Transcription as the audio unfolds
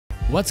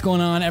What's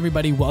going on,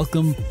 everybody?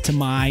 Welcome to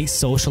My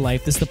Social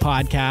Life. This is the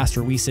podcast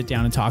where we sit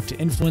down and talk to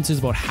influencers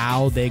about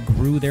how they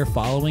grew their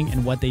following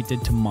and what they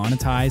did to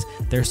monetize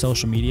their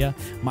social media.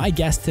 My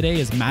guest today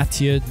is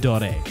Mathieu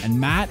Dore, and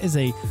Matt is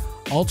a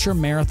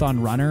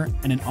ultramarathon runner,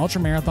 and an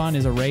ultramarathon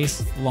is a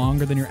race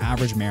longer than your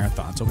average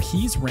marathon. So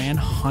he's ran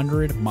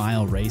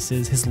 100-mile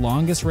races. His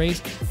longest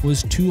race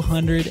was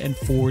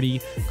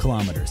 240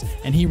 kilometers,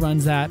 and he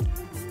runs that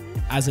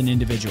as an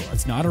individual.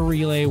 It's not a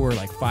relay where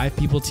like 5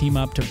 people team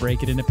up to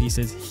break it into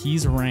pieces.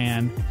 He's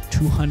ran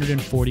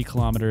 240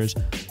 kilometers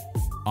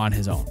on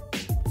his own.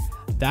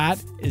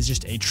 That is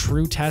just a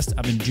true test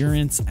of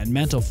endurance and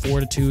mental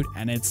fortitude,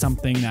 and it's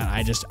something that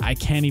I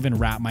can't even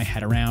wrap my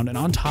head around. And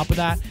on top of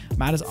that,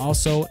 Matt is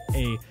also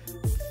a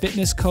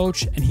fitness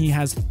coach, and he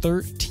has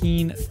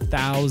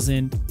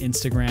 13,000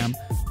 Instagram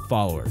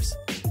followers.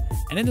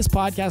 And in this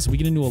podcast, we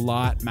get into a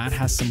lot. Matt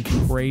has some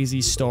crazy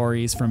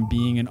stories from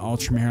being an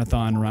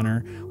ultramarathon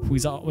runner.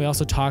 We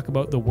also talk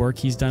about the work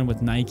he's done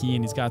with Nike,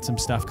 and he's got some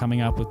stuff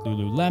coming up with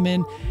Lulu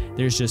Lemon.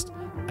 There's just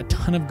a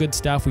ton of good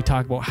stuff. We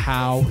talk about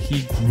how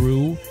he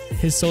grew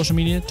his social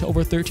media to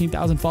over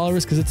 13,000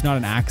 followers, because it's not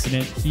an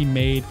accident. He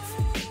made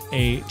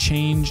a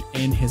change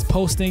in his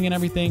posting and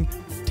everything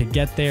to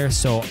get there.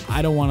 So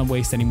I don't want to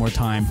waste any more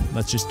time.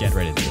 Let's just get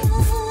right into it.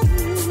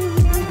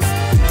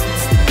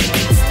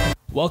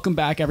 Welcome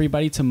back,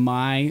 everybody, to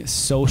My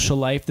Social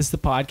Life. This is the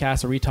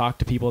podcast where we talk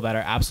to people that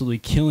are absolutely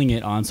killing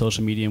it on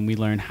social media, and we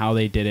learn how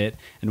they did it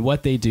and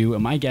what they do.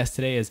 And my guest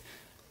today is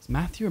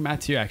Matthew or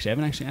Mathieu? Actually, I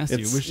haven't actually asked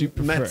you. Which do you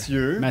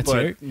prefer?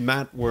 Mathieu, but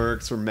Matt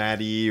works, or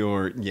Matty,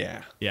 or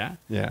yeah. Yeah?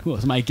 Yeah.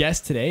 Cool. So my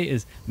guest today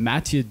is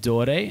Mathieu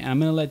Dore, and I'm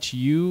going to let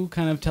you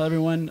kind of tell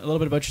everyone a little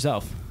bit about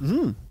yourself.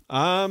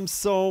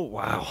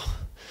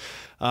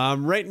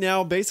 Right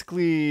now,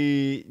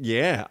 basically,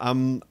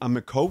 I'm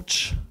a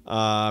coach,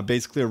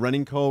 basically a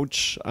running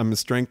coach. I'm a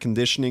strength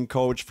conditioning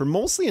coach for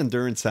mostly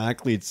endurance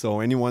athletes. So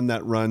anyone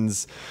that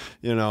runs,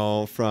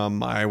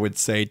 from, I would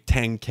say,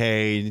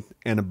 10K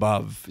and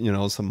above,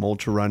 some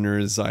ultra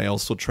runners. I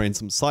also train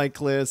some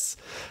cyclists.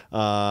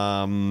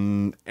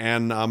 And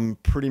I'm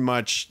pretty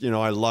much,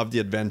 I love the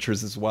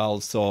adventures as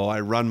well. So I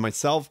run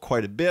myself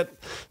quite a bit.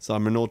 So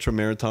I'm an ultra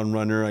marathon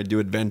runner. I do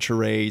adventure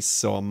race.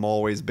 So I'm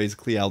always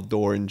basically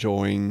outdoor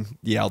enjoying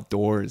the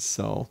outdoors.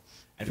 So.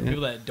 And for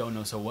people that don't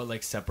know, so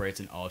what separates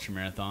an ultra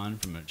marathon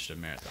from just a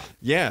marathon?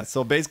 Yeah,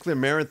 so basically a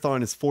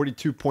marathon is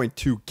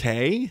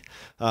 42.2K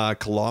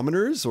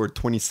kilometers, or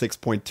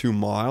 26.2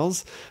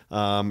 miles.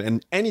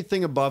 And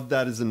anything above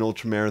that is an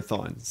ultra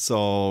marathon.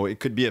 So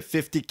it could be a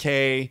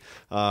 50K.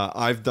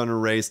 I've done a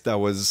race that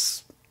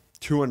was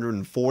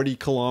 240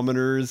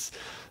 kilometers.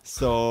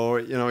 So,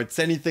 it's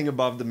anything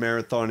above the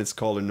marathon. It's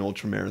called an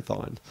ultra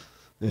marathon.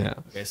 Yeah.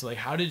 Okay, so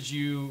how did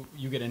you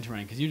get into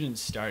running? Because you didn't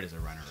start as a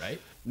runner,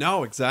 right?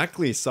 No,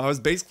 exactly. So I was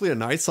basically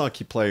an ice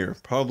hockey player,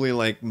 probably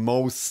like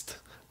most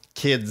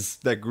kids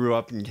that grew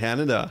up in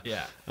Canada.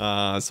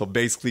 Yeah. So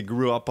basically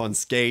grew up on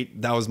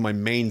skate. That was my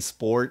main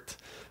sport.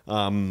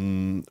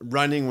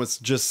 Running was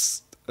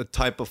just a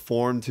type of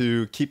form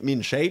to keep me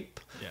in shape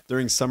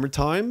during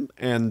summertime.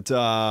 And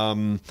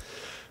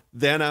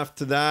then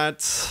after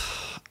that,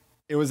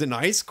 it was in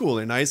high school.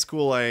 In high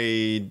school,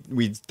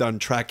 we'd done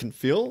track and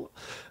field,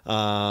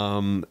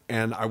 and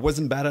I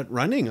wasn't bad at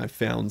running, I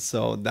found.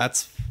 So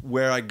that's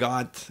where I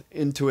got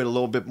into it a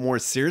little bit more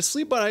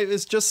seriously. But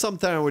it's just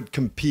something I would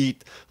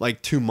compete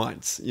like 2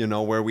 months,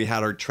 where we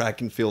had our track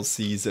and field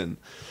season.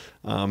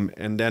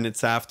 And then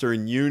it's after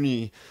in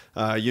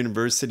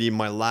university,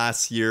 my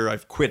last year,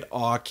 I've quit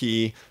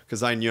hockey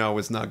because I knew I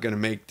was not going to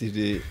make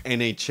the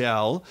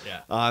NHL.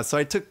 Yeah. So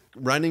I took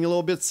running a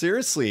little bit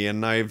seriously,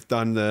 and I've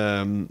done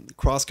the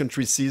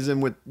cross-country season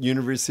with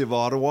University of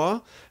Ottawa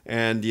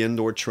and the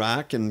indoor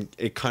track, and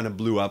it kind of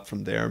blew up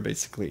from there,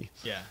 basically.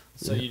 Yeah.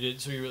 So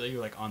you were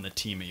like on the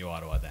team at U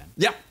Ottawa then?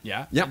 Yeah.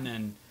 Yeah? Yeah. And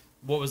then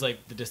what was the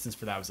distance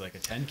for that? Was it like a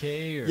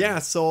 10K? Or? Yeah,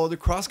 so the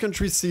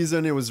cross-country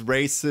season, it was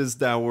races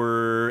that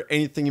were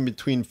anything in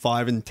between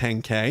 5 and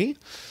 10K.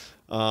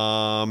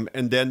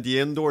 And then the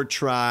indoor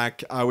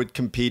track, I would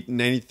compete in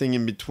anything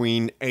in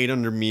between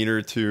 800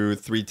 meter to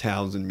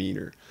 3,000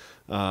 meter.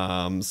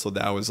 So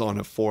that was on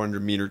a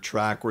 400 meter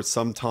track, or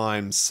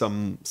sometimes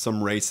some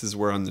races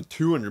were on the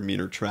 200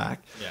 meter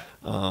track. Yeah.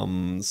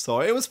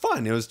 So it was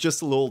fun. It was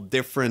just a little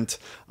different.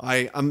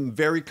 I'm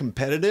very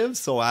competitive.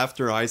 So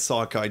after ice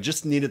hockey, I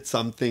just needed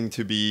something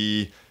to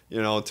be,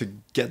 to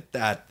get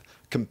that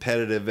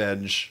competitive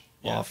edge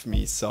off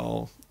me.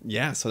 So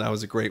so that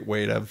was a great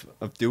way of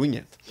doing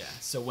it. Yeah.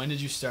 So when did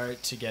you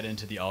start to get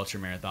into the ultra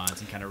marathons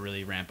and kind of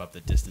really ramp up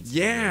the distance?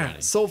 Yeah.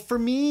 So for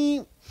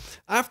me,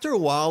 after a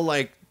while,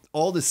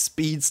 all the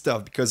speed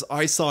stuff, because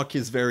ice hockey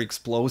is very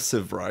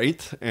explosive,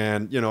 right?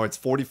 And, it's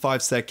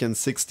 45 seconds,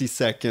 60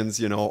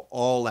 seconds,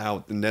 all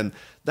out. And then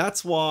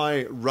that's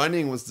why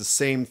running was the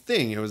same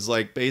thing. It was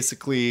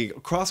basically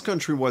cross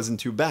country wasn't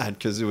too bad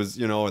because it was,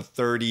 a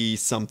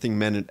 30-something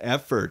minute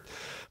effort.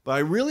 But I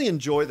really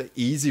enjoy the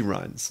easy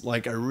runs. I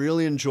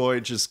really enjoy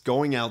just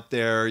going out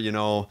there,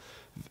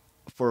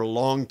 for a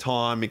long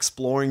time,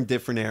 exploring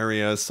different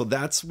areas. So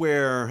that's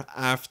where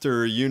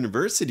after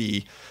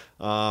university,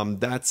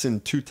 that's in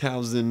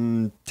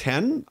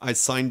 2010, I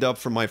signed up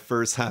for my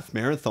first half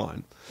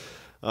marathon.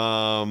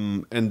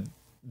 And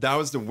that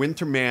was the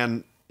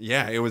Winterman.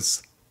 Yeah, it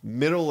was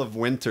middle of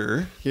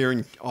winter here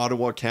in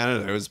Ottawa,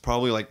 Canada. It was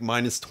probably like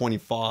minus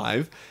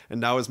 25.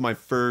 And that was my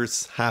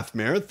first half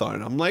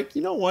marathon. I'm like,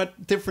 you know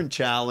what? Different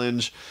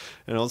challenge.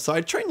 So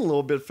I trained a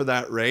little bit for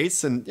that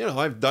race, and,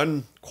 I've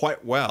done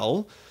quite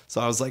well. So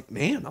I was like,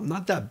 man, I'm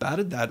not that bad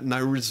at that. And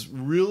I was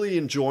really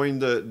enjoying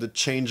the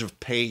change of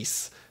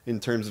pace in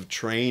terms of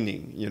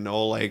training,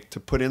 like to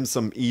put in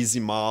some easy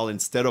mile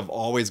instead of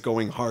always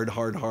going hard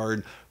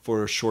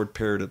for a short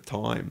period of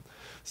time.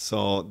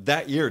 So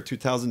that year,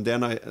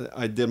 2010,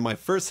 I did my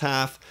first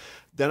half.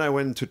 Then I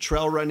went into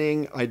trail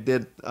running. I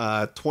did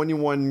a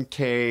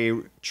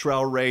 21K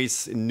trail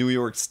race in New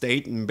York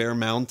State in Bear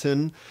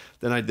Mountain.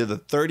 Then I did a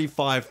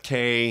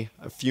 35K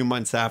a few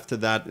months after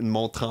that in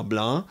Mont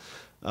Tremblant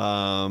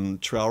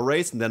trail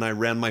race. And then I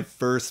ran my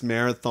first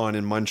marathon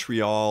in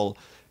Montreal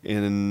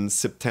in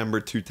September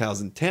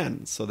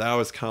 2010. So that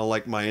was kind of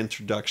like my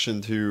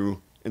introduction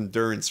to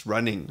endurance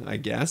running, I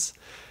guess.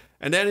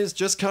 And then it's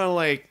just kind of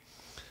like,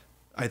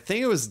 I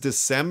think it was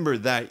December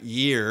that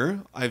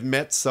year, I've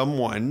met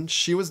someone.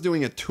 She was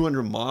doing a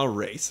 200-mile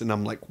race. And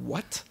I'm like,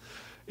 what?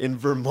 In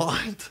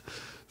Vermont?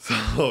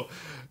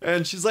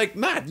 And she's like,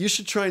 Matt, you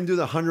should try and do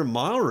the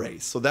 100-mile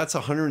race. So that's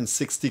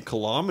 160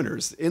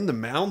 kilometers in the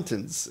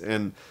mountains.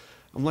 And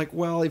I'm like,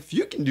 well, if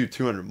you can do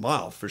 200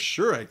 miles, for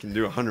sure I can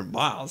do 100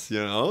 miles,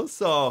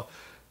 So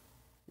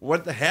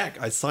what the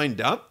heck? I signed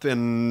up,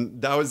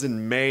 and that was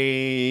in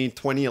May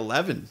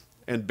 2011.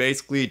 And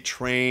basically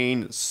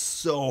trained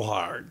so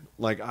hard.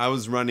 Like I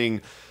was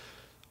running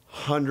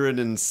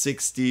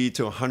 160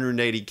 to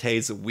 180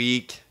 Ks a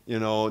week,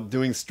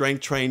 doing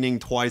strength training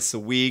twice a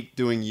week,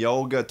 doing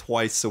yoga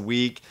twice a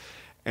week.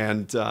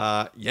 And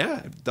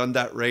I've done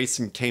that race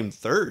and came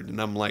third.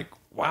 And I'm like,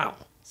 wow.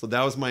 So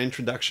that was my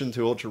introduction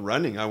to ultra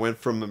running. I went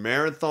from a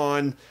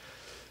marathon,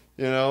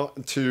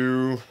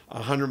 to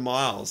 100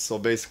 miles. So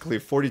basically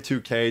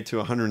 42K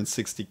to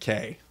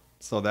 160K.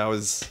 So that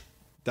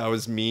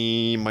was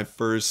me, my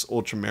first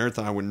ultra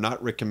marathon. I would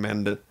not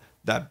recommend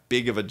that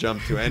big of a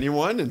jump to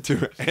anyone and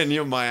to any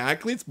of my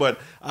athletes, but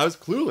I was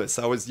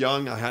clueless. I was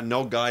young. I had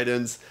no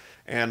guidance,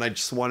 and I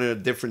just wanted a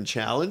different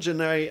challenge,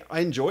 and I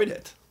enjoyed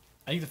it.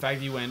 I think the fact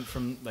that you went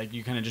from, like,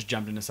 you kind of just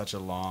jumped into such a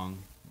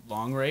long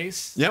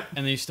race. Yep.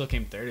 And then you still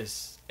came third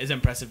is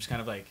impressive. Just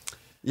kind of like,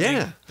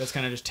 yeah. That's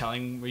kind of just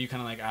telling, where you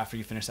kind of like, after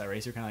you finish that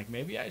race, you're kind of like,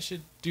 maybe I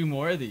should do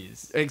more of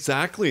these.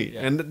 Exactly.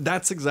 Yeah. And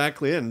that's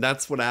exactly it. And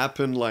that's what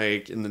happened,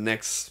 like, in the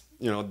next,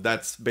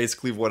 that's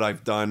basically what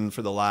I've done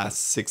for the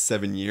last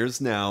 6-7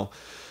 years now.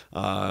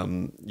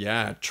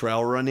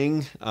 Trail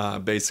running,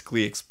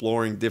 basically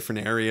exploring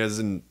different areas.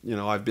 And,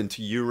 I've been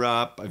to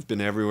Europe. I've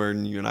been everywhere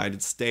in the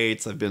United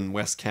States. I've been in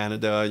West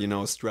Canada,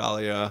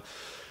 Australia.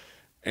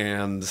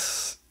 And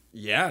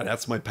yeah,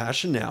 that's my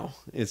passion now.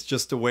 It's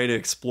just a way to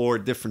explore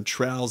different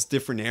trails,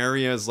 different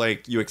areas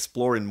like you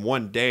explore in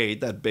one day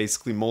that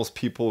basically most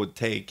people would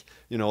take,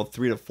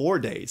 3 to 4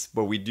 days.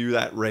 But we do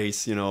that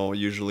race,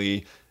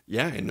 usually,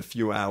 in a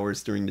few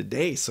hours during the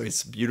day. So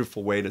it's a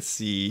beautiful way to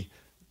see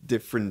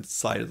different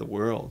side of the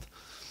world.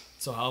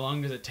 So how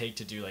long does it take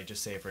to do, like,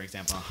 just say, for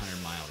example, a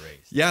 100-mile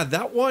race? Yeah,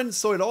 that one.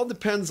 So it all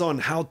depends on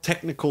how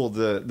technical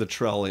the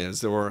trail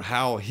is or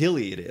how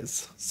hilly it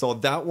is. So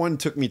that one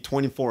took me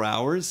 24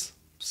 hours.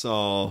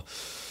 So,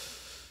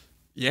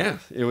 yeah,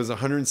 it was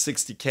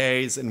 160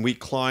 Ks, and we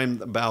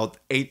climbed about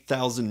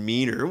 8,000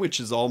 meters, which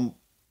is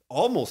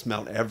almost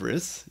Mount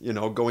Everest,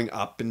 going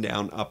up and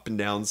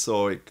down.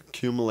 So it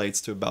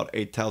accumulates to about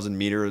 8,000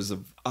 meters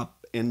of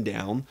up and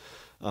down.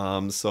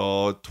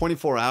 So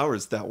 24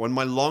 hours, that one.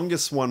 My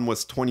longest one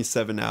was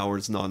 27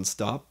 hours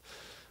nonstop.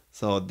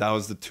 So that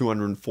was the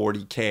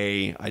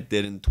 240K I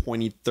did in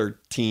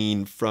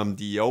 2013 from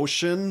the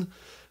ocean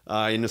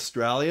in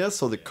Australia,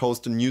 so the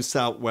coast of New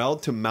South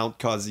Wales to Mount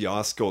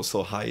Kosciuszko,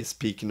 so highest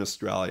peak in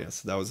Australia.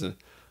 So that was a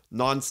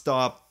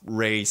non-stop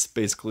race,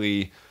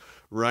 basically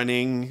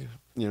running,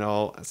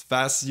 as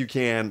fast as you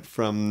can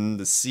from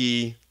the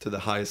sea to the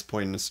highest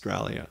point in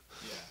Australia.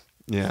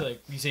 Yeah. So,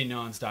 like, you say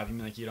non-stop, you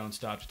mean like you don't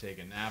stop to take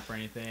a nap or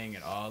anything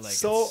at all? Like,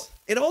 so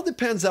it all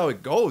depends how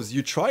it goes.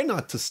 You try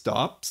not to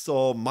stop.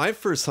 So my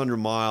first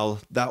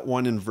 100-mile, that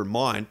one in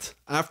Vermont,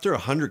 after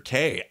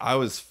 100K, I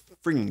was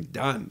freaking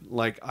done.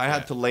 Like, I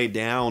had to lay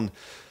down,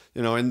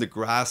 in the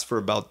grass for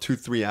about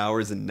 2-3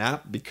 hours and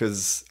nap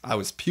because I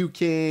was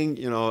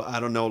puking, I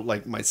don't know,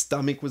 like my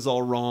stomach was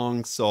all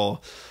wrong. So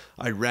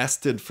I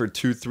rested for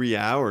 2-3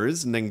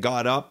 hours and then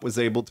got up, was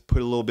able to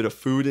put a little bit of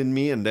food in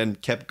me, and then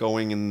kept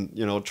going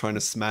and, trying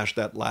to smash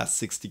that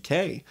last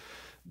 60K.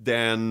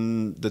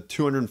 Then the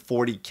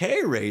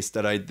 240K race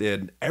that I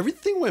did,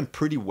 everything went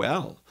pretty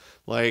well.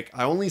 Like,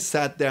 I only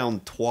sat down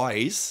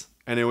twice,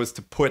 and it was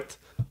to put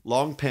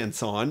long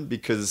pants on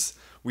because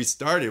we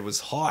started, it was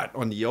hot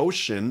on the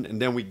ocean,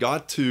 and then we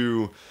got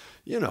to,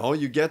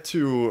 you get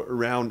to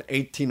around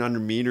 1,800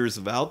 meters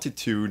of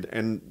altitude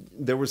and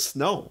there was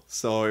snow.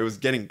 So it was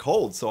getting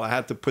cold. So I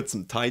had to put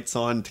some tights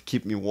on to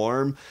keep me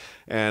warm.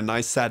 And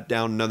I sat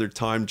down another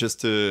time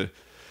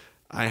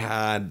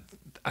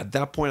at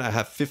that point, I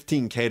had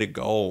 15K to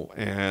go.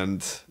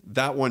 And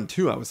that one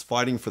too, I was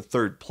fighting for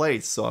third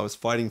place. So I was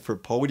fighting for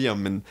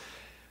podium, and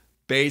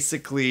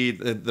basically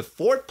the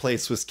fourth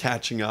place was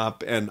catching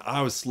up and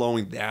I was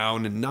slowing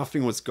down and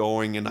nothing was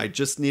going, and I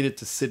just needed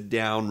to sit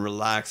down,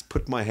 relax,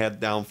 put my head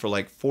down for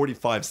like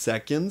 45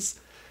 seconds,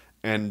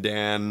 and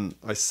then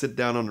I sit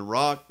down on the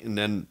rock and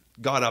then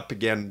got up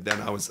again.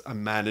 Then I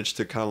managed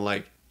to kind of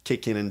like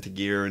kick it into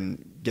gear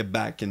and get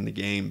back in the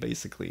game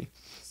basically.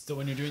 So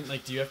when you're doing,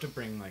 like, do you have to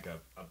bring like a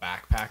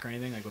backpack or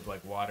anything, like with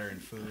like water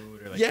and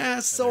food, or like?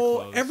 Yeah,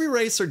 so every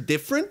race are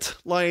different.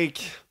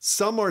 Like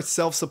some are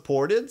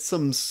self-supported,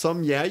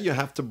 some yeah, you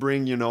have to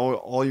bring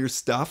all your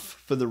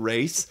stuff for the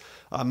race.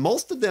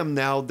 Most of them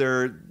now,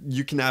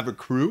 you can have a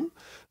crew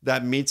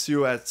that meets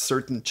you at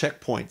certain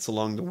checkpoints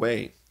along the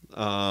way.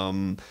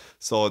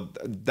 So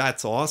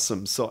that's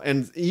awesome. So,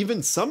 and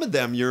even some of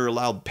them you're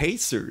allowed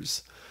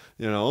pacers.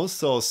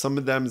 So some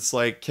of them it's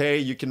like, hey,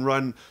 you'll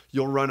run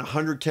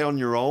 100K on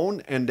your own,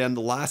 and then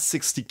the last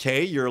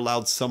 60K you're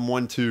allowed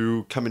someone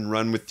to come and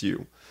run with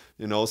you,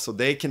 so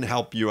they can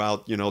help you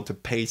out, to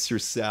pace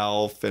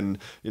yourself, and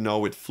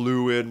with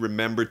fluid,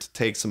 remember to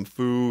take some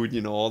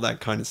food, all that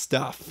kind of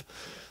stuff.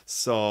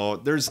 So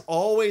there's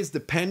always,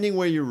 depending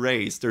where you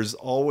race, there's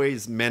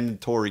always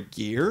mandatory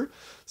gear,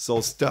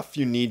 so stuff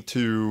you need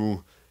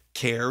to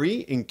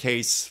carry in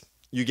case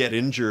you get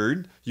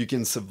injured, you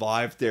can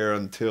survive there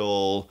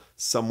until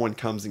someone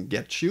comes and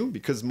gets you,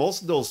 because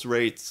most of those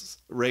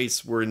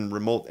race were in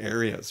remote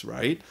areas,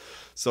 right?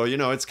 So,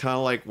 it's kind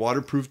of like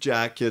waterproof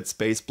jacket,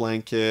 space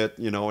blanket,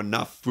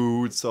 enough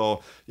food.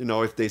 So,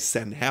 if they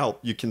send help,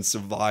 you can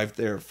survive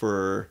there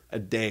for a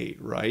day,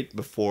 right?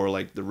 Before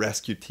like the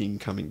rescue team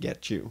come and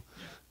get you.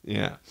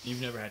 Yeah.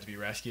 You've never had to be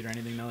rescued or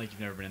anything, though? Like, you've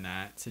never been in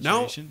that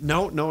situation?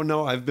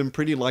 No. I've been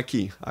pretty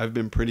lucky.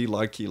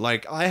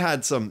 Like, I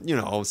had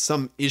some,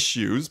 some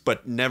issues,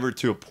 but never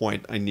to a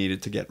point I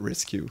needed to get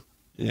rescue.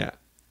 Yeah.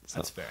 So.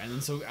 That's fair. And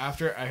then so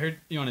after, I heard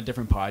you on a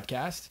different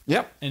podcast.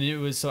 Yep. And it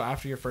was, so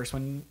after your first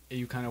one,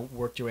 you kind of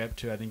worked your way up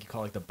to, I think you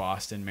call it like the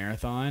Boston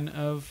Marathon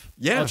of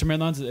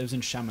ultramarathons. It was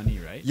in Chamonix,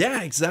 right?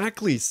 Yeah,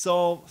 exactly.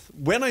 So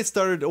when I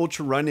started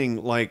ultra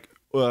running, like,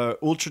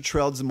 Ultra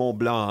Trail du Mont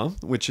Blanc,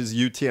 which is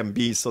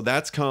UTMB. So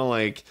that's kind of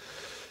like,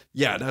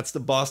 that's the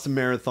Boston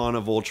Marathon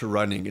of ultra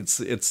running.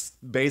 It's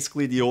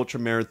basically the ultra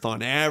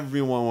marathon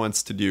everyone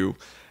wants to do.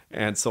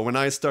 And so when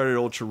I started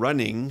ultra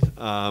running,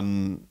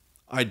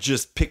 I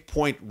just pick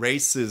point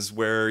races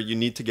where you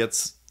need to get,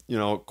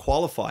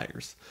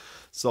 qualifiers.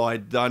 So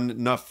I'd done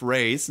enough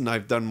race and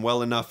I've done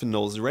well enough in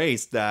those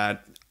races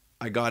that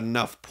I got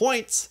enough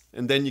points,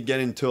 and then you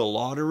get into a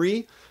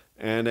lottery.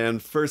 And then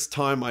first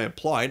time I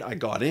applied, I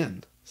got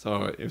in.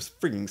 So it was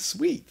freaking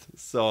sweet.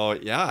 So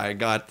yeah, I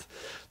got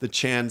the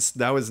chance.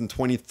 That was in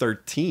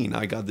 2013.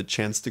 I got the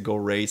chance to go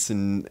race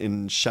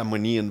in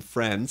Chamonix in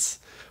France,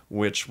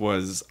 which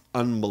was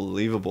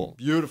unbelievable.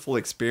 Beautiful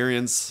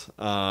experience.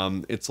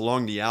 It's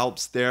along the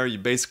Alps there. You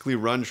basically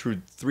run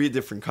through 3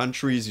 different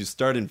countries. You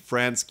start in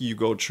France, you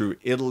go through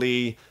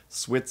Italy,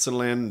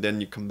 Switzerland,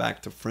 then you come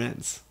back to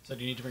France. So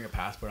do you need to bring a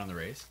passport on the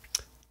race?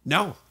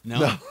 No.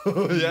 Yeah,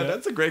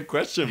 that's a great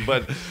question.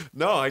 But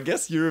no, I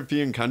guess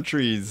European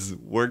countries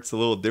works a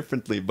little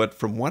differently. But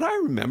from what I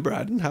remember,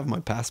 I didn't have my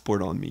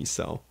passport on me.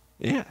 So,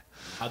 yeah.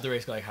 How'd the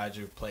race go? Like, how'd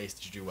you place?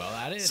 Did you do well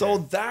at it? So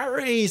that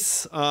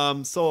race,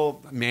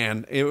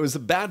 man, it was a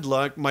bad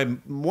luck.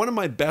 One of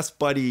my best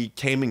buddy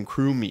came and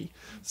crewed me.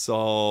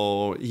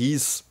 So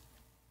he's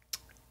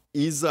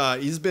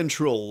been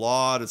through a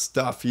lot of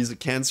stuff. He's a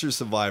cancer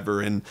survivor.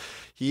 And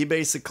he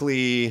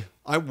basically,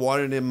 I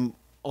wanted him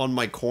on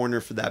my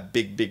corner for that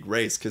big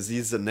race because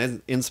he's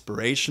an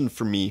inspiration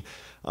for me,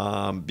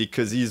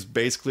 because he's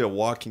basically a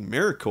walking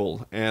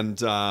miracle. And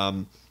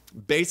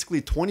basically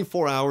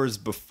 24 hours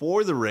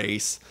before the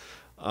race,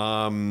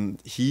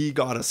 he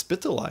got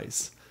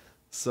hospitalized.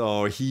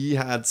 So he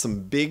had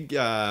some big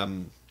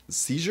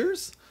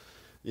seizures.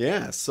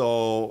 Yeah,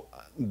 so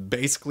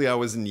basically I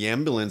was in the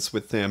ambulance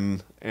with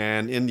him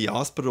and in the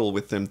hospital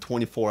with him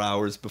 24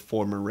 hours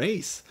before my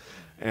race.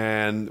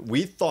 And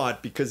we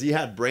thought, because he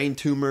had brain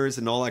tumors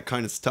and all that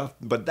kind of stuff,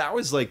 but that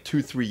was like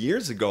 2-3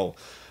 years ago.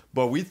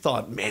 But we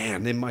thought,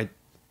 man, it might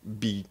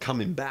be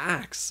coming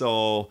back.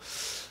 So,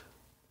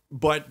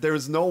 but there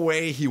was no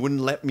way he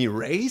wouldn't let me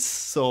race.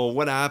 So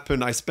what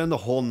happened, I spent the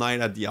whole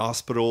night at the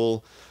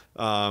hospital,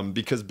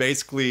 because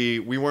basically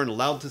we weren't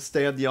allowed to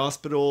stay at the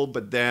hospital.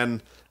 But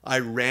then I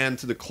ran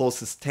to the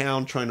closest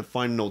town trying to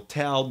find an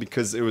hotel,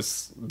 because it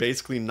was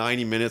basically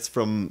 90 minutes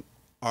from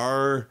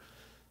our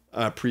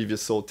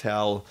previous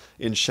hotel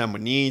in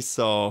Chamonix.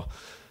 So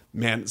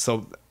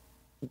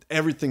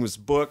everything was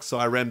booked. So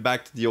I ran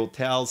back to the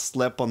hotel,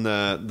 slept on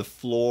the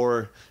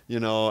floor,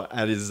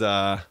 at his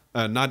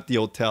not the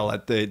hotel,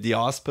 at the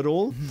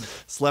hospital.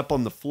 Slept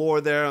on the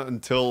floor there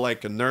until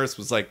like a nurse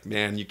was like,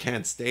 man, you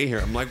can't stay here.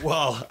 I'm like,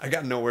 well, I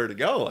got nowhere to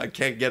go. I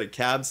can't get a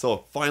cab.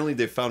 So finally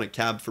they found a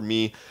cab for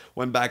me,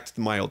 went back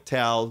to my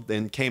hotel,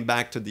 then came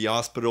back to the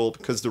hospital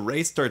because the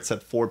race starts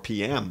at 4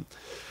 p.m.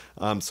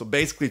 So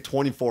basically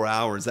 24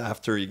 hours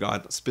after he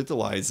got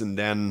hospitalized. And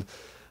then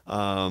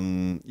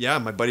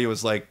my buddy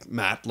was like,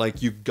 Matt,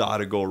 like, you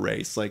gotta go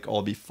race. Like,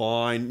 I'll be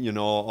fine,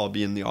 I'll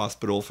be in the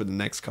hospital for the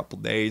next couple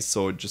days,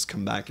 so just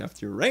come back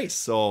after your race.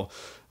 So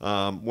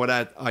what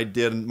I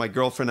did, my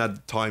girlfriend at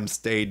the time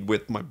stayed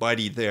with my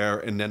buddy there,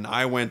 and then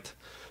I went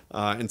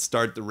and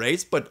started the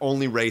race, but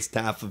only raced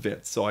half of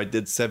it. So I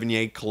did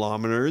 78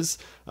 kilometers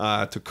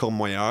to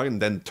Courmayeur,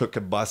 and then took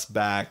a bus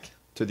back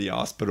to the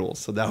hospital.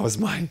 So that was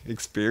my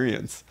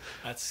experience.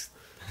 That's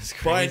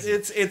crazy.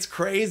 But it's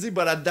crazy.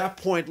 But at that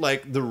point,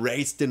 like, the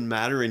race didn't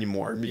matter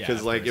anymore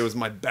because like it was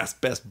my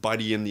best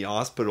buddy in the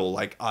hospital.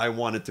 Like, I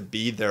wanted to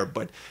be there,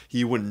 but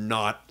he would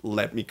not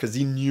let me because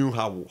he knew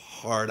how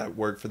hard I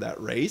worked for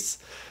that race.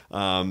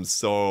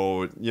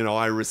 So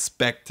I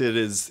respected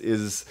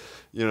his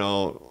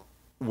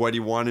what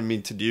he wanted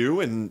me to do,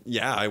 and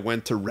I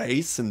went to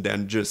race, and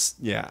then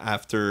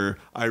after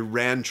I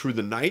ran through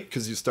the night,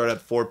 because you start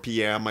at 4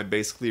 p.m. I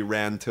basically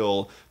ran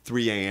till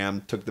 3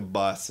 a.m., took the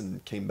bus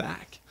and came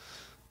back.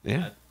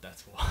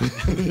 That's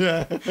wild.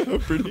 Yeah,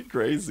 pretty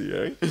crazy,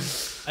 eh?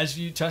 As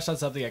you touched on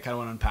something I kind of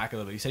want to unpack a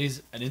little bit. You said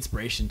he's an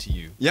inspiration to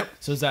you. Yep.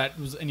 So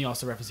and you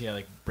also referenced he had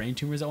like brain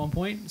tumors at one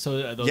point. So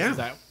is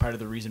that part of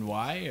the reason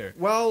why? Or?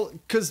 Well,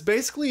 because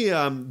basically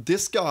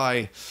this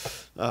guy,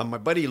 my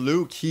buddy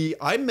Luke,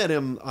 I met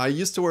him. I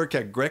used to work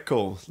at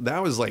Greco.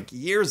 That was like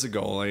years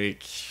ago,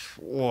 like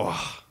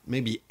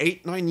maybe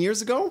 8-9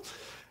 years ago.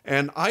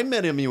 And I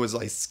met him, he was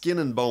like skin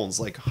and bones,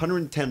 like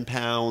 110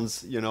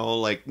 pounds,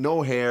 like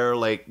no hair,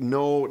 like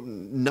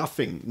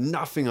nothing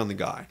on the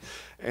guy.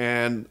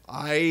 And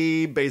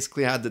I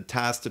basically had the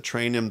task to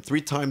train him 3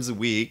 times a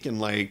week and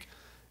like,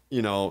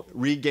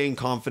 regain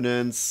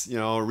confidence,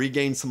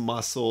 regain some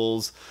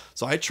muscles.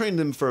 So I trained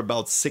him for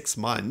about 6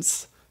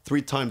 months,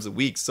 3 times a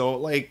week. So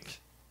like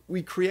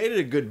we created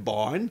a good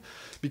bond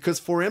because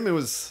for him it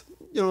was,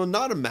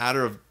 not a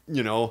matter of,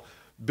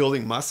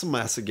 building muscle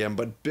mass again,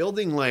 but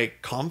building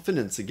like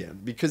confidence again,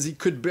 because he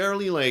could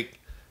barely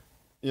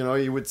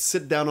he would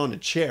sit down on a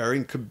chair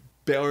and could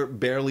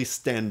barely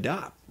stand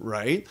up,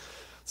 right?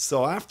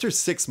 So after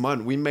 6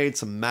 months, we made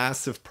some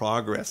massive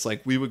progress.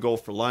 Like, we would go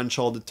for lunch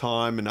all the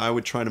time and I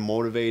would try to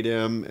motivate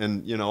him,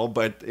 and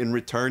but in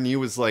return he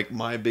was like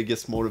my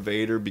biggest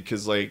motivator,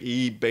 because like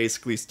he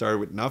basically started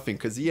with nothing,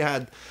 because he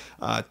had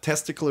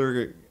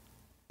testicular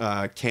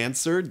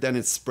cancer, then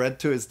it spread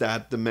to his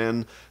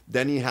abdomen,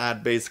 then he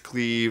had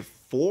basically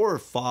 4 or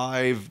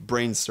 5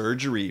 brain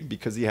surgery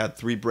because he had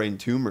 3 brain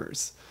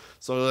tumors.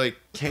 So like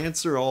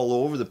cancer all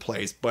over the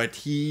place, but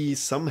he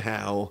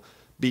somehow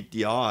beat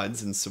the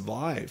odds and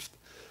survived.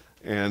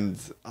 And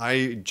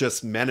I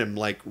just met him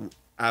like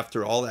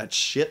after all that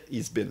shit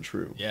he's been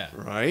through. Yeah.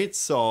 Right?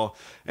 So,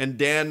 and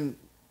then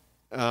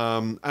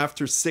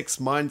after 6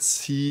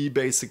 months he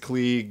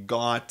basically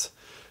got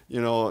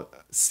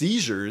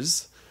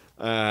seizures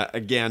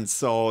again.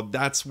 So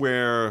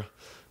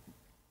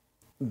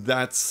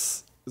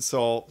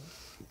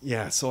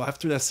so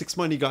after that 6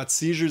 months he got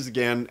seizures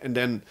again, and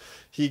then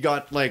he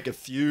got like a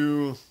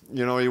few,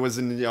 he was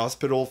in the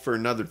hospital for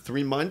another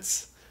 3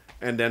 months,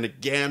 and then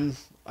again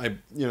I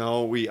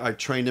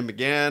trained him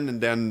again,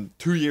 and then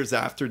 2 years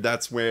after,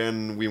 that's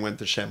when we went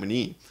to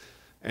Chamonix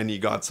and he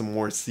got some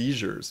more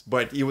seizures,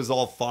 but he was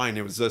all fine.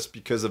 It was just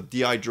because of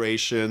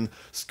dehydration,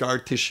 scar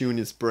tissue in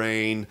his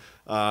brain,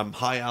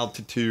 high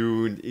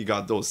altitude, he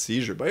got those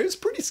seizures. But it was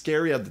pretty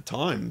scary at the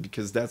time,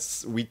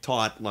 because we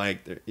thought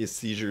like his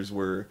seizures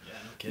were,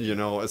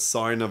 a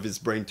sign of his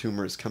brain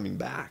tumors coming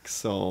back.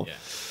 So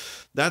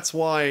that's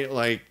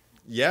why,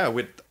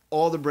 with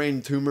all the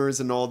brain tumors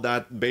and all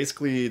that,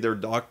 basically their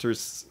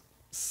doctors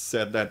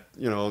said that,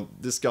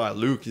 this guy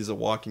Luke, he's a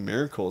walking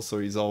miracle. So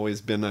he's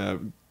always been a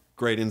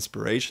great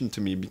inspiration to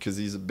me, because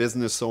he's a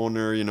business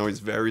owner, he's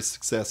very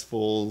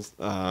successful.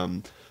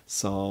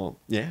 So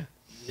yeah.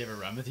 Did he ever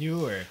run with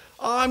you, or?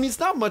 He's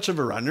not much of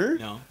a runner.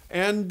 No.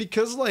 And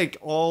because like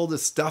all the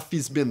stuff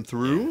he's been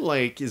through,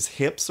 like his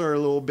hips are a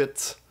little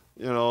bit,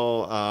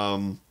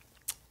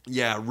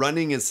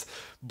 running is,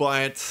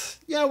 but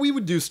we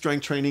would do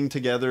strength training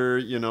together,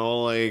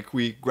 like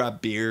we grab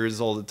beers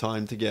all the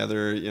time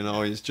together,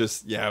 it's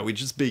just, we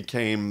just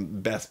became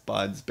best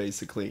buds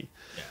basically.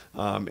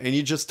 And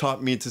he just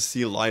taught me to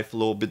see life a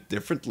little bit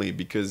differently,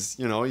 because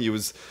he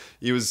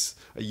was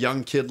a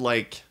young kid,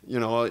 like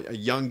a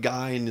young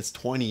guy in his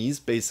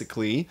 20s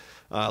basically,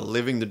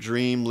 living the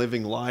dream,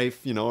 living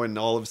life, and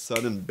all of a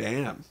sudden,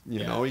 bam,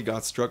 he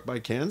got struck by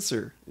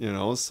cancer,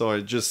 so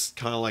it just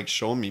kind of like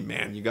showed me,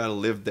 man, you got to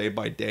live day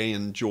by day,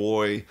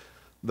 enjoy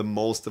the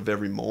most of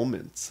every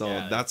moment. So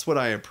that's what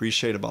I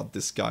appreciate about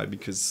this guy,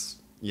 because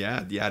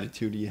the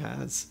attitude he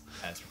has.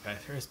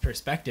 His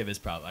perspective is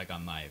probably like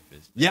on life.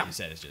 Like you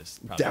said, it's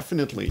just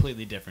definitely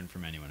completely different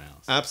from anyone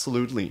else.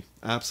 Absolutely.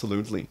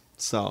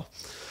 So,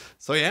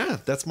 So yeah,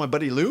 that's my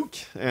buddy Luke,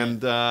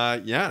 and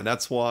yeah,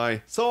 that's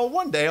why. So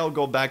one day I'll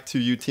go back to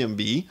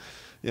UTMB.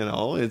 You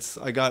know,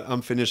 I got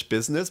unfinished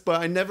business, but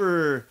I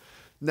never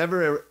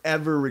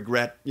ever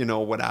regret, you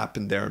know, what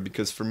happened there,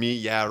 because for me,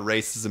 yeah,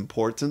 race is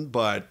important,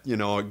 but you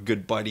know, a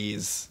good buddy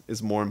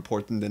is more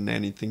important than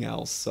anything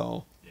else.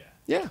 So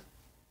yeah.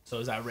 So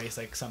is that race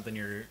like something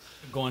you're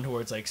going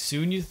towards like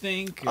soon, you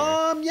think?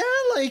 Yeah,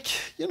 like,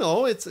 you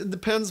know, it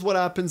depends what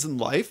happens in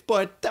life,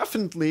 but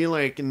definitely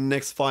like in the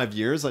next 5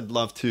 years, I'd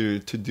love to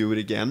do it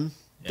again.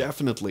 Yeah.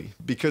 Definitely.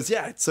 Because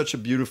yeah, it's such a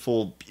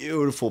beautiful,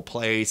 beautiful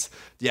place.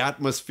 The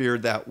atmosphere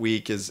that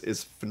week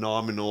is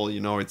phenomenal. You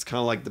know, it's kind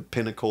of like the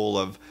pinnacle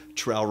of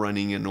trail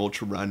running and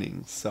ultra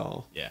running.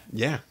 So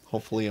yeah,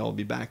 hopefully I'll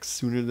be back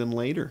sooner than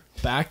later.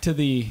 Back to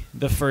the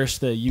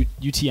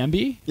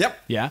UTMB? Yep.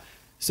 Yeah.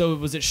 So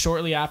was it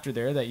shortly after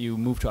there that you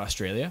moved to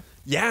Australia?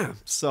 Yeah.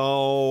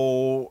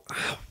 So,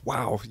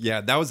 wow. Yeah,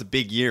 that was a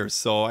big year.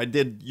 So I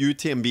did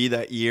UTMB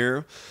that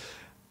year.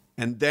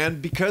 And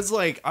then because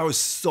like I was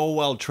so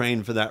well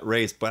trained for that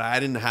race, but I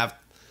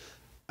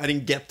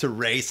didn't get to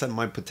race at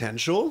my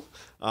potential.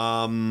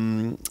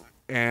 And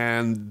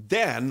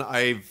then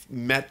I've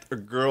met a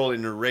girl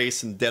in a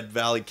race in Death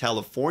Valley,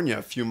 California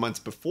a few months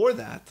before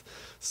that.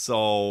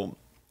 So,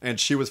 and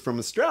she was from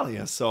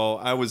Australia. So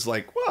I was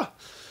like, well,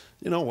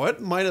 you know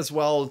what, might as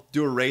well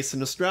do a race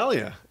in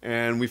Australia.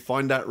 And we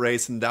found that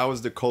race, and that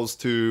was the Coast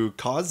to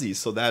Causey.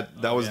 So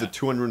that was the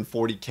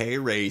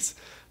 240K race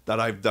that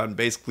I've done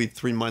basically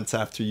 3 months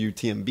after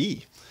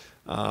UTMB.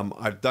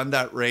 I've done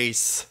that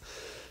race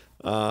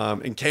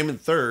and came in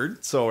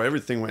third. So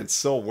everything went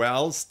so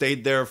well.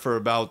 Stayed there for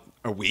about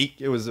a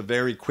week. It was a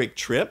very quick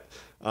trip.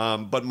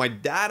 But my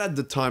dad at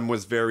the time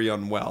was very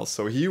unwell.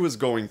 So he was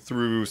going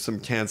through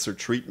some cancer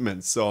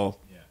treatment. So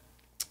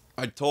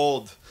I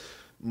told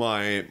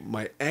my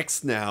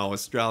ex now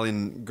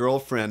Australian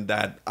girlfriend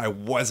that I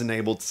wasn't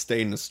able to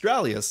stay in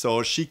Australia.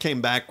 So she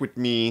came back with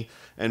me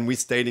and we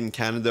stayed in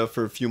Canada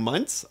for a few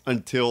months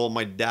until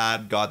my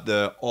dad got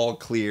the all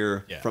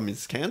clear from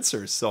his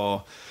cancer.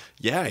 So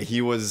yeah,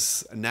 he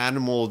was an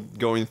animal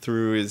going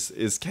through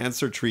his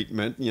cancer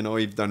treatment. You know,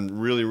 he'd done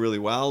really, really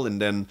well.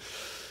 And then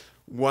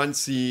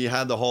once he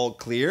had the all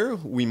clear,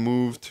 we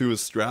moved to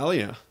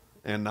Australia.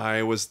 And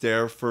I was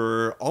there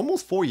for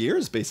almost 4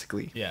 years,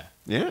 basically. Yeah.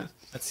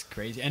 That's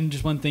crazy. And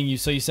just one thing,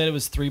 so you said it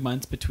was 3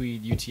 months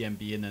between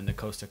UTMB and then the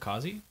Coast to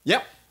Causey?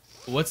 Yep.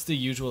 What's the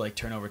usual like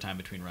turnover time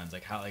between runs?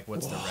 Like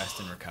what's the rest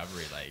and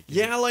recovery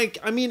like?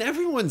 I mean,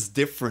 everyone's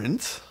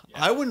different.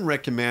 Yeah. I wouldn't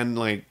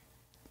recommend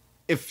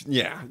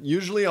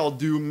usually I'll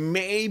do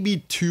maybe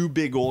 2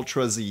 big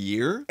ultras a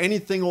year.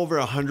 Anything over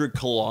 100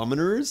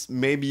 kilometers,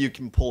 maybe you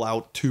can pull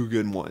out 2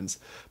 good ones.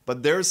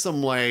 But there's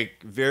some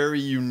like very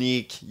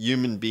unique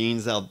human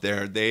beings out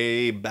there.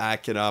 They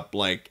back it up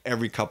like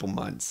every couple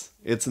months.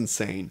 It's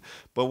insane.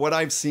 But what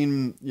I've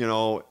seen, you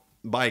know,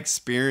 by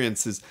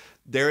experience is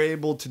they're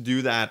able to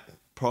do that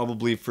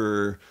probably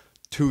for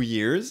 2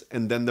 years,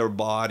 and then their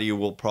body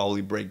will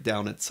probably break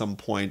down at some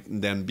point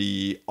and then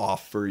be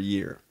off for a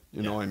year.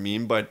 You know what I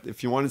mean? But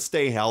if you want to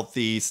stay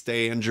healthy,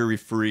 stay injury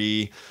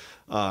free,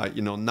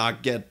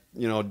 not get,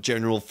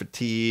 general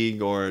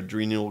fatigue or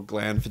adrenal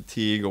gland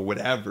fatigue or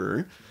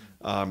whatever.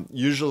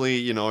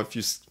 Usually, if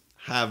you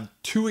have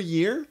 2 a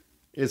year,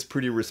 it's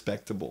pretty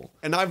respectable.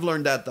 And I've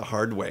learned that the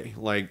hard way.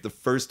 Like the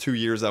first 2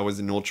 years I was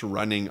in ultra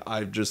running,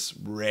 I've just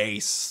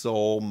raced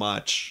so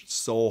much,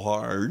 so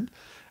hard.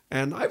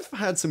 And I've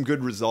had some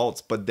good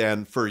results, but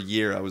then for a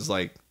year I was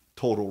like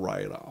total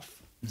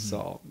write-off. Mm-hmm.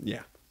 So,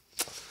 yeah.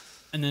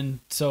 And then,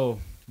 so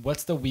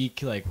what's the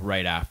week like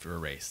right after a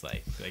race?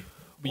 Like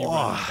you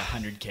run like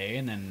 100K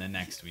and then the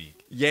next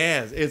week?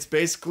 Yeah, it's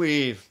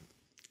basically,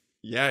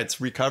 it's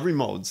recovery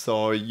mode.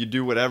 So you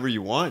do whatever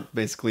you want.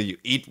 Basically, you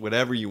eat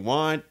whatever you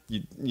want.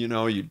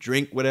 You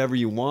drink whatever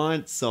you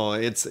want. So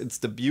it's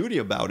the beauty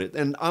about it.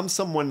 And I'm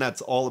someone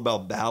that's all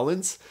about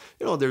balance.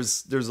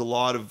 There's a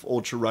lot of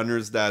ultra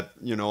runners that,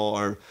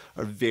 are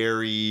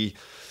very,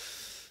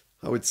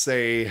 I would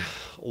say,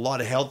 a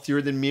lot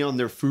healthier than me on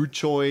their food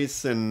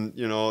choice and,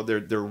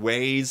 their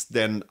ways.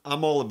 Then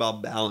I'm all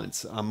about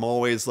balance. I'm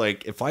always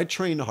like, if I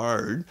train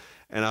hard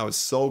and I was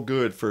so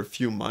good for a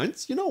few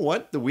months, you know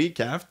what? The week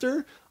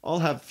after, I'll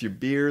have a few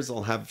beers.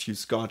 I'll have a few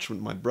scotch with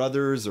my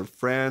brothers or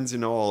friends.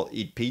 I'll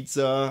eat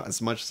pizza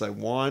as much as I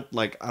want.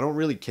 Like, I don't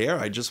really care.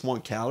 I just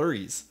want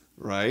calories,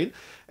 right?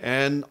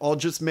 And I'll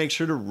just make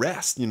sure to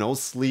rest,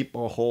 sleep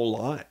a whole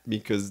lot,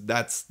 because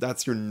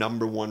that's your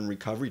number one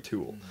recovery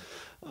tool.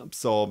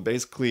 So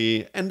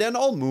basically, and then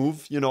I'll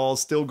move, I'll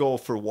still go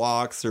for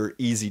walks or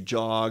easy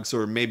jogs,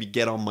 or maybe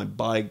get on my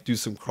bike, do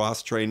some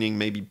cross training,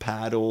 maybe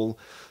paddle.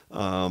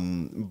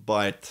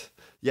 But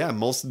yeah,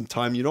 most of the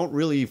time you don't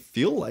really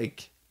feel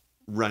like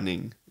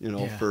running,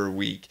 for a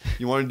week.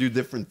 You want to do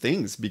different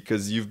things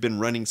because you've been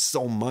running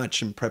so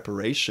much in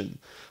preparation.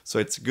 So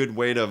it's a good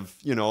way to,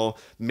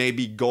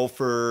 maybe go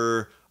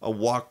for a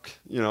walk,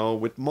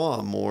 with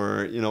mom,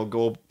 or,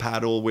 go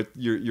paddle with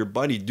your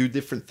buddy, do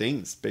different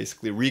things,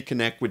 basically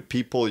reconnect with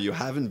people you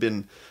haven't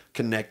been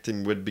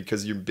connecting with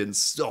because you've been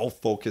so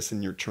focused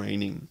in your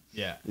training.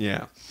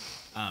 Yeah.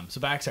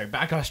 So back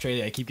to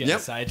Australia. I keep getting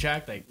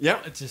sidetracked.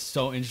 It's just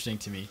so interesting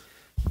to me.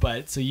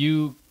 But so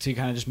to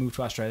kind of just move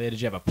to Australia,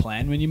 did you have a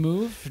plan when you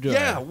moved?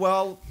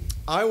 Well,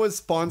 I was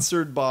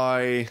sponsored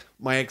by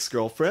my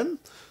ex-girlfriend.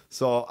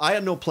 So I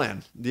had no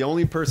plan. The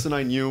only person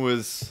I knew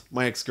was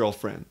my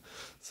ex-girlfriend.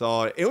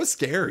 So it was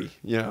scary,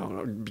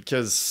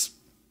 because,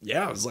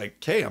 I was like,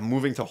 okay, I'm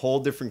moving to a whole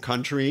different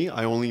country.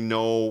 I only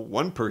know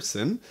one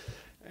person,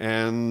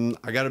 and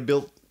I got to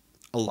build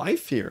a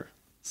life here.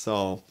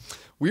 So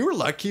we were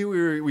lucky.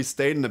 We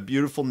stayed in a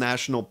beautiful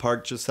national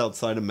park just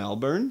outside of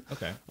Melbourne.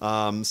 Okay.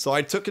 So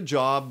I took a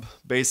job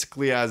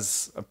basically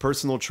as a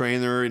personal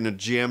trainer in a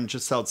gym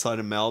just outside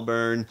of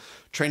Melbourne,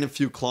 trained a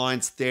few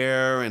clients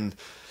there,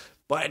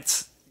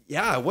 but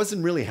I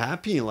wasn't really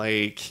happy,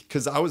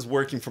 because I was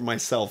working for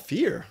myself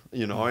here,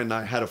 and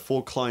I had a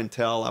full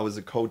clientele. I was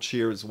a coach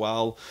here as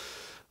well.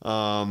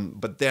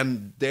 But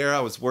then there I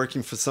was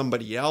working for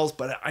somebody else,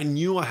 but I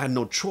knew I had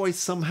no choice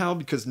somehow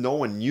because no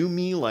one knew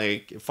me.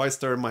 Like, if I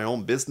started my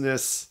own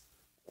business,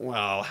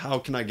 well, how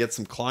can I get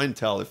some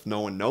clientele if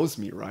no one knows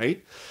me,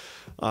 right?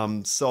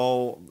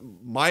 So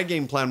my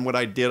game plan, what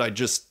I did, I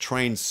just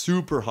trained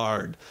super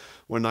hard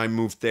when I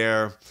moved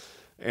there.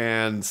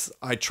 And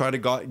I try to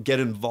get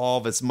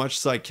involved as much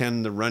as I can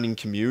in the running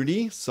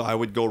community. So I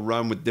would go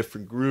run with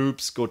different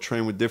groups, go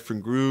train with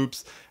different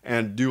groups,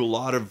 and do a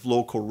lot of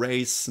local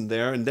race in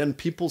there. And then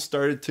people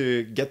started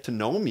to get to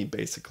know me,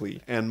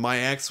 basically. And my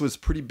ex was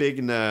pretty big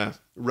in the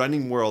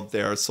running world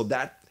there, so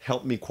that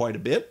helped me quite a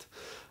bit.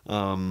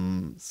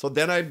 So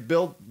then I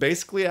built,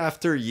 basically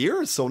after a year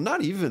or so,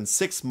 not even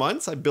 6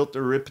 months, I built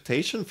a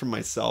reputation for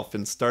myself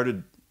and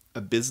started a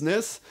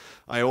business.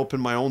 I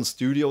opened my own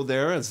studio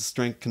there as a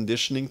strength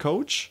conditioning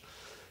coach.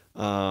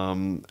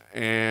 In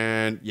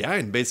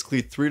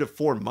basically 3 to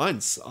 4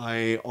 months,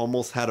 I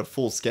almost had a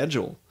full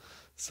schedule.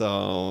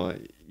 So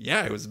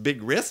it was a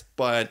big risk,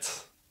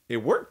 but it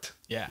worked.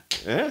 Yeah.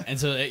 And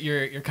so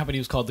your company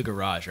was called The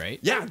Garage, right?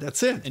 Yeah,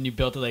 that's it. And you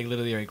built it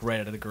literally right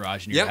out of the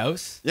garage in your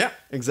house? Yeah,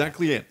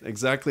 exactly it.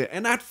 Exactly.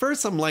 And at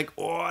first I'm like,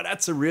 oh,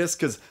 that's a risk,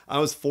 because I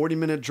was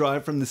 40-minute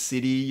drive from the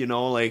city,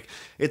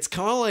 it's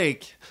kind of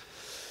like,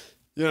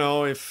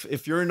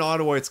 if you're in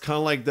Ottawa, it's kind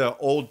of like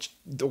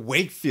the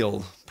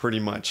Wakefield, pretty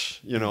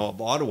much, of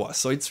Ottawa.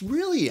 So it's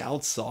really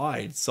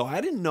outside. So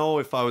I didn't know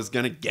if I was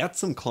going to get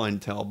some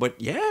clientele, but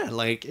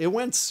it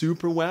went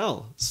super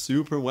well.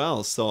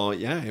 So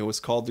it was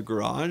called The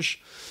Garage.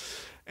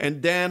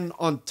 And then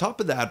on top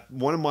of that,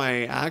 one of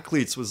my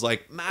athletes was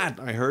like, Matt,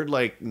 I heard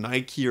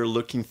Nike are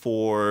looking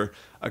for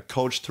a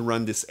coach to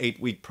run this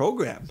 8-week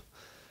program.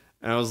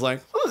 And I was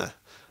like,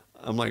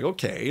 I'm like,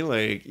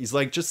 okay, he's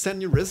like, just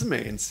send your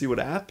resume and see what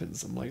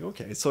happens. I'm like,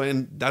 okay. So,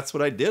 and that's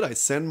what I did. I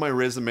sent my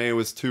resume. It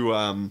was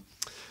to,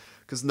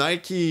 because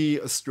Nike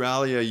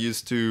Australia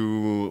used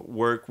to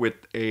work with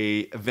a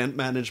event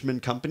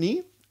management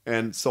company.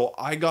 And so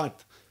I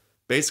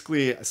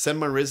sent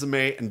my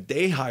resume and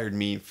they hired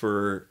me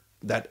for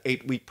that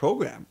 8-week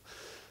program.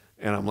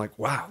 And I'm like,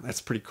 wow,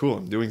 that's pretty cool.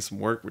 I'm doing some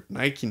work with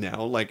Nike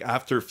now.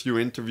 After a few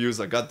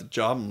interviews, I got the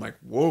job. I'm like,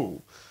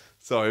 whoa.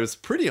 So it was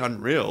pretty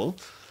unreal.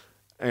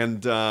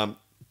 And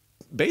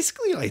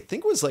basically, I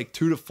think it was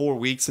 2 to 4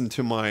 weeks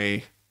into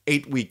my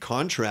 8-week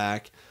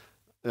contract,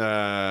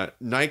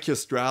 Nike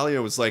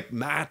Australia was like,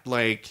 Matt,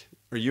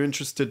 are you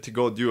interested to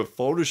go do a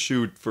photo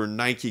shoot for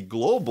Nike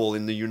Global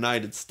in the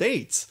United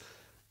States?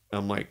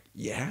 I'm like,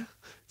 yeah.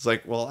 It's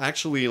like, well,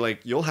 actually,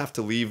 you'll have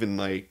to leave in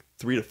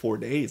 3 to 4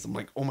 days. I'm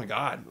like, oh my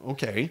God,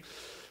 okay.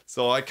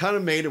 So I kind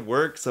of made it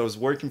work. So I was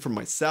working for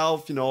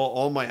myself.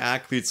 All my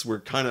athletes were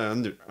kind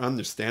of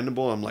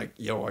understandable. I'm like,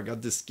 yo, I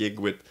got this gig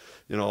with,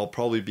 I'll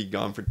probably be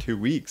gone for 2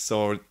 weeks.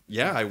 So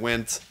I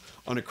went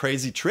on a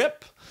crazy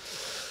trip.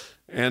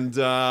 And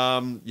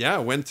I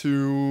went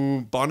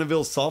to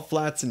Bonneville Salt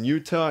Flats in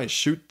Utah. I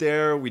shoot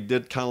there. We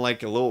did kind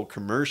of a little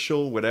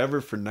commercial,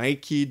 whatever, for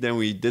Nike. Then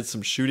we did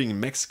some shooting in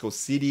Mexico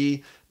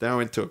City. Then I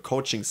went to a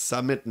coaching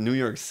summit in New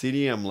York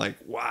City. I'm like,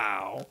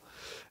 wow.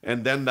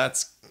 And then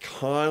that's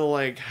kind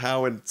of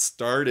how it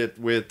started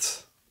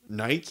with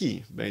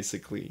Nike,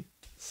 basically.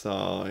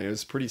 So it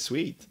was pretty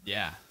sweet.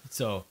 Yeah.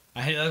 So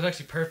that was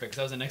actually perfect, because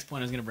that was the next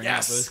point I was going to bring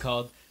up. It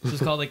was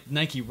called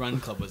Nike Run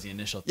Club was the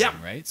initial thing,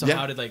 right? So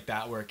how did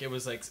that work? It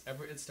was it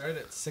started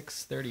at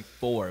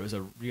 6:34. It was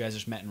you guys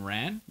just met and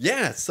ran?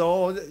 Yeah.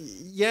 So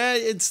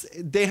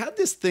they had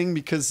this thing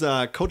because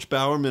Coach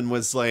Bowerman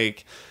was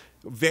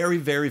very,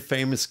 very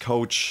famous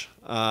coach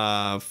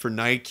for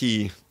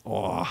Nike.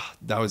 Oh,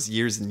 that was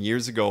years and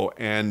years ago.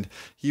 And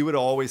he would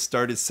always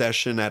start his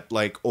session at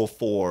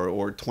 04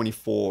 or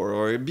 24,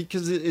 or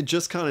because it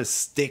just kind of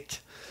stick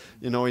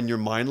in your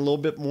mind a little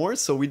bit more.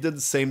 So we did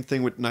the same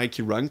thing with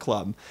Nike Run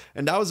Club.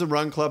 And that was a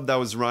run club that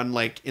was run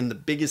like in the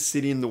biggest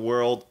city in the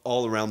world,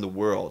 all around the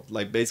world.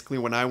 Like basically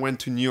when I went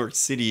to New York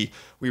City,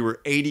 we were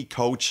 80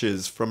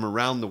 coaches from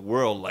around the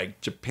world,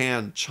 like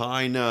Japan,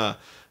 China,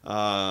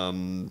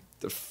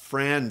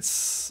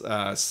 France,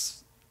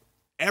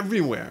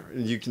 everywhere.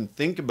 You can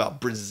think about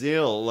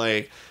Brazil,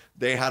 like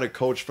they had a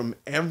coach from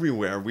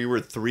everywhere. We were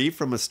 3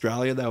 from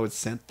Australia that was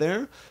sent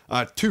there.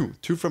 Two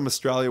from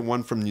Australia,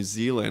 1 from New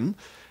Zealand.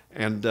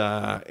 And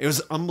it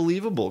was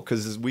unbelievable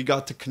because we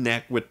got to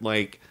connect with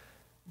like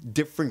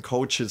different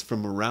coaches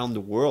from around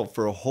the world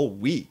for a whole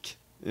week,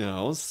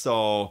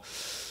 So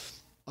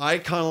I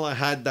kind of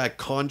had that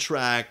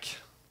contract.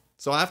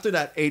 So after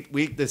that 8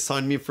 week, they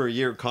signed me for a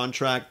year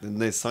contract, and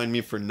they signed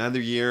me for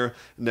another year.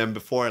 And then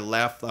before I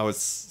left, I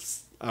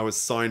was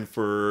signed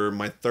for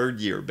my 3rd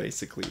year,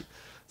 basically.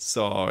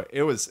 So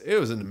it was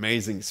an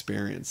amazing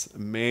experience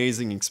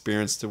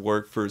to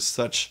work for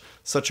such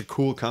a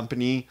cool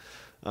company.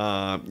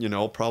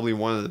 Probably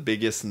one of the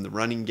biggest in the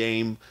running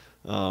game.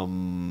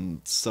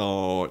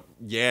 So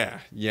yeah,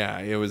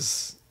 it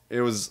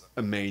was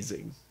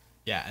amazing.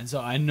 Yeah, and so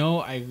I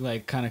know I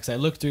like kind of because I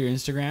looked through your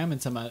Instagram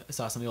and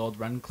saw some of the old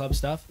run club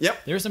stuff.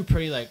 Yep. There were some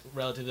pretty like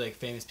relatively like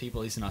famous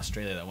people, at least in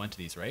Australia, that went to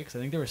these, right? Because I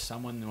think there was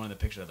someone in one of the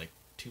pictures that like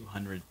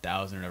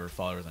 200,000 or whatever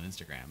followers on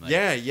Instagram. Like,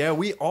 yeah,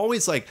 we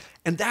always like,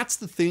 and that's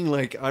the thing.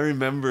 Like I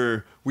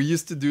remember we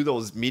used to do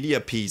those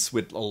media piece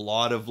with a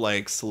lot of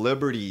like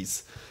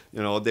celebrities.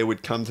 They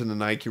would come to the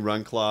Nike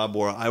Run Club,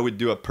 or I would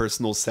do a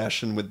personal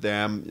session with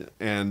them,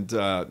 and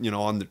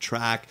on the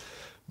track.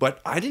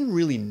 But I didn't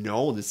really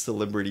know the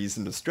celebrities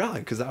in Australia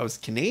because I was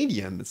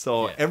Canadian.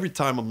 So every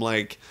time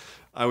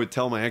I would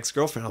tell my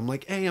ex-girlfriend, I'm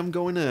like, hey, I'm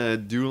going to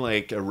do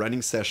like a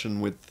running session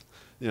with,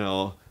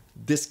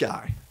 this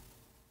guy.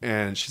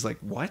 And she's like,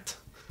 what?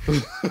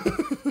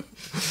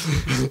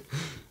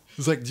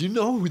 It's like, do you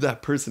know who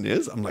that person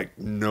is? I'm like,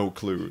 no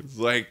clue. It's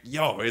like,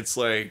 it's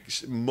like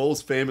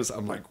most famous.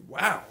 I'm like,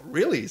 wow,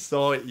 really?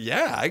 So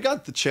yeah, I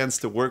got the chance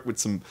to work with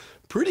some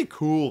pretty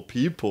cool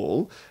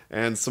people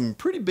and some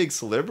pretty big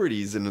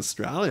celebrities in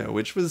Australia,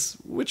 which was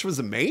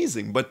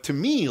amazing. But to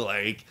me,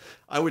 like,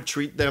 I would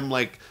treat them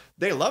like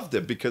they loved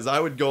it because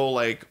I would go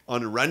like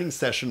on a running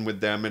session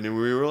with them and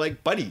we were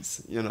like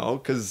buddies,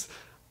 because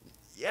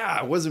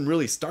I wasn't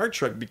really Star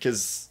Trek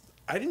because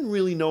I didn't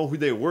really know who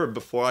they were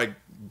before I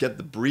get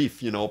the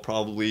brief,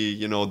 probably,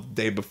 the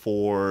day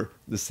before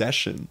the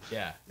session.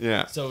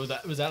 Yeah. So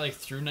was that like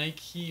through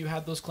Nike you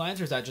had those clients,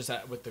 or is that just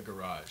with the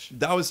garage?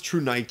 That was true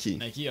Nike.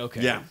 Nike,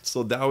 okay. Yeah.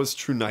 So that was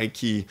true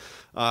Nike.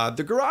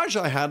 The garage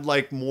I had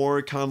like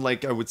more kind of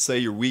like I would say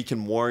your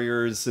weekend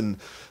warriors, and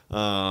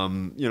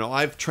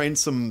I've trained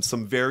some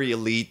very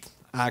elite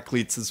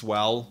athletes as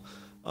well.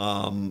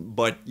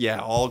 But yeah,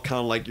 all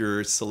kind of like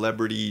your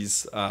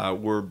celebrities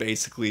were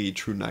basically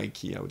true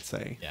Nike, I would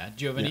say. Yeah.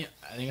 Do you have any?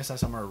 I think I saw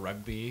some are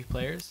rugby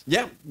players.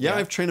 Yeah.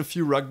 I've trained a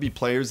few rugby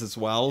players as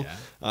well,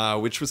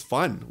 which was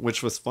fun.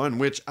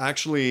 Which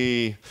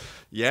actually,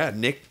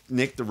 Nick,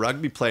 the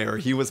rugby player,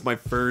 he was my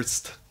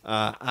first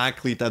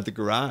athlete at the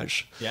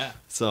garage. Yeah.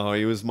 So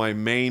he was my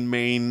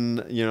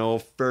main,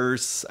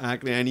 first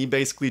athlete, and he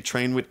basically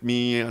trained with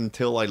me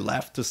until I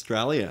left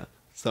Australia.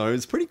 So it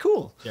was pretty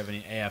cool. Do you have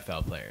any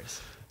AFL players?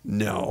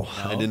 No,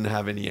 I didn't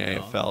have any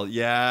AFL.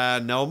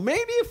 Yeah, no,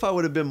 maybe if I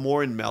would have been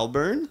more in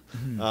Melbourne.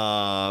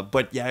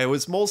 But yeah, it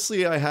was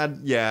mostly I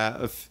had,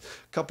 a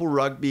couple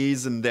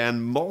rugbies and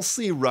then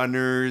mostly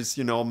runners,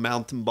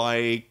 mountain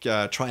bike,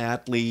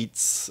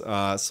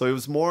 triathletes. So it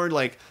was more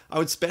like I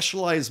would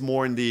specialize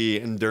more in the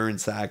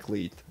endurance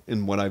athlete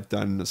in what I've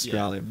done in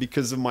Australia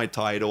because of my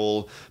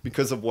title,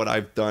 because of what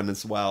I've done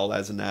as well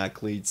as an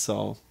athlete.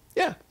 So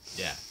yeah.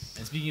 Yeah.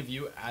 And speaking of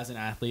you as an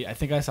athlete, I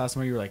think I saw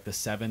somewhere you were like the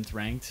 7th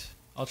ranked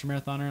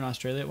ultramarathoner in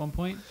Australia at one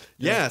point.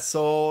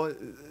 So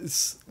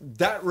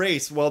that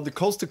race, the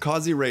Costa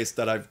Kazi race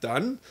that I've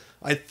done,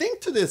 I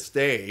think to this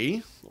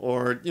day,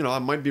 or I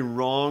might be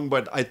wrong,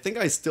 but I think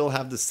I still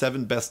have the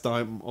 7th best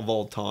time of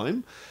all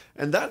time,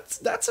 and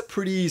that's a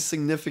pretty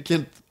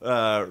significant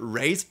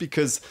race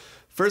because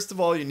first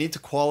of all, you need to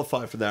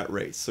qualify for that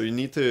race. So you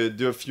need to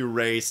do a few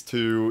races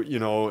to,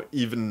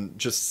 even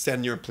just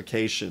send your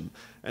application.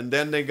 And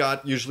then they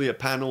got usually a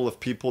panel of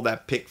people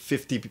that pick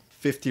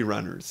 50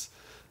 runners.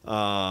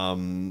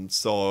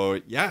 So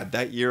yeah,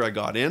 that year I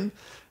got in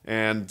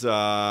and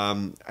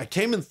I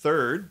came in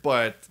 3rd,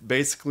 but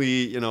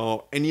basically,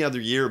 any other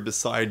year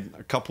beside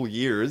a couple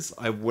years,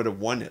 I would have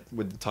won it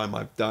with the time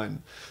I've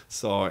done.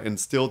 So, and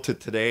still to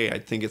today, I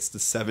think it's the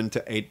 7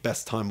 to 8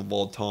 best time of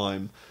all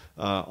time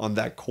on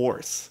that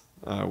course,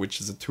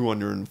 which is a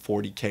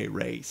 240K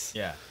race.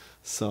 Yeah.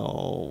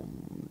 So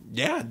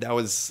yeah, that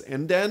was,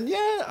 and then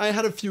I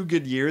had a few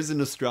good years in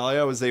Australia.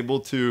 I was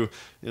able to,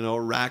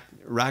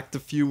 racked a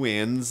few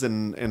wins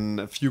and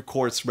a few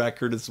course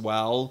record as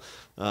well.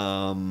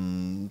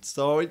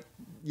 So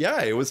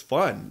it was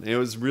fun. It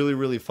was really,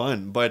 really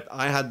fun. But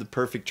I had the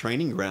perfect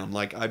training ground.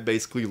 Like I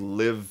basically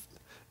lived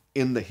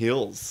in the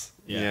hills.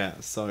 Yeah.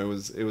 So it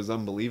was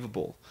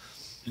unbelievable.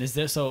 And is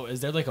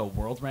there like a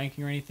world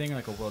ranking or anything,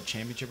 like a world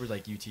championship, or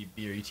like UTB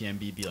or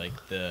UTMB be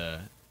like the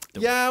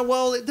Yeah,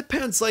 well, it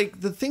depends.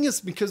 Like the thing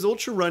is, because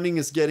ultra running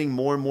is getting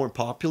more and more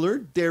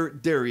popular,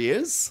 there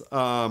is.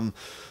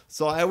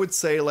 So I would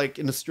say, like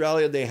in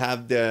Australia, they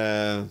have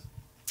the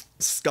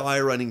Sky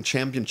Running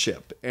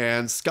Championship,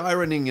 and Sky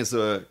Running is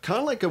a kind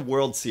of like a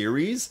World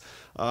Series,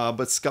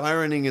 but Sky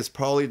Running is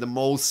probably the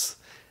most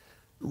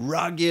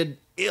rugged,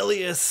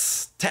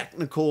 illiest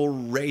technical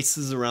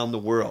races around the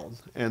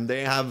world, and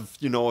they have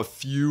a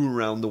few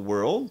around the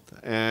world.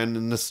 And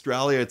in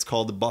Australia, it's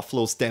called the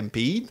Buffalo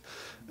Stampede.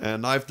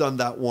 And I've done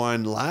that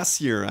one last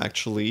year,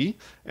 actually.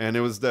 And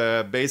it was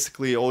the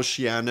basically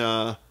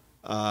Oceania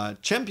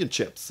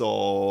Championship, so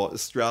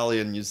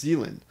Australia and New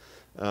Zealand.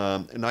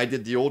 And I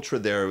did the ultra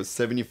there. It was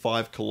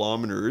 75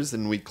 kilometers,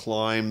 and we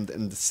climbed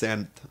and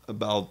descent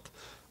about,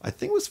 I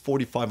think it was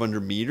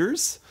 4,500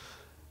 meters,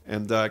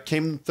 and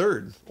came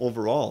third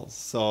overall.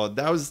 So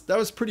that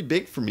was pretty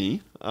big for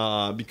me,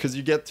 because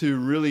you get to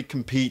really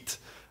compete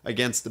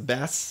against the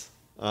best,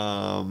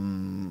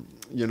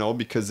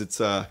 because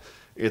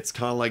it's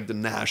kind of like the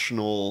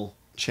national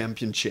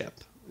championship,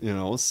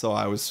 so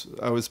I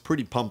was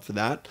pretty pumped for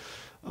that.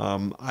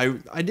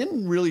 I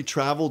didn't really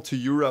travel to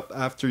Europe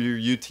after your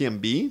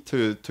UTMB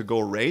to go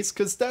race,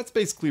 because that's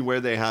basically where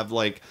they have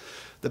like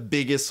the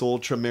biggest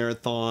ultra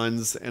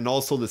marathons, and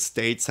also the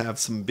States have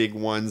some big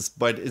ones,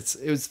 but it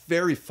was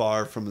very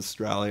far from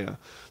Australia.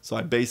 So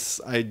I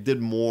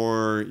did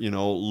more,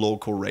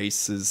 local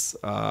races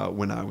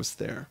when I was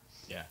there.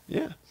 Yeah.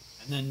 Yeah.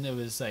 And then it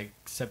was like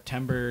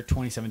September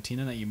 2017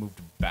 and that you moved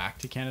back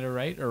to Canada,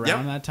 right?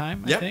 Around that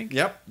time, I think.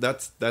 Yep.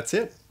 That's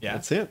it. Yeah.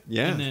 That's it.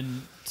 Yeah. And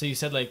then, so you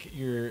said like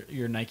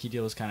your Nike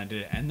deal was kind of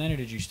did it end then, or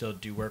did you still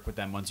do work with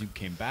them once you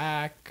came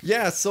back?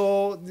 Yeah.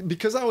 So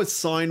because I was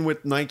signed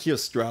with Nike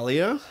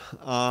Australia,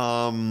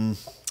 that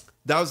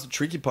was the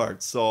tricky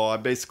part. So I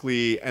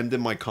basically ended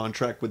my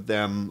contract with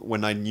them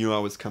when I knew I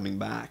was coming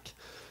back,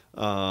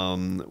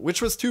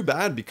 which was too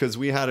bad, because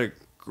we had a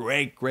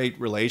great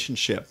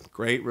relationship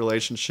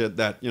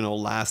that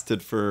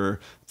lasted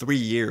for 3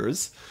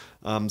 years.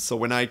 So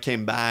when I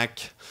came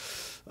back,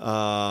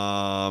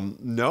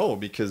 no,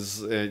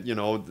 because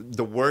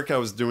the work I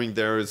was doing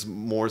there is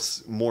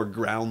more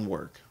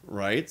groundwork,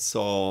 right?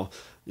 So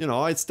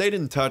I stayed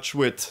in touch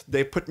with,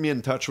 they put me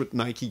in touch with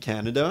Nike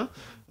Canada,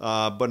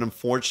 but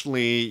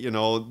unfortunately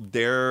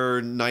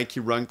their Nike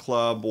Run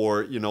Club,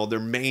 or their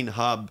main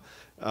hub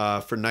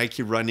for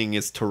Nike running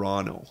is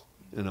Toronto.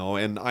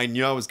 And I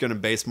knew I was going to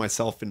base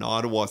myself in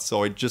Ottawa,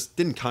 so it just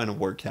didn't kind of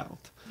work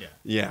out.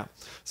 Yeah.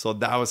 So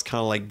that was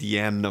kind of like the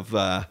end of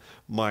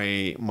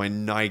my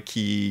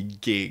Nike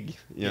gig,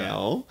 you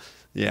know?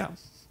 Yeah.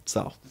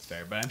 So that's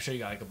fair, but I'm sure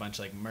you got like a bunch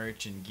of like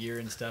merch and gear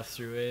and stuff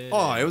through it.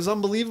 Oh, it was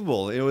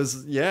unbelievable. It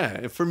was,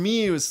 yeah. For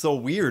me, it was so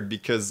weird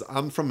because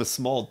I'm from a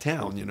small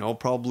town,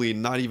 probably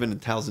not even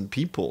 1,000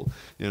 people,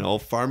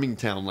 farming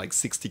town, like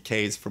 60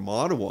 Ks from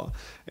Ottawa.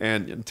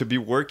 And to be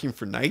working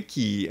for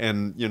Nike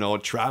and,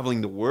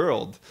 traveling the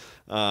world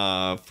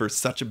for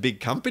such a big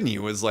company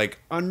was like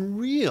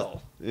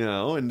unreal,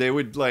 and they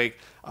would like,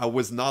 I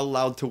was not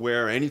allowed to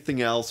wear anything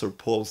else or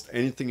post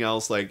anything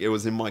else. Like it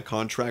was in my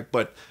contract,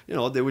 but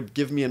they would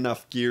give me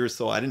enough gear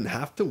so I didn't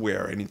have to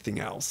wear anything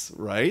else.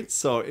 Right.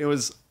 So it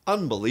was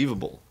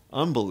unbelievable.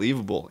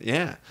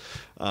 Yeah.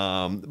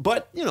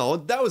 But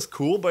that was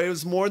cool, but it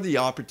was more the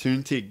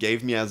opportunity it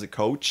gave me as a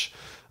coach,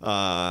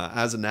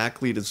 as an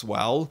athlete as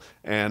well,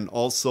 and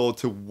also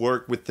to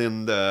work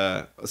within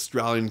the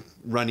Australian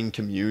running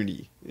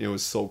community. It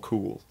was so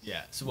cool.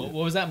 Yeah. So what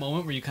was that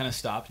moment where you kind of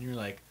stopped and you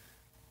were like,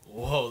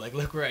 whoa, like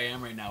look where I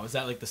am right now? Was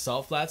that like the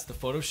Salt Flats, the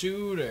photo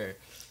shoot, or?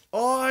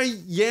 Oh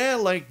yeah,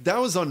 like that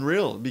was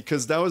unreal,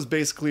 because that was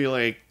basically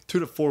like 2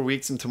 to 4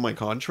 weeks into my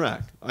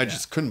contract. I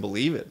just couldn't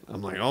believe it.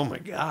 I'm like, oh my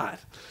God,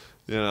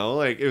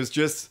 like it was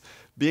just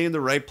being in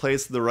the right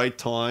place at the right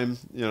time,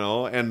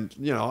 and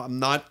I'm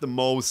not the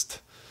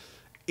most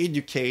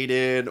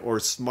educated or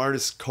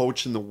smartest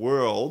coach in the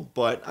world,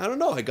 but I don't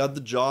know, I got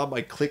the job,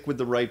 I clicked with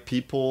the right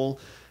people.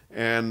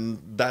 And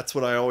that's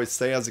what I always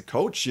say as a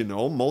coach,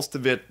 most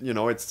of it,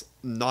 it's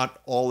not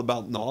all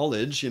about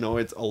knowledge,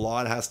 it's a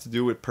lot has to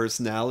do with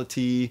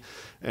personality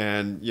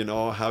and,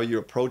 how you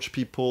approach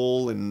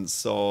people. And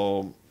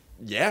so,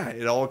 yeah,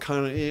 it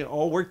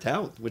all worked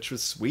out, which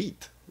was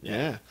sweet.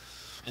 Yeah.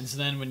 And so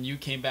then when you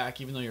came back,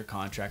 even though your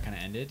contract kind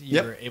of ended,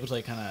 you were able to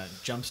like kind of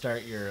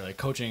jumpstart your like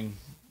coaching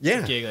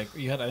gig. Like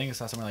you had, I think I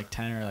saw somewhere like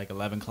 10 or like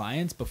 11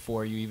 clients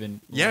before you even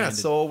landed.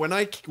 So when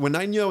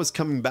I knew I was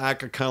coming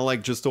back, I kind of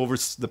like just over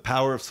the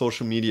power of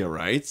social media,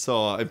 right?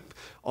 So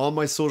on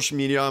my social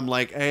media, I'm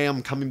like, hey,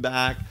 I'm coming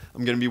back.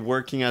 I'm going to be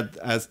working at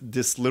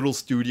this little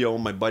studio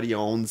my buddy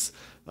owns.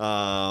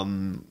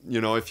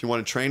 If you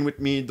want to train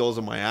with me, those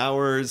are my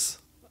hours.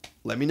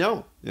 Let me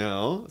know,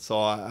 So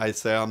I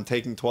say I'm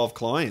taking 12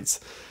 clients.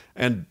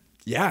 And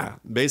yeah,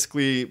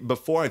 basically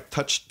before I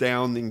touched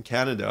down in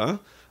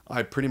Canada,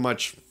 I pretty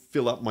much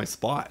fill up my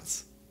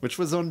spots, which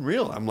was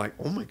unreal. I'm like,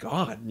 oh my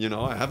God,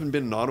 I haven't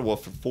been in Ottawa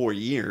for 4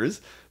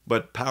 years,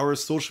 but power of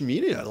social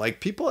media. Like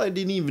people I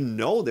didn't even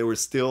know, they were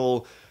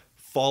still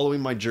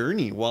following my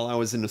journey while I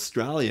was in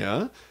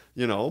Australia,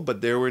 you know,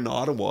 but they were in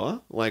Ottawa.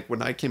 Like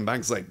when I came back,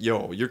 it's like,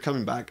 yo, you're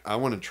coming back. I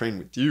want to train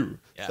with you.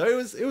 Yeah. So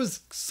it was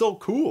so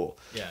cool.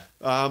 Yeah.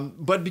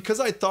 But because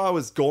I thought I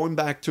was going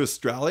back to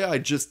Australia, I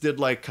just did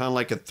like kind of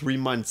like a 3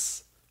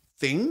 months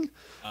thing.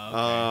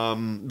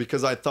 Okay.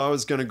 Because I thought I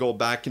was going to go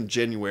back in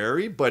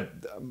January, but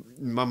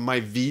my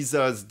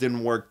visas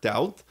didn't work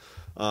out.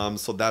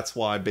 So that's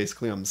why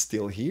basically I'm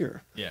still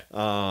here. Yeah.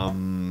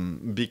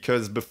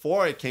 Because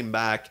before I came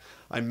back,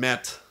 I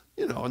met,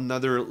 you know,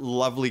 another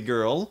lovely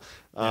girl.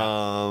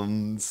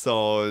 Yeah.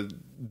 So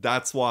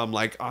that's why I'm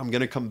like, I'm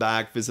going to come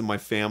back, visit my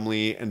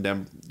family, and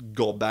then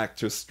go back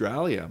to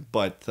Australia.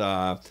 But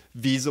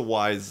visa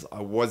wise,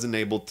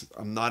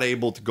 I'm not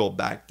able to go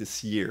back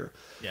this year.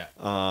 Yeah.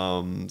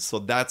 So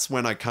that's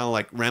when I kind of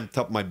like ramped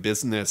up my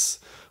business,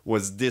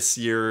 was this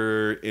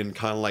year in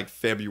kind of like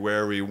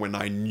February, when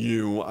I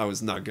knew I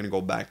was not going to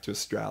go back to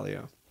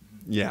Australia.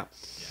 Mm-hmm. Yeah.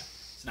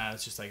 So now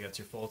it's just like that's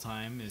your full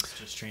time is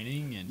just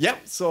training and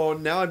yep. So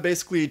now I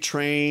basically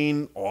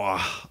train.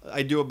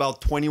 I do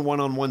about 20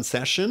 one-on-one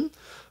session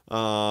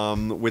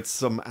with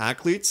some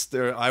athletes.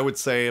 There, I would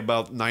say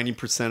about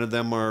 90% of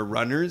them are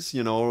runners.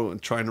 You know,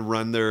 trying to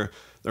run their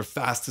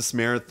fastest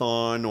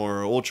marathon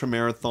or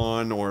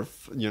ultramarathon, or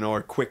you know,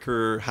 or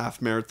quicker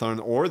half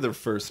marathon, or their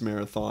first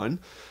marathon.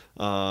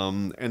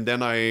 And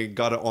then I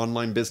got an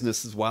online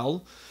business as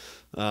well.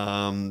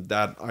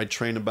 That I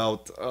train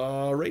about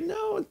right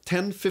now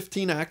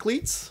 10-15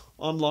 athletes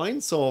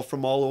online, so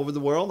from all over the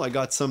world. I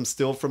got some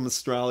still from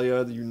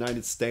Australia, the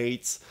United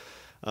States,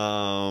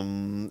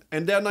 and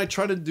then I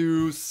try to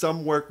do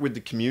some work with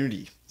the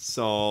community.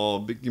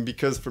 So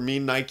because for me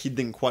Nike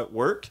didn't quite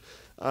work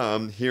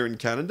here in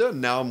Canada,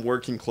 now I'm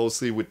working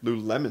closely with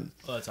Lulu Lemon.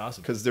 Oh, that's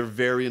awesome. Because they're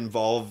very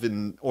involved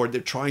or they're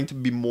trying to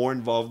be more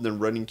involved in the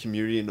running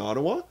community in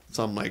Ottawa.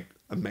 So I'm like,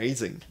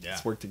 amazing. Yeah.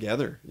 Let's work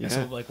together. Yeah.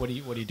 So like what do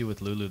you do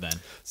with Lulu then?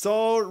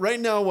 So right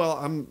now, well,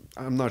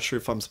 I'm not sure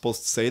if I'm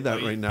supposed to say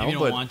that right now. If you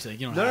don't want to,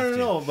 you don't have to.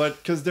 No, but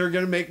because they're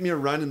gonna make me a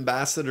run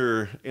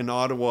ambassador in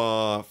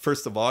Ottawa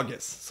 1st of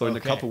August. So in a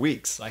couple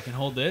weeks. So I can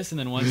hold this, and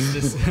then once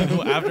this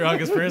after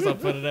August 1st, I'll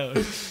put it out.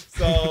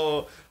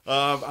 So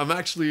I'm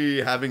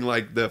actually having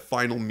like the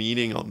final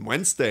meeting on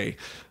Wednesday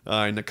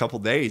in a couple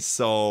days.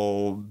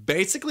 So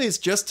basically it's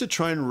just to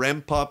try and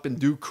ramp up and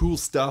do cool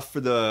stuff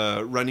for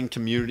the running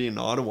community in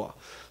Ottawa.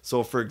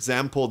 So for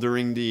example,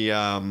 during the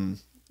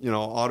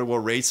Ottawa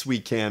race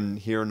weekend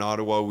here in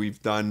Ottawa,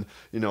 we've done,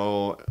 you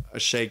know, a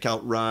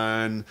shakeout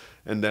run,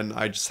 and then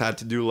I just had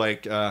to do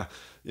like a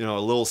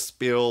little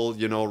spill,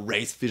 you know,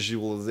 race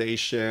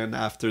visualization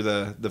after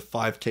the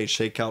 5K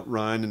shakeout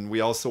run. And we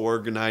also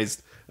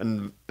organized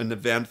an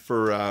event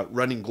for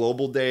Running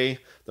Global Day.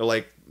 They're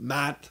like,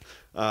 Matt,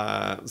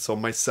 so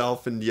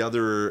myself and the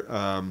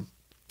other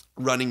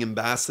running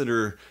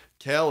ambassador,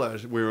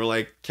 Kayla, we were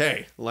like,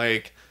 okay,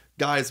 like,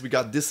 guys, we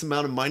got this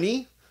amount of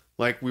money.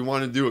 Like, we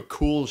want to do a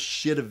cool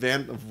shit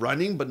event of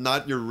running, but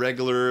not your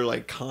regular,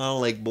 like, kind of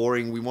like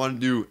boring. We want to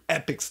do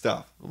epic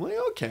stuff. I'm like,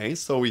 okay.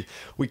 So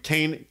we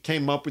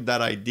came up with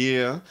that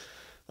idea.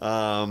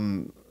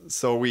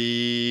 So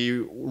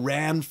we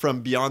ran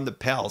from Beyond the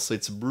Pale. So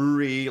it's a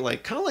brewery,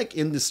 like kind of like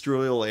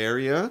industrial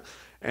area.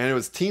 And it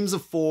was teams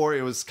of 4.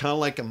 It was kind of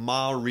like a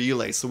mile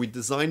relay. So we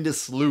designed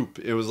this loop.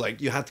 It was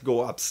like you had to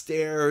go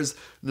upstairs,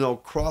 you know,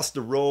 cross the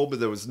road, but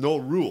there was no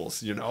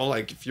rules, you know,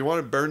 like if you want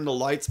to burn the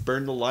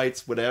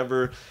lights,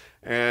 whatever.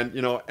 And,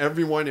 you know,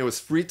 everyone, it was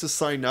free to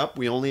sign up.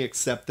 We only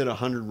accepted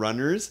 100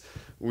 runners.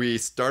 We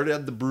started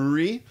at the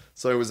brewery.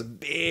 So it was a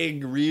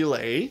big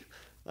relay.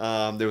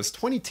 There was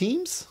 20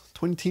 teams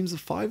of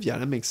 5. Yeah,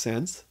 that makes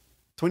sense.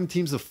 20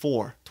 teams of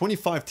 4,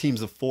 25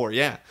 teams of 4.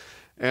 Yeah.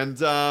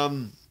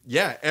 And,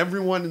 yeah,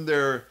 everyone in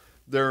their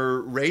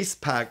race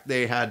pack,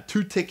 they had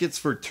 2 tickets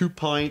for 2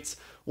 pints,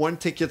 1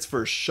 tickets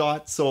for a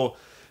shot. So,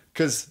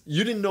 because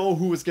you didn't know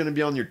who was going to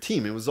be on your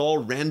team. It was all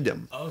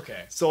random.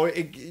 Okay. So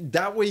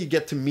that way you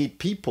get to meet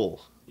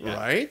people,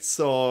 right?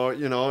 So,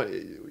 you know,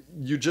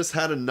 you just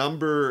had a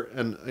number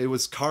and it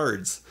was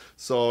cards.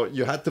 So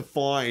you had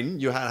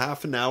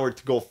half an hour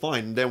to go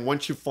find. And then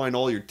once you find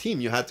all your team,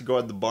 you had to go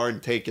at the bar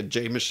and take a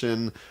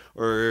Jameson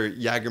or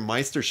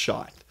Jägermeister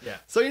shot. Yeah.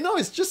 So, you know,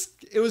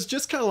 it was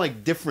just kind of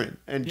like different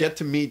and get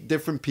to meet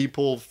different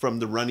people from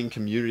the running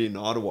community in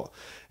Ottawa.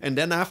 And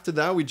then after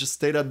that, we just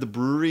stayed at the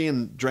brewery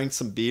and drank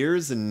some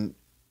beers and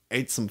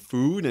ate some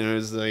food, and it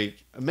was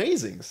like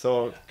amazing.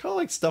 So kind of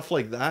like stuff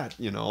like that,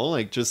 you know,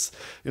 like just,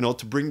 you know,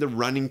 to bring the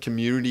running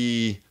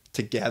community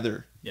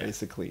together. Yeah.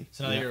 Basically.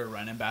 So now that you're a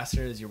run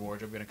ambassador, is your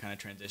wardrobe going to kind of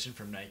transition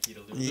from Nike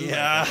to Lulu?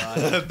 Yeah,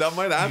 that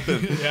might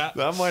happen. Yeah.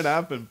 That might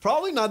happen.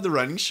 Probably not the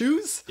running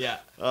shoes. Yeah.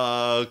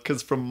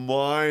 Because from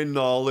my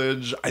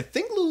knowledge, I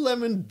think Lulu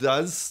Lemon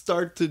does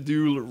start to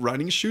do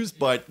running shoes,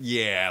 but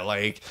yeah,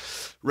 like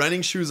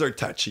running shoes are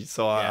touchy.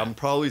 So I'm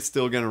probably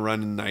still going to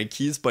run in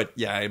Nikes, but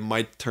yeah, it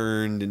might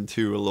turn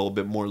into a little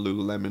bit more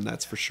Lulu Lemon,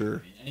 that's for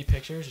sure. Any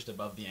pictures just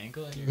above the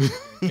ankle and you're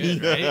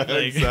good, right?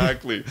 Like,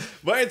 exactly.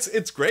 But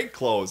it's great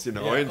clothes, you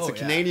know. It's a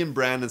Canadian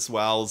brand as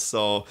well.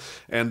 So,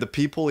 and the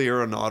people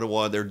here in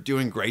Ottawa, they're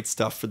doing great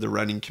stuff for the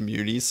running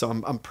community. So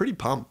I'm pretty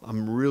pumped.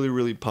 I'm really,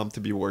 really pumped to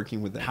be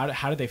working with them.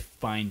 How did they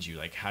find you?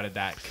 Like, how did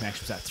that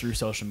connection, was that through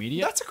social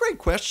media? That's a great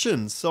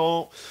question.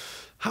 So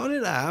how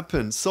did it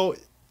happen? So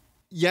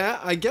yeah,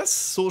 I guess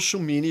social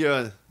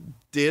media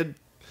did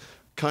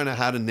kind of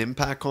had an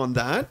impact on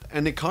that.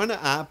 And it kind of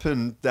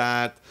happened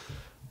that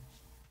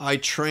I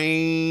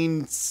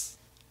trained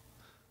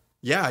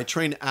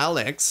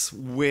Alex,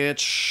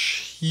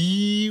 which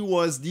he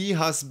was the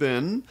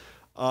husband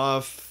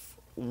of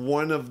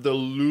one of the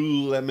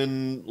Lulu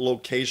Lemon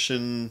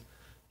location.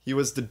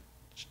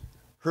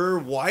 Her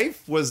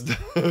wife was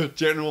the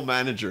general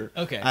manager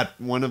at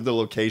one of the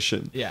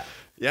location. Yeah.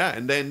 Yeah.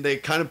 And then they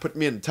kind of put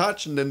me in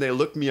touch, and then they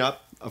looked me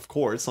up, of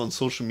course, on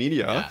social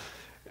media. Yeah.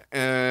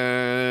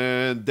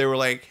 And they were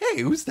like,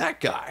 hey, who's that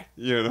guy?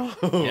 You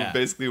know,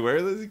 basically, where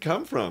does he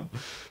come from?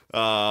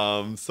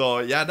 So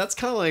yeah, that's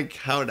kind of like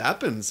how it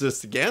happens.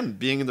 Just again,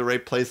 being in the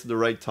right place at the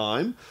right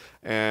time.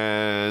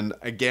 And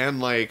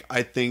again, like,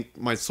 I think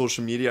my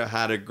social media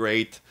had a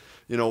great,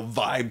 you know,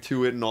 vibe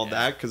to it and all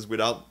that. Cause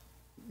without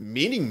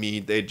meeting me,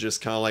 they just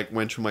kind of like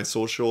went through my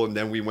social, and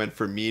then we went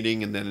for a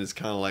meeting, and then it's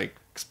kind of like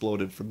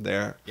exploded from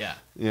there. Yeah.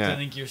 Yeah. So I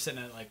think you're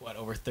sitting at like what,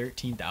 over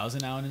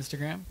 13,000 now on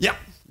Instagram? Yeah,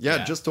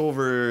 just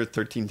over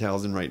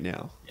 13,000 right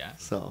now. Yeah.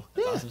 So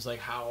that's awesome. It's like,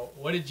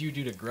 what did you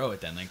do to grow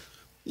it then? Like,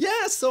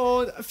 yeah,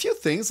 so a few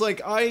things.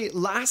 Like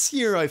last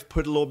year I've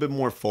put a little bit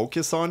more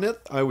focus on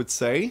it, I would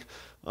say.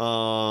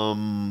 So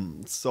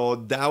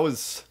that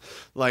was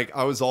like,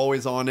 I was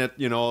always on it,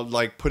 you know,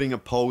 like putting a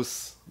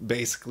post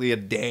basically a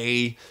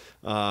day.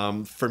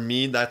 For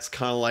me, that's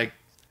kind of like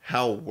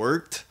how it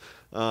worked.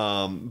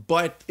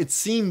 But it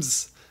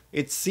seems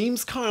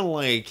kind of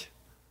like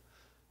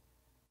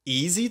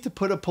easy to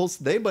put a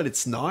post a day, but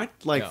it's not.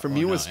 Like, for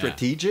me, it was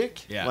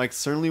strategic. Yeah. Like,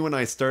 certainly when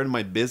I started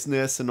my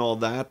business and all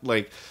that,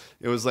 like,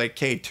 it was like,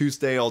 hey,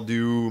 Tuesday I'll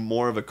do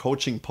more of a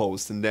coaching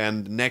post, and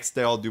then the next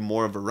day I'll do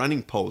more of a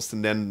running post,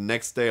 and then the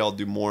next day I'll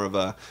do more of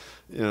a,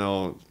 you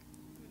know,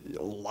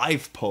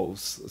 life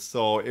post.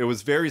 So it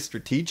was very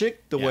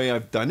strategic the way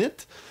I've done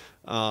it.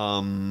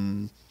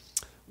 And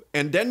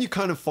then you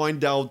kind of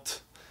find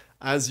out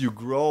as you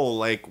grow,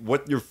 like,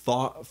 what your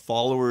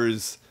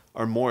followers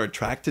are more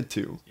attracted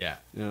to. Yeah.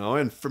 You know,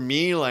 and for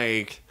me,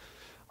 like,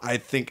 I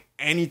think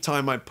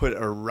anytime I put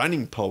a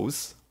running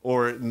post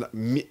or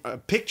a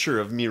picture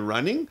of me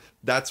running,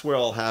 that's where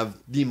I'll have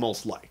the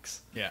most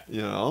likes. Yeah.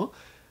 You know?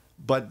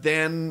 But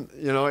then,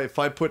 you know, if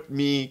I put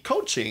me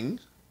coaching,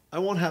 I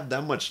won't have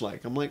that much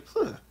like. I'm like,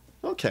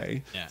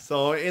 okay. Yeah.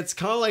 So it's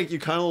kind of like you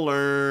kind of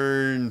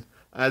learn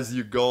as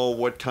you go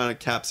what kind of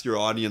caps your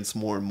audience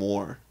more and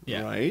more.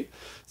 Yeah. Right?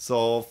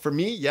 So for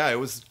me, it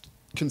was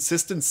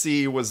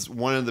consistency was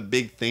one of the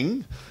big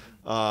thing.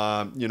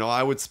 You know,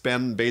 I would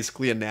spend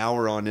basically an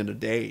hour on it a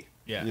day.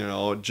 Yeah. You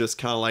know, just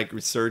kind of like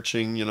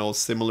researching, you know,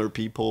 similar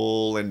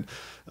people and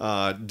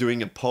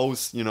doing a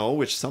post, you know,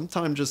 which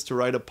sometimes just to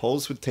write a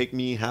post would take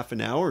me half an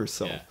hour or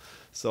so. Yeah.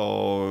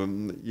 So,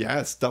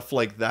 stuff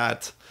like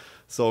that.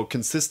 So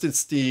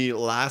consistency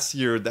last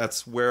year,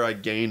 that's where I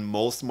gained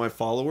most of my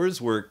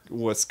followers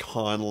was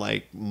kind of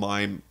like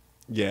my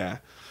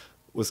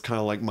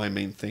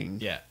main thing.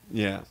 Yeah.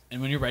 Yeah.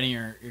 And when you're writing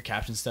your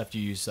caption stuff, do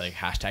you use like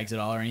hashtags at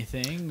all or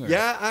anything? Or?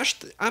 Yeah,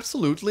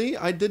 absolutely.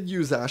 I did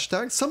use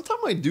hashtags. Sometimes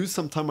I do,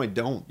 sometimes I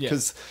don't.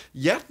 Because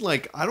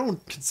like, I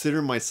don't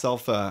consider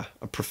myself a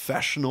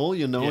professional,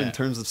 you know, in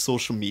terms of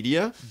social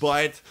media.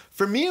 But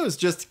for me, it was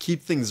just to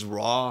keep things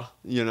raw,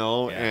 you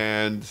know.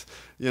 And,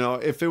 you know,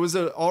 if it was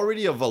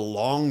already of a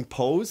long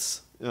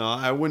post, you know,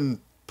 I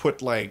wouldn't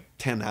put like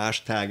 10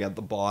 hashtag at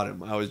the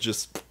bottom. I would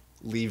just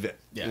leave it,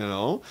 you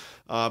know.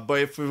 But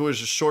if it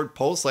was a short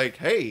post like,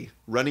 hey,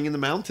 running in the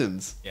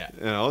mountains, you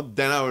know,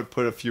 then I would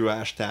put a few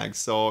hashtags.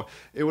 So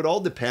it would all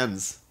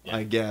depends,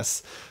 I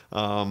guess.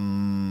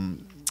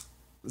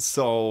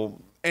 So,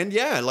 and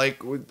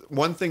like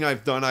one thing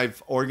I've done,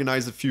 I've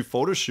organized a few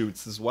photo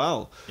shoots as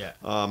well.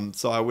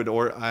 So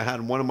I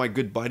had one of my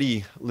good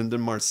buddy,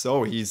 Lyndon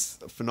Marceau. He's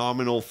a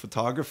phenomenal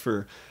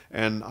photographer.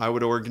 And I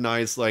would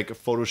organize like a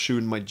photo shoot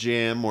in my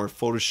gym or a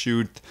photo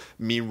shoot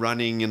me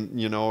running and,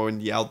 you know, in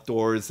the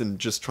outdoors and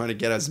just trying to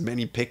get as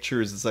many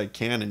pictures as I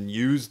can and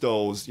use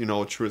those, you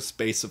know, through a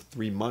space of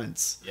 3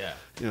 months. Yeah.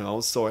 You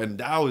know, so, and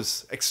that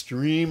was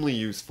extremely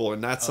useful.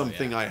 And that's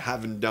something I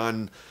haven't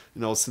done,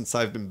 you know, since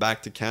I've been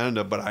back to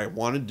Canada, but I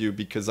want to do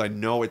because I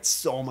know it's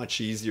so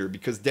much easier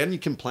because then you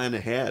can plan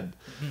ahead.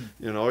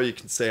 You know, you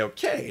can say,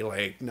 okay,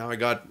 like now I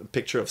got a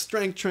picture of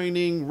strength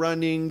training,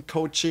 running,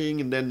 coaching,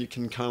 and then you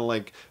can kind of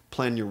like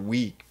plan your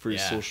week for your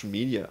social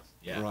media,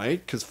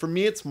 right? Because for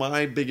me, it's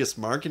my biggest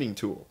marketing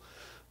tool.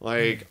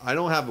 Like, I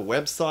don't have a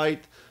website.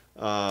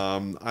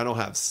 I don't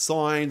have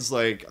signs.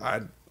 Like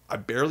I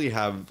barely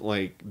have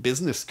like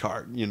business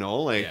card, you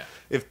know, like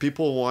if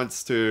people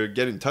wants to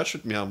get in touch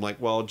with me, I'm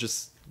like, well,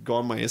 just go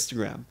on my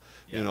Instagram,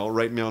 you know,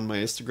 write me on my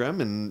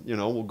Instagram and, you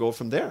know, we'll go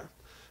from there.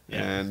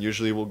 And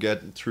usually we'll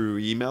get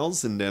through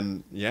emails and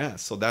then,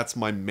 so that's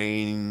my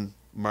main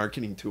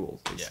marketing tool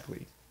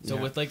basically. So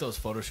with like those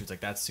photo shoots, like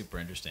that's super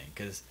interesting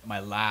because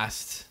the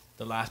last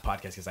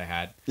podcast guest I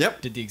had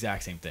did the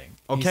exact same thing.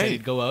 He said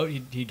he'd go out,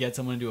 he'd get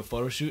someone to do a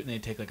photo shoot and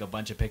they'd take like a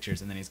bunch of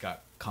pictures and then he's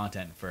got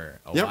content for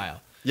a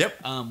while.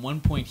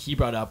 One point he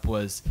brought up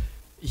was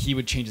he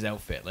would change his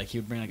outfit. Like he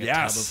would bring like a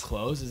tub of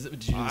clothes.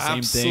 Did you do the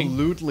same thing?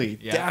 Absolutely.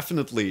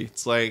 Definitely.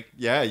 It's like,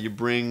 you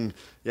bring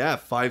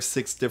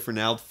 5-6 different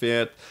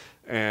outfit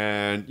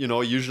and, you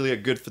know, usually a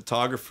good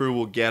photographer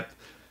will get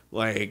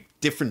like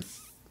different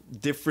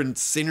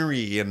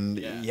scenery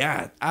and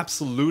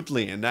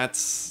absolutely. And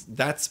that's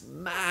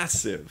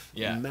massive.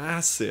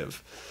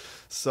 Massive.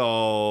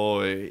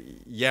 So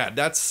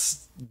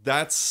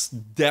that's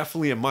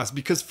definitely a must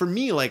because for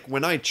me, like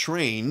when I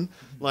train,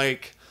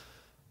 like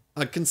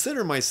I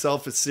consider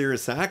myself a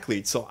serious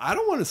athlete, so I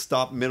don't want to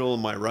stop middle of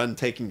my run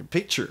taking a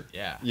picture.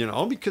 You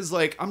know, because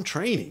like I'm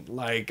training,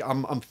 like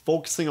I'm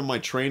focusing on my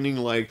training.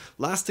 Like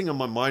last thing on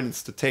my mind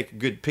is to take a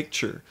good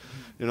picture.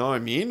 You know what I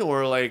mean?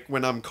 Or like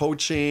when I'm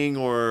coaching,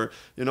 or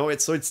you know,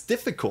 it's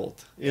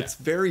difficult. It's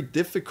very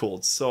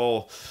difficult.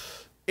 So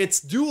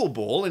it's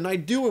doable, and I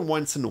do it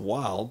once in a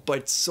while. But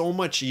it's so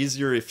much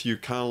easier if you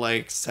kind of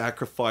like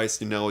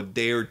sacrifice, you know, a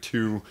day or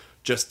two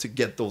just to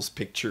get those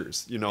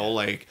pictures. You know,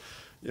 like.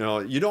 You know,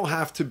 you don't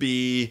have to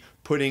be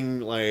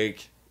putting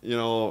like, you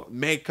know,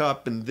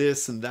 makeup and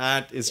this and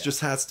that. It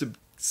just has to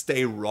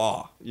stay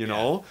raw, you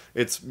know?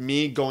 It's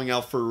me going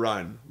out for a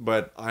run,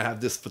 but I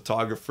have this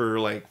photographer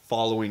like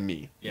following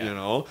me, you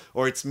know?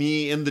 Or it's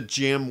me in the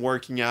gym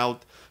working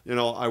out. You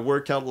know, I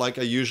work out like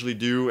I usually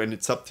do, and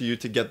it's up to you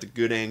to get the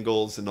good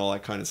angles and all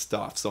that kind of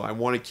stuff. So I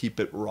want to keep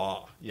it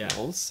raw, you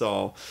know?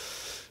 So,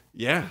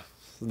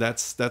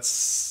 that's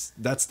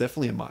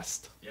definitely a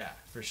must. Yeah,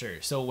 for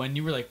sure. So when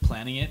you were like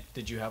planning it,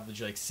 did you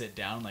like sit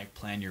down and like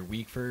plan your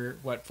week for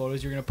what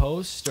photos you're gonna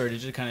post, or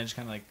did you kind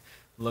of like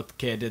look?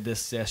 Okay, I did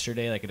this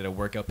yesterday. Like I did a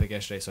workout pic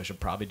yesterday, so I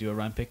should probably do a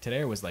run pic today.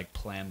 Or was like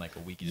planned like a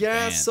week in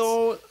advance?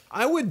 So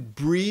I would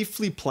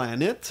briefly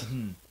plan it,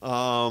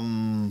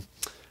 and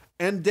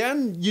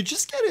then you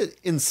just get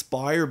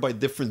inspired by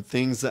different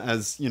things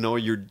as you know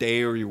your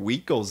day or your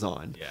week goes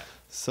on.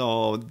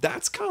 So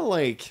that's kind of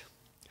like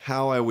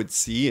how I would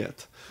see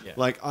it.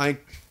 Like I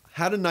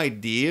had an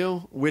idea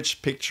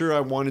which picture I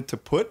wanted to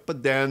put,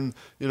 but then,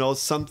 you know,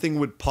 something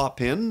would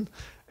pop in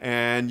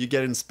and you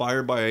get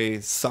inspired by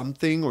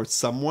something or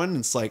someone.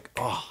 It's like,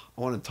 oh,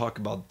 I want to talk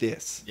about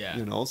this,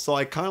 you know? So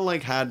I kind of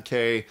like had,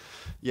 Tuesday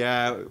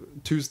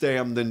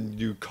I'm going to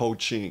do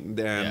coaching.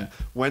 Then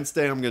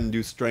Wednesday I'm going to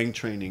do strength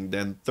training.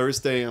 Then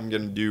Thursday I'm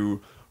going to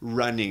do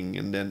running.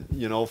 And then,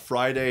 you know,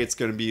 Friday it's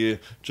going to be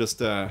just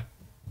a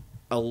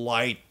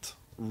light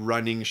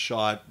running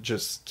shot,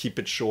 just keep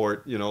it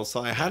short, you know.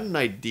 So I had an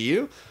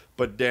idea,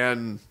 but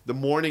then the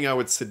morning I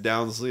would sit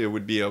down, so it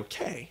would be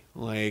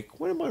like,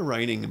 what am I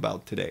writing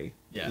about today?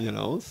 You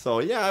know. So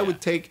I would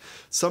take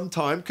some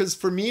time because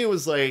for me it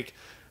was like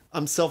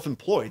I'm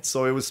self-employed,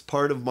 so it was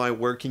part of my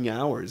working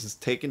hours. It's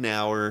take an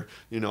hour,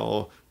 you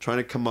know, trying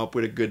to come up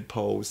with a good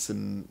post,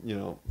 and you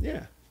know,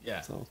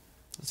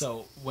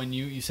 So when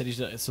you said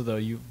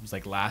you was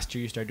like last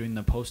year you started doing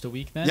the post a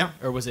week then?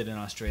 Or was it in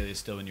Australia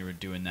still when you were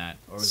doing that?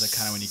 Or was it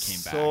kind of when you came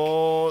back?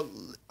 So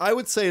I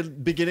would say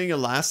beginning of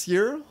last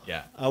year,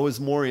 I was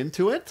more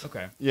into it.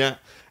 Okay. Yeah.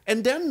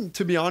 And then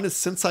to be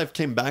honest, since I've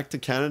came back to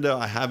Canada,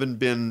 I haven't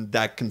been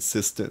that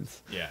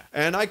consistent.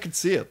 And I could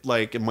see it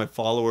like in my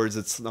followers,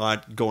 it's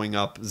not going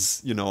up as,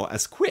 you know,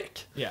 as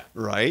quick.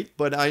 Right.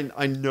 But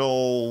I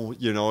know,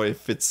 you know,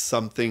 if it's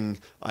something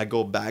I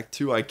go back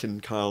to, I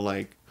can kind of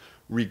like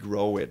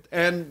regrow it.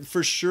 And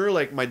for sure,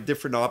 like my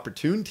different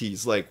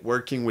opportunities, like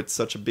working with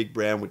such a big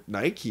brand with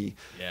Nike,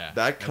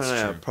 that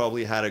kind of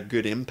probably had a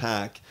good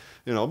impact,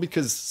 you know,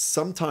 because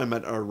sometime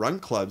at our run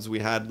clubs we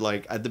had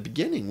like at the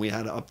beginning we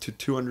had up to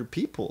 200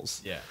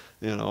 peoples,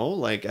 you know,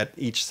 like at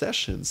each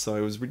session. So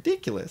it was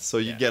ridiculous. So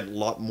you get a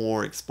lot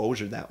more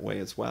exposure that way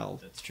as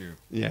well. That's true.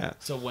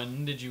 So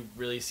when did you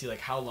really see, like,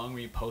 how long were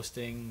you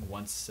posting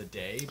once a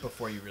day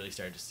before you really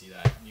started to see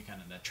that you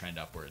kind of that trend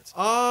upwards?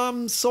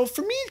 So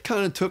for me it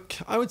kind of took,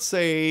 I would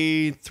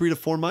say 3 to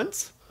 4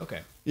 months.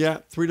 Okay.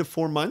 3 to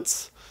 4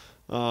 months.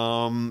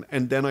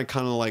 And then I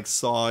kind of like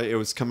saw it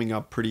was coming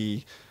up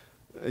pretty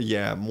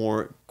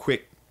more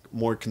quick,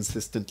 more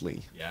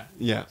consistently.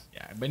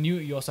 But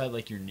you also had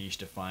like your niche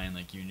defined,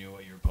 like you knew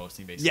what you were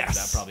posting basically.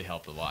 That probably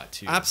helped a lot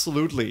too.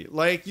 Absolutely.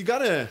 Like you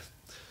gotta,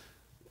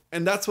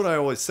 and that's what I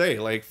always say,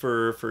 like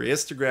for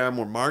Instagram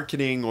or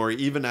marketing or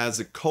even as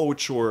a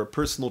coach or a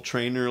personal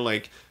trainer,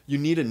 like you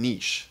need a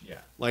niche.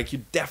 Like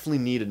you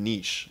definitely need a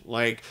niche.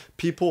 Like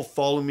people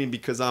follow me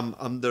because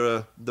I'm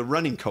the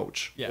running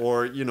coach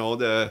or, you know,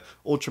 the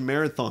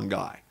ultramarathon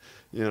guy.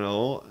 You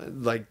know,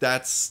 like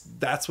that's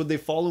what they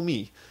follow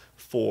me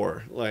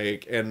for.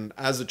 Like, and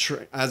as a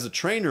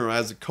trainer,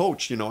 as a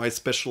coach, I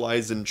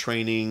specialize in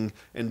training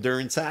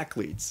endurance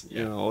athletes.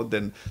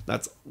 Then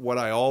that's what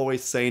I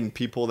always say in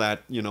people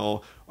that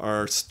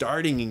are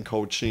starting in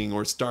coaching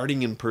or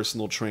starting in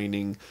personal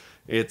training.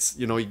 It's,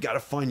 you got to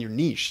find your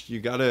niche. You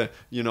got to,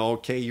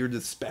 okay, you're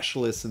the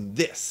specialist in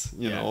this,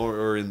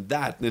 or in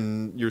that.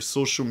 And your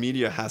social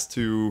media has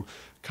to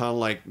kind of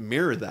like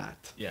mirror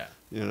that,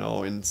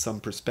 in some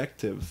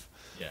perspective.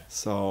 Yeah.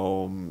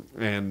 So,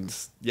 and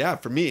yeah,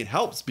 for me, it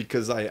helps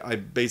because I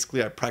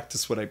basically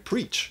practice what I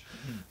preach.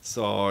 Mm-hmm.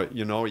 So,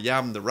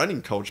 I'm the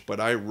running coach,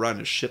 but I run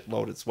a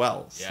shitload as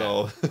well. Yeah.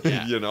 So,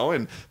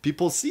 and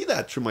people see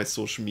that through my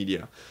social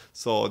media.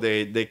 So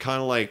they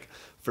kind of like,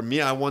 for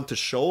me, I want to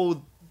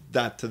show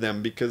that to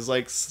them because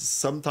like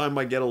sometimes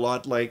I get a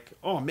lot like,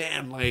 oh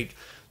man, like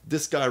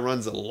this guy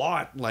runs a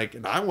lot, like,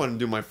 and I want to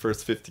do my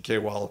first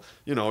 50K. Well,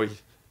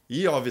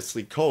 he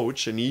obviously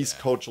coached and he's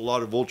coached a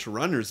lot of ultra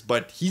runners,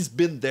 but he's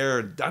been there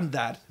and done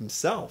that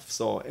himself.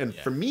 So, and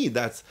for me,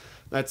 that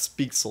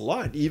speaks a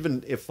lot.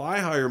 Even if I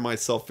hire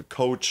myself a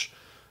coach,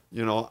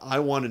 I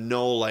want to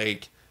know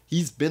like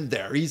he's been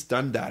there, he's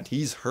done that,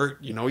 he's hurt,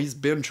 he's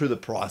been through the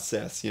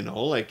process,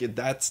 like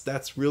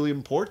that's really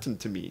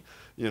important to me.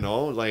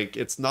 Like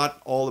it's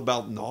not all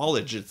about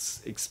knowledge,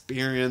 it's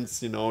experience,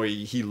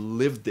 he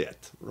lived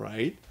it,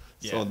 right?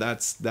 Yeah. So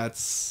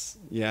that's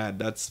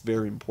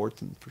very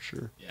important for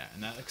sure. Yeah,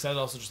 and that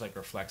also just like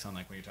reflects on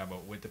like when you're talking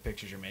about with the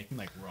pictures you're making,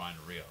 like raw and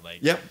real.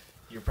 Like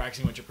you're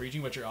practicing what you're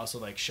preaching, but you're also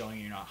like showing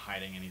you're not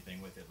hiding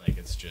anything with it. Like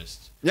it's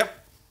just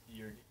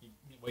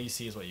what you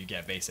see is what you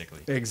get, basically.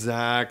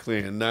 Exactly.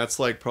 And that's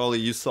like probably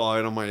you saw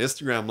it on my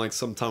Instagram. Like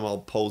sometime I'll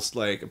post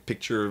like a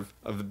picture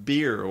of a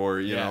beer or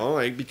you know,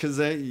 like because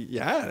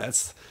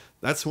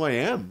that's who I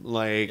am.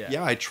 Like,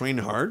 I train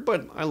hard,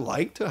 but I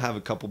like to have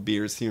a couple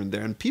beers here and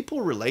there. And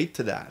people relate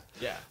to that.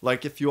 Yeah.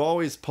 Like, if you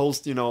always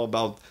post,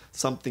 about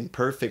something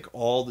perfect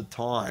all the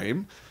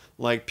time,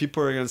 like,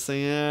 people are going to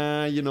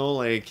say,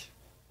 like,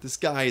 this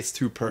guy is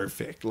too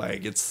perfect.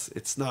 Like,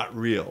 it's not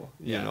real,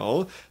 you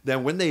know?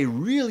 Then when they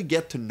really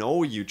get to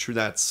know you through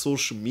that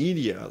social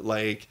media,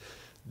 like,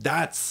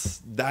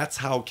 that's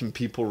how can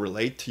people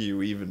relate to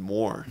you even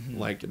more. Mm-hmm.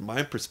 Like, in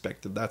my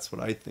perspective, that's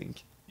what I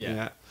think.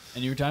 Yeah.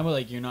 And you were talking about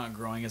like you're not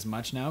growing as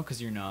much now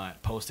because you're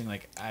not posting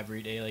like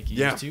every day like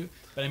you used to.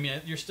 But I mean,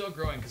 you're still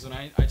growing because when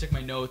I took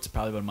my notes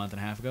probably about a month and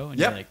a half ago and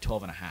you're like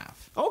 12 and a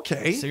half.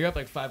 Okay. So you're up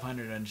like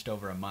 500 in just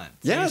over a month.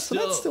 So so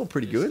that's still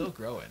pretty good. Still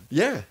growing.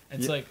 Yeah.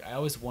 And it's like I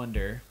always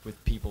wonder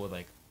with people with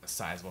like a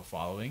sizable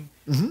following,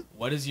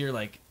 what does your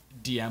like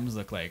DMs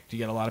look like? Do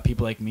you get a lot of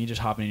people like me just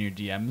hopping in your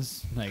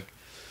DMs, like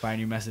find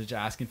your message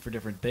asking for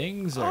different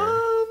things?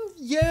 Or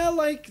yeah,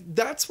 like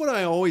that's what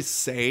I always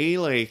say,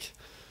 like.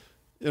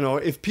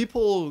 If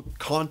people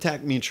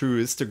contact me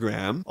through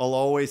Instagram, I'll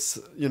always,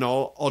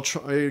 I'll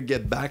try to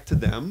get back to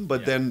them,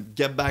 but then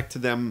get back to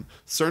them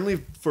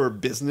certainly for a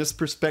business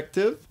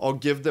perspective. I'll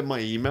give them my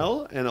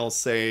email and I'll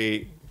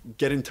say,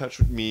 get in touch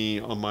with me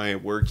on my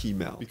work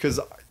email because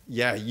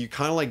you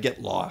kind of like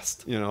get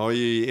lost,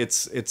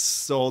 it's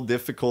so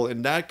difficult.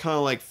 And that kind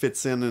of like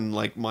fits in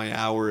like my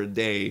hour a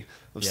day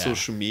of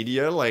social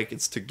media. Like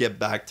it's to get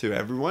back to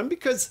everyone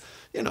because,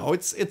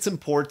 it's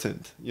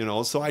important,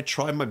 so I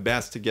try my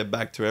best to get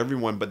back to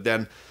everyone. But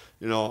then,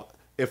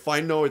 if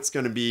I know it's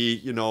going to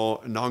be, an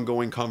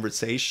ongoing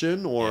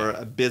conversation or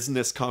a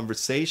business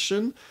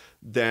conversation,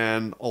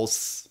 then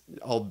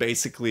I'll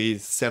basically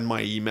send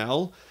my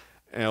email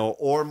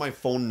or my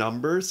phone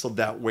number, so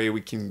that way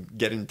we can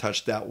get in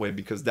touch that way,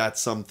 because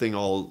that's something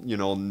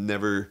I'll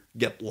never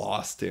get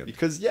lost in,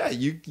 because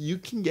you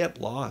can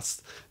get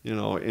lost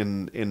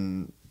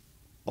in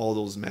all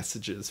those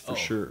messages for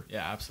sure.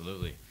 Yeah,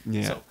 absolutely.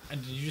 Yeah. So,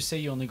 and did you just say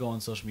you only go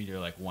on social media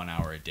like 1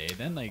 hour a day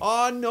then? Like,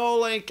 no,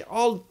 like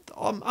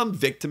I'm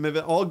victim of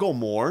it. I'll go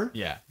more.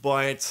 Yeah.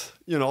 But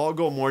I'll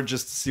go more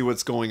just to see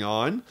what's going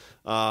on.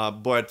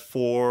 But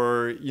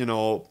for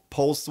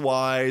post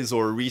wise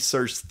or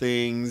research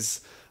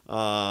things,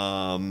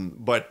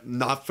 but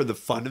not for the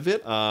fun of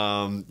it.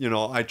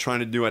 I try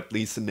to do at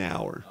least an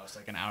hour. Oh, it's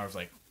like an hour of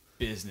like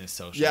business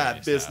social media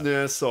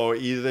business stuff. So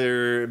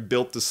either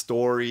built the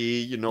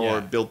story, or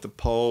built the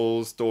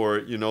post, or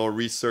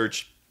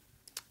research,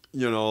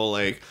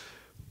 like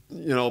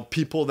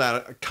people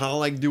that kind of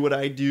like do what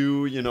I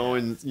do,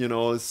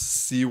 and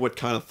see what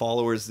kind of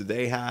followers do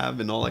they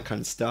have and all that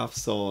kind of stuff.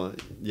 So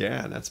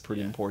that's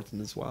pretty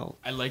important as well.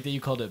 I like that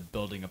you called it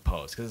building a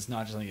post, because it's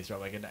not just something you throw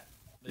like it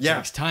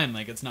takes time.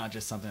 Like it's not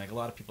just something like a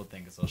lot of people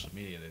think of social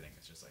media, they think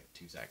it's just like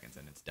 2 seconds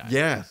and it's done.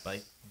 Yeah.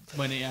 Like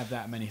when you have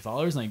that many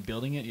followers, like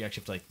building it, you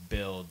actually have to like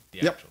build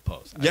the actual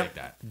post. I like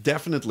that.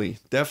 Definitely.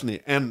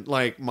 And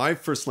like my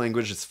first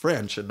language is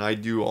French, and I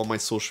do all my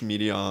social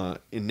media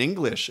in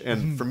English.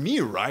 And for me,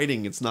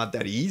 writing, it's not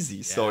that easy.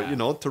 Yeah.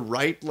 So, to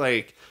write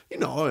like,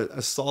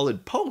 a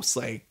solid post,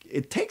 like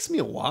it takes me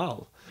a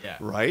while. Yeah.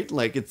 Right?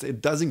 Like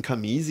it doesn't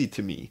come easy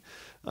to me.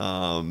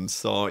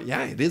 So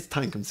it is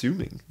time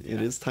consuming.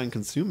 It is time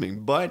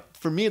consuming, but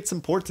for me, it's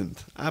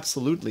important.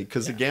 Absolutely.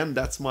 Cause again,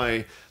 that's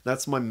my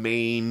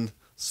main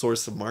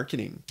source of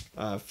marketing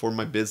for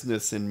my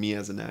business and me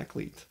as an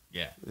athlete.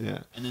 Yeah.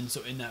 Yeah. And then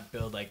so in that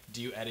build, like,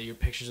 do you edit your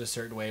pictures a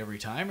certain way every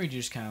time, or do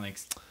you just kind of like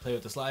play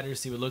with the sliders,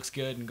 see what looks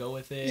good, and go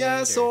with it?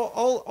 Yeah. Or? So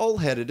I'll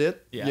edit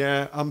it. Yeah.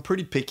 Yeah. I'm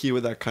pretty picky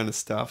with that kind of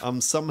stuff.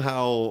 I'm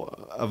somehow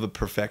of a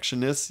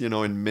perfectionist, you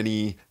know, in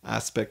many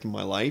aspects of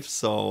my life.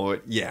 So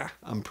yeah,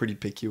 I'm pretty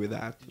picky with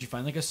that. Did you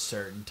find like a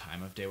certain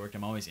time of day work?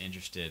 I'm always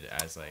interested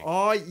as like.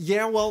 Oh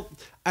yeah. Well,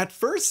 at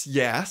first,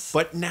 yes,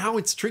 but now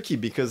it's tricky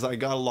because I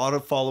got a lot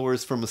of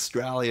followers from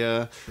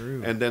Australia.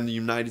 True. And then the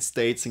United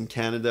States and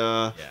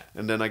Canada. Yeah.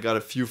 And then I got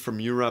a few from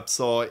Europe.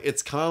 So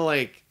it's kind of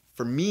like,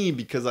 for me,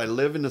 because I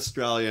live in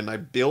Australia and I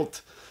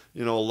built,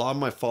 you know, a lot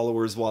of my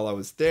followers while I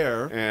was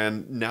there.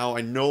 And now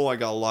I know I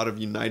got a lot of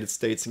United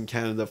States and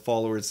Canada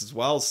followers as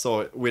well.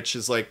 So, which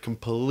is like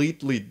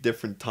completely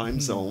different time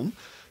zone.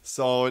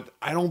 So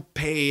I don't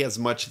pay as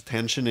much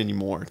attention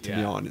anymore, to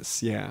be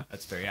honest. Yeah.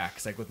 That's fair. Yeah.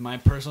 Because like with my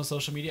personal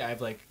social media, I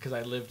have like, because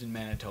I lived in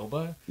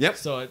Manitoba. Yep.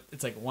 So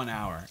it's like 1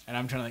 hour. And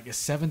I'm trying to like, is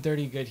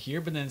 7:30 good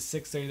here? But then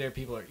 6:30 there,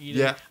 people are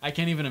eating. Yeah. I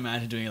can't even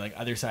imagine doing it like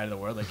other side of the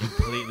world, like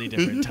completely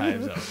different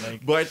time zone.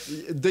 Like, but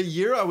the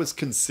year I was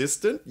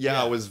consistent,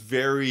 I was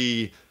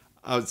very...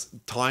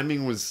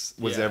 timing was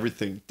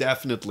everything,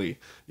 definitely.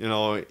 You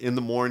know, in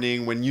the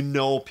morning when you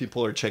know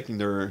people are checking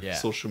their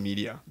social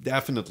media,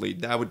 definitely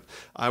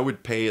I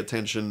would pay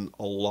attention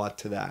a lot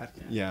to that.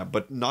 Yeah,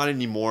 but not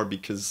anymore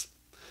because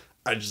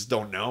I just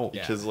don't know.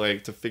 Because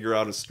like to figure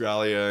out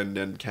Australia and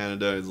then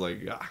Canada is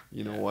like,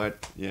 you know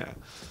what? Yeah.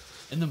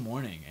 In the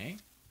morning, eh?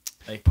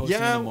 Like posting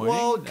in the morning.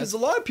 Well, because a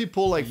lot of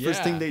people like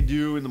first thing they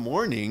do in the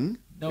morning.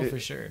 No, for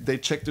sure. They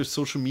check their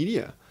social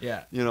media.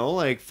 Yeah. You know,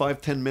 like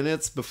 5-10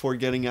 minutes before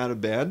getting out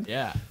of bed.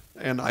 Yeah.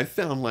 And I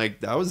found like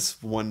that was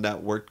one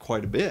that worked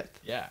quite a bit.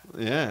 Yeah.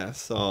 Yeah.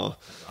 So.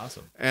 That's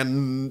awesome.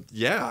 And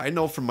yeah, I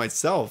know for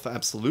myself,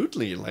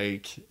 absolutely.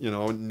 Like, you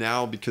know,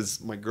 now because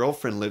my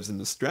girlfriend lives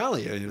in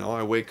Australia, you know,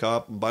 I wake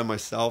up by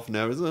myself and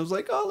everything. I was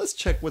like, oh, let's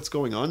check what's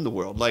going on in the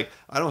world. Like,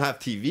 I don't have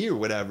TV or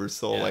whatever.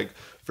 So like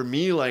for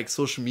me, like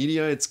social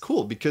media, it's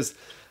cool because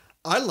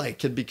I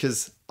like it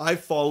because I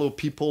follow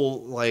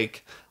people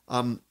like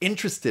I'm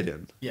interested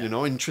in, you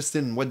know,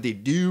 interested in what they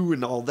do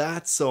and all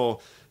that.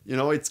 So, you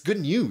know, it's good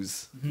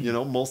news, you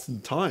know, most of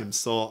the time.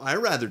 So I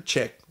rather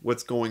check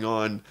what's going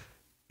on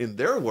in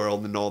their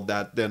world and all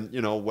that than,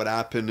 you know, what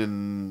happened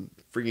in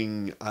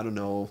freaking, I don't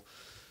know,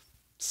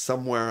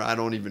 somewhere I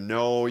don't even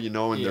know, you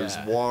know, and there's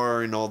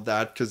war and all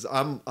that. Cause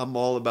I'm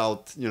all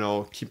about, you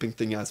know, keeping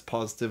things as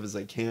positive as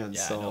I can.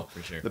 Yeah, so no,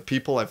 for sure. The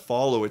people I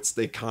follow,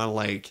 they kind of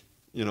like,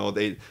 you know,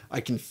 I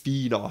can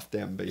feed off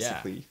them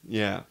basically.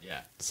 Yeah.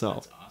 So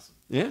that's awesome.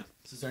 Yeah.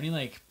 So is there any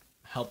like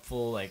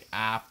helpful like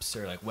apps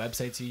or like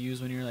websites you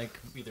use when you're like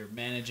either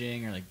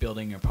managing or like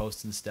building your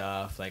posts and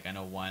stuff? Like I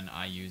know one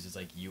I use is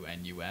like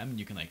UNUM.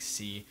 You can like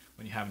see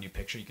when you have a new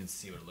picture, you can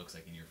see what it looks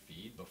like in your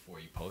feed before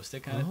you post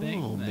it, kind of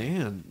thing. Oh like,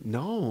 man,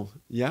 no.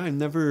 Yeah, I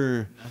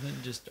never. Nothing,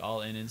 just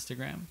all in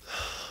Instagram.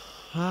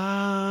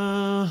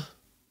 I'm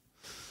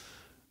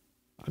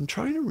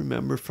trying to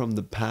remember from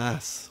the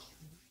past.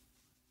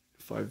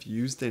 I've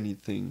used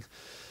anything.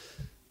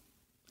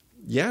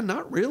 Yeah,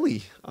 not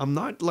really. I'm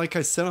not, like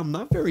I said, I'm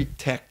not very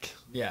tech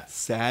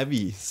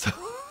savvy. So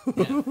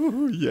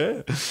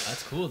yeah.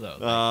 That's cool though.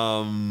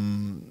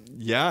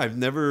 Yeah, I've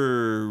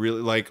never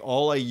really, like,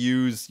 all I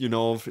use, you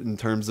know, in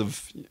terms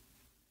of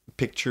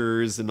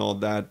pictures and all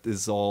that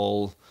is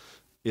all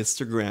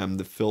Instagram,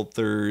 the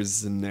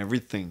filters and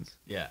everything.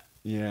 Yeah.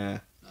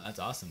 Yeah. That's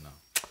awesome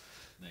though.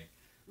 Like,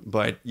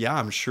 but yeah,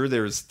 I'm sure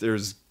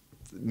there's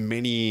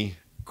many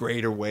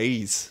greater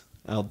ways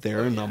out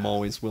there, and I'm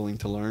always willing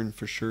to learn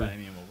for sure. But I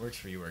mean, what works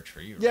for you works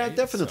for you. Yeah, right?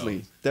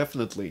 definitely, so,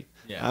 definitely,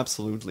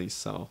 absolutely.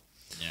 So,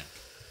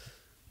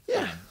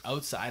 yeah.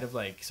 Outside of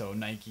like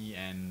Nike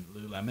and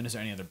Lulu Lemon, is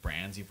there any other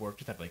brands you've worked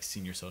with that like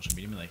seen your social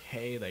media, and like,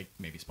 hey, like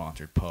maybe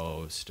sponsored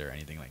post or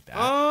anything like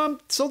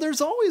that? So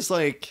there's always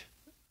like,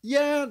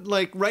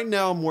 like right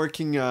now I'm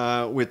working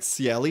with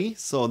OCIAL,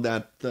 so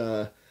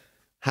that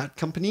hat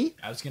company.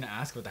 I was gonna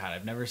ask about the hat.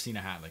 I've never seen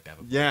a hat like that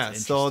before. Yeah,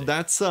 so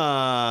that's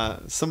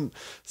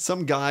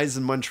some guys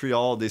in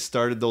Montreal. They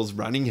started those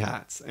running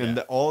hats, and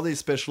all they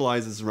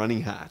specialize is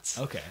running hats.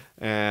 Okay.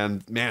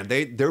 And man,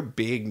 they're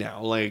big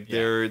now. Like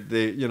they're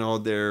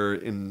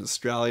in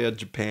Australia,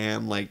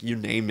 Japan, like you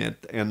name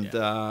it. And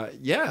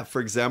for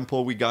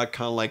example, we got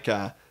kind of like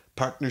a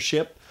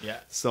partnership.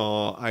 Yeah.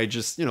 So I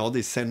just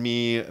they send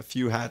me a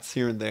few hats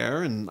here and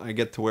there, and I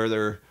get to wear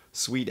their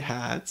sweet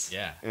hats.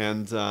 Yeah.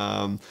 And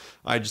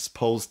I just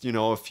post,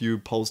 a few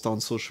posts on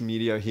social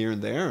media here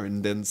and there.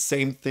 And then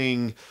same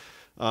thing,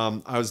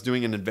 I was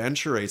doing an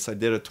adventure race. I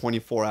did a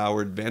 24-hour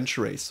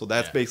adventure race. So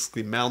that's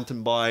basically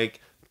mountain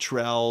bike,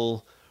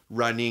 trail,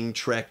 running,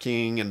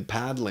 trekking, and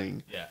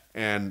paddling.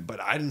 Yeah.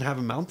 But I didn't have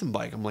a mountain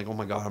bike. I'm like, oh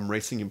my God, I'm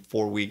racing in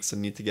 4 weeks. I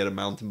need to get a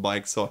mountain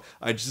bike. So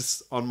I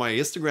just, on my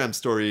Instagram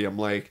story, I'm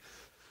like,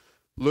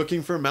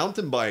 looking for a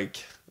mountain bike.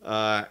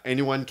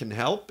 Anyone can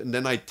help, and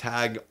then I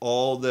tag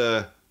all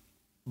the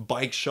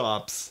bike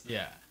shops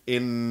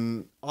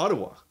in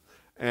Ottawa,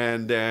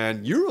 and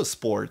then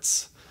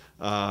Eurosports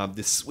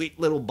this sweet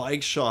little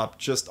bike shop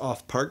just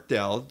off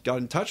Parkdale got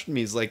in touch with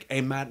me. He's like,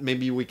 hey, Matt,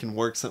 maybe we can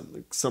work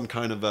some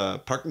kind of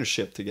a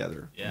partnership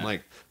together. Yeah. I'm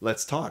like,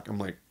 let's talk. I'm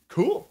like,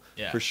 cool,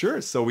 for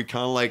sure. So we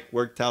kind of like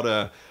worked out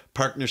a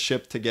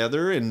partnership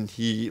together, and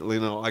he,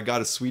 I got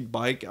a sweet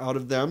bike out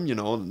of them,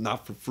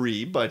 not for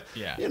free, but,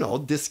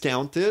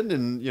 discounted.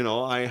 And,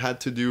 I had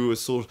to do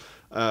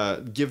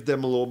give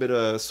them a little bit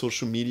of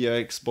social media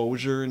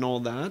exposure and all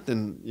that.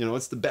 And,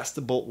 it's the best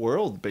of both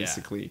worlds,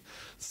 basically. Yeah.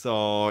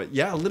 So,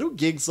 little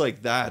gigs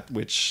like that,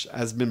 which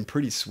has been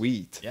pretty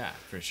sweet. Yeah,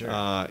 for sure.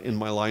 In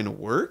my line of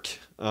work.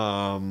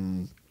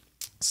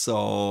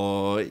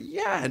 So,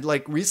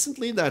 like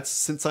recently,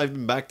 since I've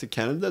been back to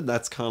Canada,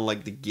 that's kind of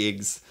like the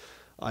gigs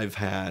I've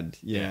had.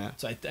 Yeah.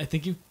 So I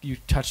think you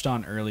touched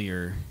on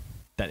earlier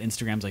that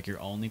Instagram's like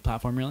your only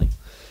platform, really?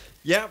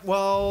 Yeah,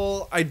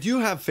 well, I do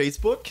have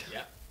Facebook.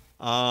 Yeah.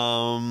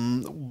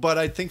 But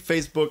I think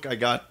Facebook, I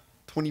got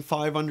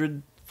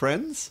 2,500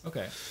 friends.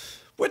 Okay.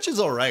 Which is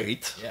all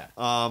right. Yeah.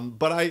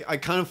 But I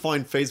kind of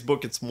find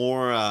Facebook, it's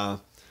more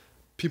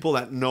people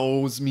that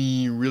knows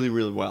me really,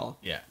 really well.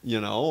 Yeah.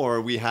 Or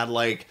we had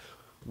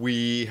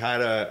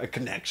a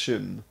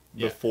connection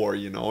before,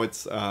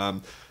 it's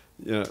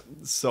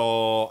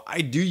so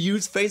I do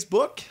use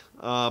Facebook,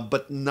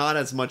 but not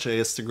as much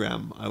as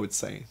Instagram, I would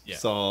say. Yeah.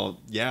 So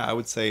I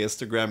would say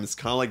Instagram is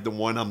kind of like the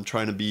one I'm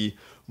trying to be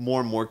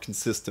more and more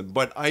consistent.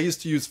 But I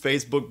used to use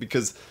Facebook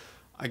because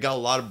I got a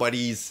lot of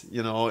buddies,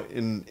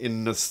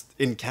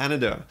 in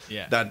Canada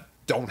that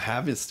don't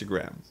have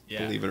Instagram,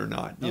 believe it or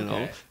not, you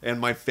know, and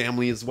my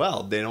family as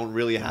well. They don't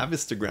really have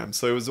Instagram.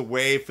 So it was a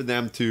way for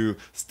them to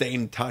stay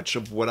in touch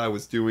of what I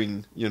was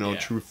doing,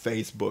 through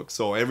Facebook.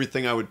 So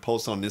everything I would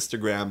post on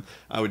Instagram,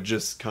 I would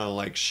just kind of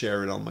like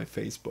share it on my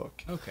Facebook.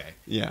 Okay.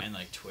 Yeah. And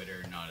like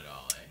Twitter, not at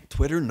all, eh?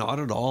 Twitter, not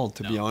at all,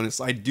 to be honest.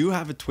 I do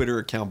have a Twitter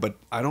account, but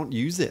I don't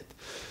use it.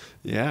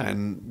 Yeah.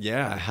 And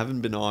I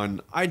haven't been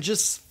on.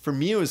 For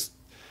me, it was,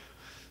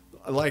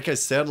 like I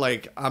said,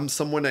 like I'm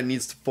someone that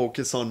needs to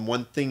focus on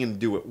one thing and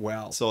do it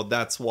well. So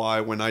that's why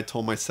when I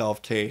told myself,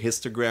 okay,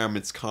 Histogram,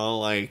 it's kind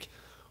of like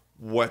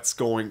what's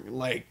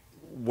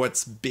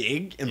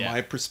big in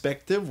my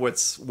perspective,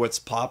 what's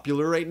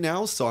popular right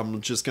now. So I'm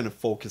just going to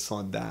focus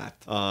on that.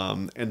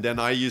 And then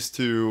I used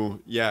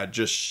to,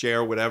 just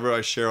share whatever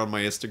I share on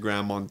my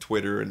Instagram on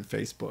Twitter and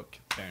Facebook.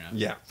 Fair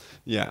enough.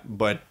 Yeah.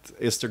 But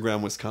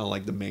Instagram was kind of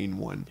like the main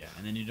one. Yeah.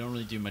 And then you don't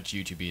really do much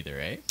YouTube either,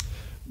 right?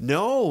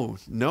 No.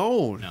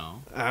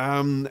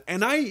 And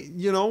I,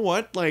 you know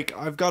what, like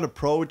I've got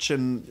approach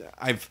and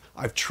I've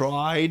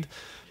tried,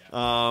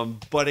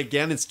 but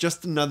again, it's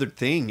just another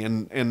thing.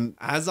 And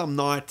as I'm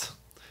not,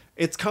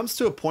 it comes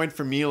to a point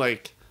for me,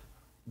 like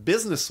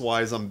business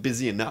wise, I'm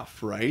busy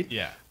enough, right?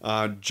 Yeah.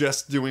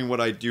 Just doing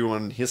what I do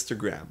on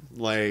Histogram.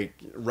 Like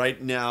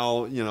right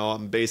now,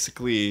 I'm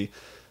basically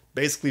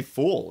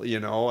full,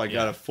 I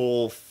got a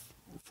full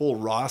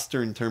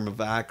roster in terms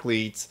of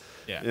athletes.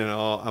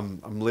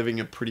 I'm living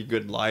a pretty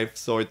good life,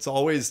 so it's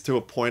always to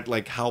a point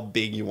like how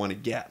big you want to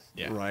get,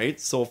 right?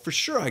 So for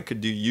sure I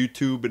could do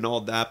YouTube and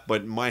all that,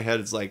 but in my head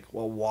it's like,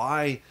 well,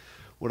 why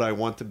would I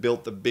want to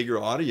build a bigger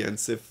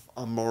audience if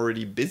I'm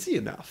already busy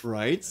enough,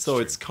 right? That's so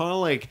true. It's kind of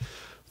like,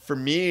 for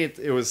me,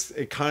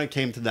 it kind of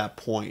came to that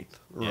point,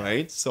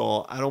 right?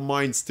 So I don't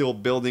mind still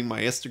building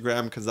my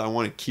Instagram because I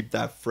want to keep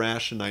that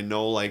fresh, and I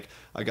know like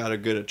I got a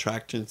good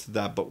attraction to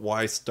that, but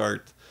why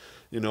start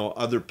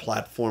other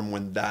platform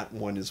when that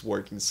one is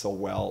working so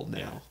well now?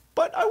 Yeah.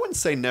 But I wouldn't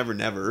say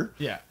never.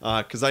 Yeah.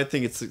 Because I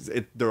think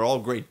they're all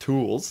great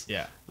tools.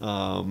 Yeah.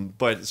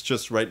 But it's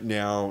just right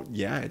now,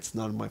 it's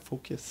not my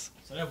focus.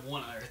 So I have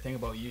one other thing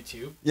about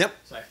YouTube. Yep.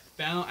 So I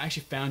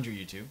actually found your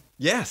YouTube.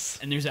 Yes.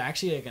 And there's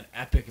actually like an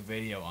epic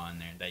video on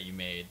there that you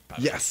made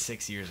probably like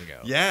 6 years ago.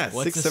 Yeah,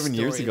 What's 7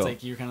 years ago. It's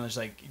like you're kind of just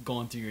like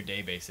going through your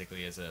day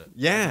basically as a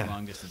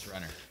long distance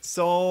runner.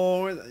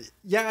 So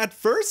at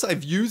first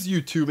I've used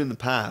YouTube in the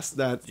past.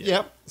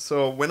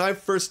 So when I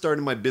first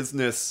started my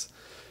business,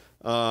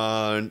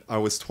 I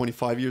was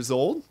 25 years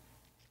old.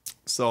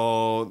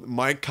 So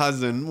my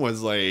cousin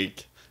was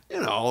like,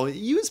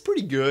 he was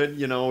pretty good,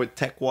 with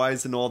tech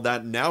wise and all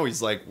that. Now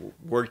he's like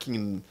working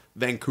in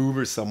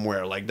Vancouver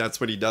somewhere, like that's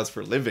what he does for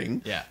a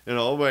living. Yeah.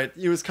 But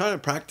he was kind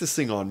of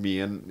practicing on me,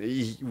 and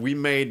we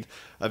made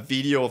a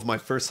video of my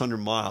first 100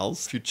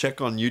 miles. If you check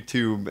on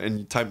YouTube and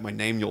you type my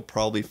name, you'll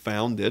probably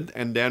found it.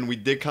 And then we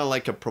did kind of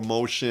like a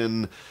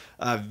promotion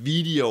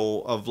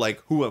video of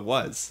like who I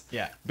was.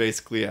 Yeah.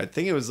 Basically, I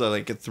think it was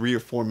like a 3 or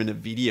 4 minute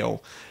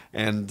video.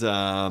 And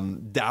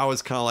that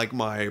was kind of like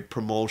my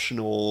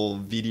promotional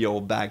video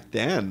back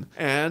then.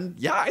 And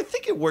I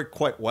think it worked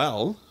quite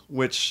well,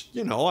 which,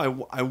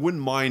 I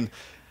wouldn't mind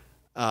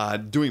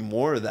doing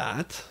more of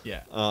that.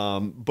 Yeah.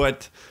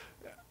 But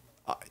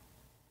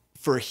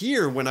for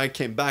here, when I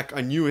came back,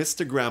 I knew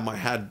Instagram, I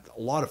had a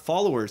lot of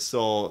followers.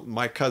 So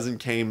my cousin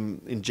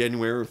came in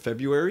January or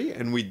February,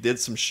 and we did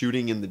some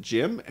shooting in the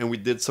gym, and we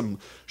did some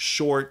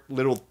short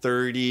little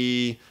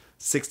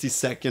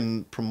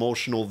 60-second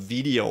promotional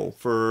video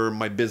for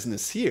my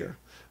business here.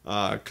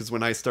 Because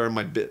when I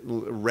started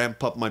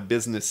ramp up my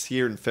business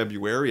here in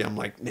February, I'm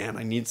like, man,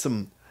 I need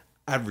some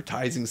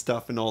advertising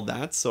stuff and all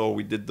that. So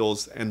we did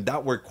those, and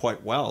that worked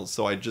quite well.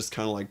 So I just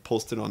kind of like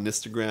posted on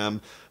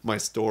Instagram my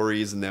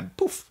stories, and then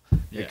poof,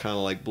 it kind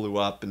of like blew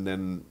up. And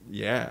then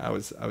I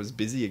was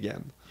busy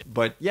again.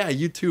 But yeah,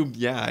 YouTube,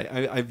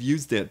 I've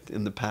used it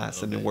in the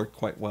past, and it worked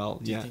quite well.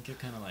 Do you think it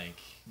kind of like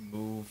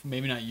move,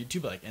 maybe not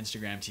YouTube, but like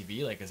Instagram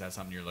TV? Like, is that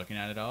something you're looking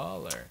at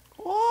all, or?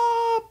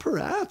 Oh,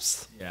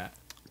 perhaps. Yeah.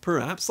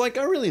 Perhaps. Like,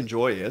 I really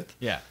enjoy it.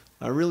 Yeah.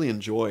 I really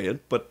enjoy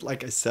it. But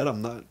like I said,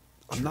 I'm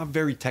not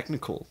very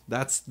technical.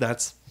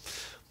 That's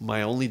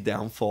my only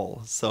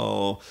downfall.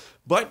 So,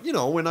 but you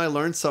know, when I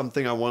learn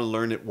something, I want to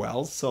learn it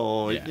well.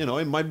 So, you know,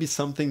 it might be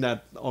something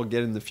that I'll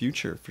get in the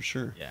future for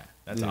sure. Yeah,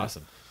 that's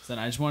awesome. So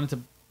then I just wanted to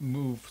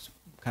move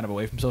kind of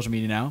away from social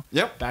media now.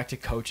 Yep. Back to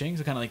coaching.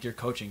 So kind of like your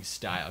coaching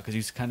style, because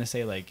you kind of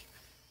say like,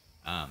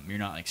 you're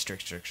not like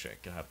strict.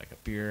 You'll have like a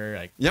beer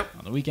like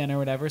on the weekend or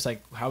whatever. It's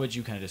like, how would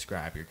you kind of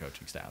describe your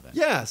coaching style then?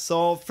 Yeah.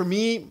 So for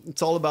me,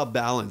 it's all about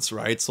balance,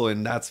 right? So,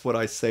 and that's what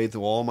I say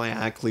to all my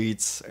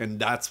athletes, and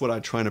that's what I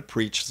try to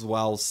preach as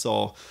well.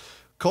 So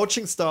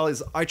coaching style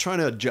is I try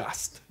to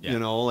adjust, you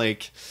know,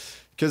 like,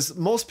 because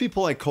most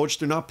people I coach,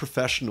 they're not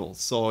professionals.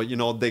 So, you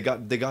know, they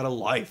got a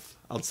life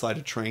outside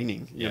of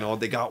training, you know,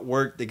 they got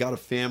work, they got a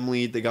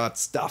family, they got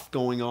stuff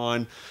going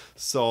on.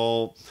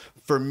 So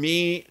for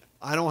me,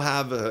 I don't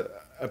have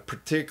a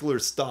particular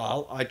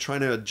style. I try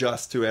to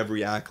adjust to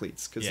every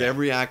athlete, because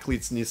every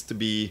athlete needs to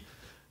be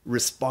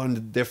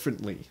responded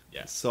differently.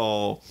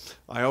 So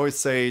I always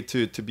say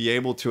to be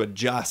able to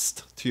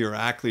adjust to your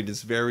athlete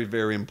is very,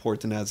 very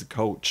important as a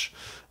coach.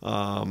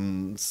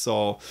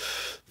 So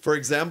for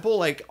example,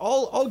 like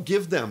I'll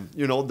give them,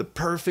 you know, the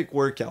perfect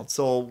workout.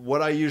 So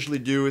what I usually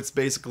do, it's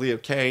basically,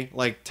 okay,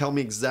 like tell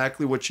me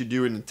exactly what you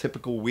do in a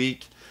typical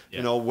week.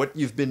 You know, what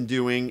you've been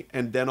doing,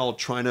 and then I'll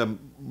try to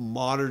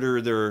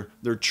monitor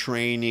their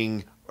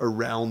training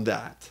around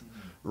that,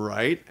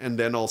 right? And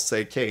then I'll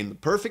say, okay, in the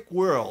perfect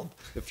world,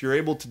 if you're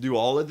able to do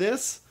all of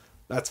this,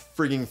 that's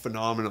frigging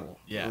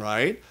phenomenal,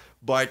 right?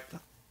 But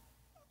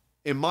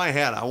in my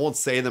head, I won't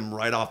say them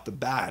right off the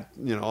bat.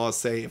 You know, I'll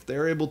say if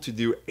they're able to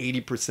do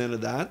 80%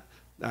 of that,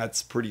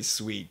 that's pretty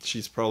sweet.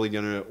 She's probably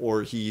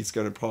he's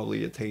gonna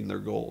probably attain their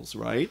goals,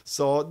 right?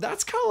 So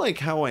that's kind of like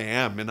how I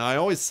am. And I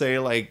always say,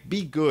 like,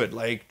 be good,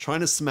 like trying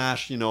to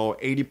smash, you know,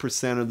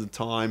 80% of the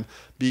time,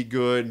 be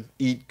good,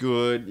 eat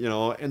good, you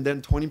know, and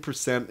then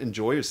 20%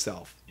 enjoy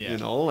yourself, you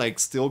know, like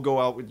still go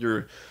out with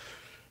your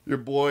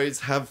boys,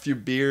 have a few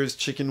beers,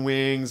 chicken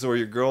wings, or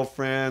your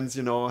girlfriends,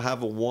 you know,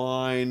 have a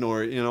wine,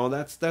 or, you know,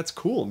 that's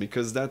cool,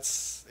 because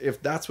if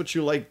that's what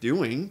you like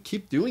doing,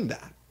 keep doing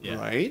that,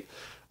 right?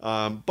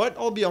 But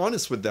I'll be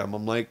honest with them.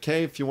 I'm like,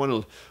 okay, if you want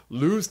to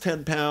lose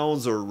 10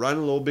 pounds or run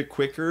a little bit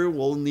quicker,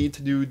 we'll need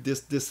to do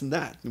this, and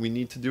that. We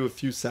need to do a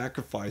few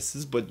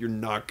sacrifices, but you're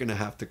not going to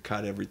have to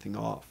cut everything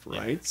off,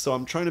 right? So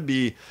I'm trying to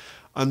be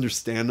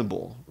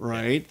understandable,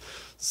 right?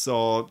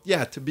 So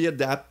to be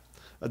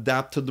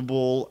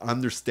adaptable,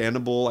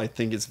 understandable, I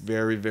think is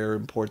very, very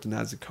important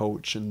as a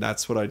coach. And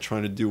that's what I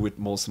try to do with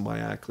most of my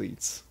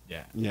athletes.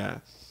 Yeah.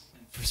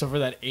 So for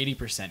that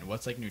 80%,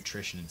 what's like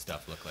nutrition and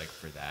stuff look like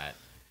for that?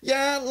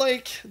 Yeah,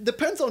 like,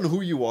 depends on who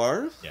you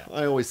are,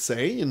 I always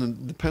say, and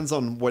it depends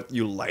on what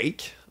you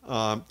like.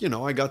 You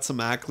know, I got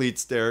some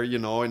athletes there, you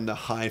know, in the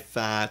high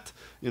fat,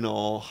 you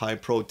know, high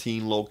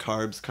protein, low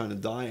carbs kind of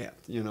diet,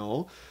 you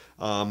know.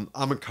 I'm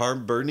a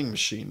carb burning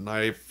machine.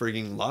 I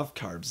frigging love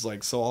carbs.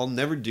 Like, so I'll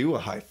never do a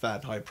high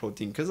fat, high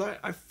protein, because I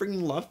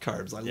frigging love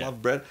carbs. I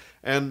love bread.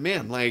 And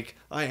man, like,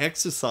 I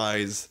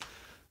exercise,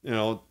 you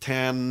know,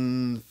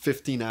 10,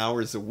 15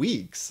 hours a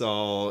week.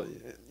 So,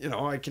 you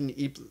know, I can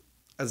eat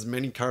as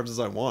many carbs as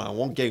I want. I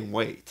won't gain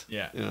weight.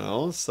 You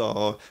know,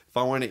 so if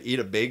I want to eat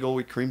a bagel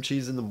with cream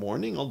cheese in the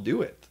morning, I'll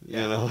do it. You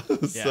know,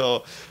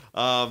 so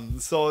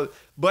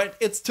but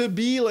it's to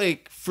be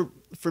like,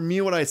 for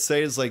me, what I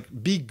say is like,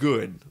 be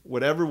good.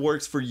 Whatever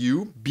works for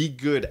you, be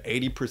good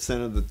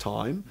 80% of the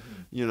time.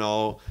 You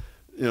know,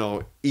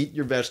 eat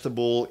your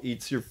vegetable,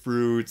 eat your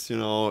fruits. You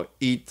know,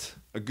 eat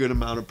a good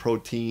amount of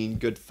protein,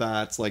 good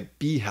fats. Like,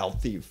 be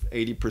healthy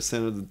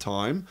 80% of the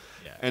time,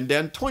 and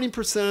then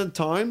 20% of the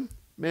time,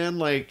 man,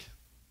 like,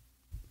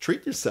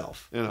 treat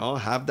yourself, you know,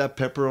 have that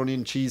pepperoni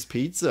and cheese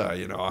pizza,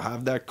 you know,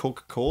 have that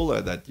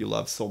Coca-Cola that you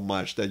love so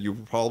much that you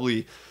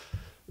probably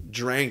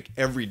drank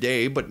every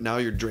day, but now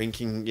you're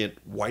drinking it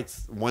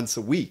once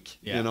a week,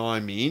 you know what I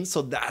mean?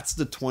 So that's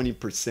the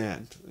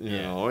 20%, you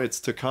know, it's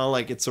to kind of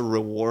like, it's a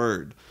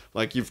reward.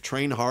 Like, you've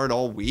trained hard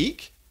all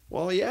week.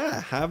 Well,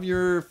 have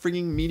your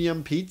freaking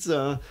medium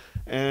pizza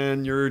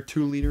and your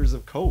 2 liters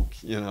of Coke,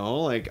 you know,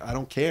 like, I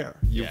don't care.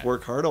 You've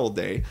worked hard all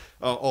day,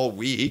 all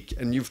week,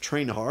 and you've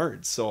trained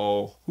hard.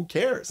 So who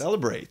cares?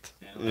 Celebrate.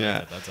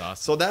 That's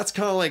awesome. So that's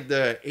kind of like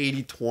the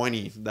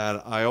 80-20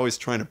 that I always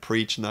try to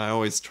preach, and I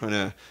always try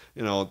to,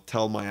 you know,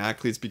 tell my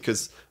athletes,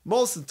 because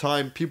most of the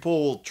time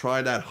people will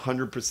try that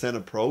 100%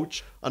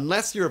 approach.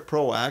 Unless you're a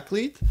pro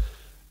athlete,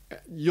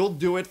 you'll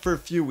do it for a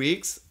few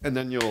weeks and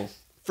then you'll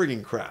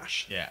frigging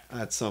crash. Yeah.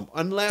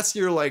 Unless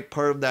you're like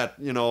part of that,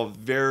 you know,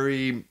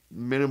 very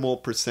minimal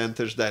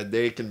percentage that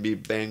they can be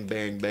bang,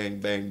 bang, bang,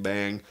 bang,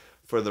 bang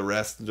for the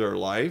rest of their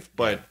life.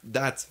 But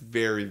that's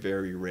very,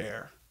 very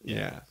rare.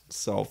 Yeah.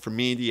 So for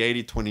me, the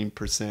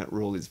 80-20%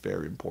 rule is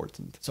very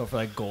important. So for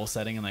like goal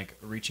setting and like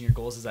reaching your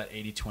goals, is that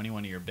 80-20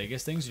 one of your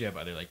biggest things? Or do you have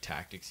other like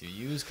tactics you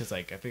use? Because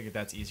like I figure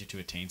that's easier to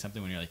attain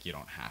something when you're like, you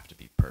don't have to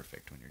be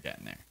perfect when you're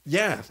getting there.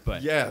 Yeah.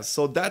 But yeah.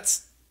 So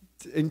that's,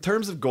 in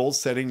terms of goal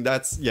setting,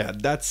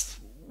 that's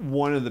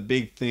one of the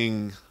big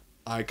thing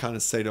I kind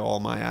of say to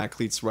all my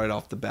athletes right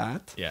off the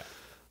bat. Yeah.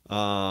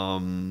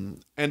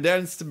 And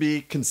then it's to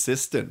be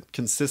consistent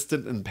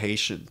and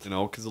patient, you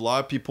know, because a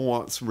lot of people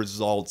want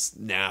results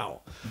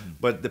now,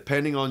 but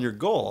depending on your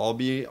goal,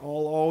 I'll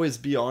always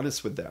be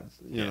honest with them,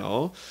 you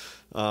know.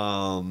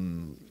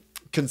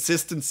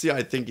 Consistency,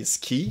 I think, is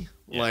key.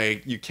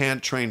 Like, you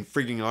can't train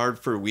frigging hard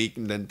for a week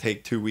and then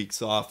take 2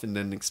 weeks off and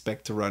then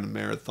expect to run a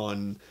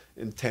marathon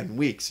in 10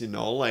 weeks, you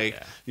know. Like,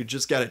 you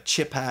just got to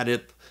chip at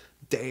it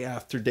day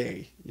after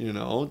day, you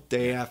know,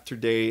 day after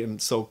day.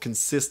 And so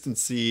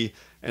consistency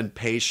and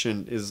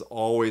patience is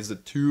always the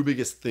two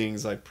biggest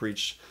things I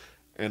preach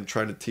and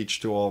try to teach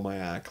to all my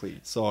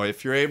athletes. So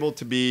if you're able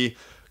to be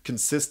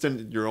consistent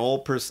in your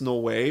own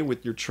personal way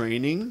with your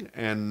training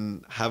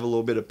and have a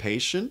little bit of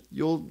patience,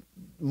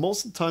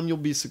 most of the time you'll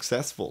be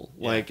successful.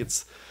 Like,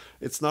 it's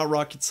not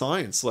rocket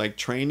science. Like,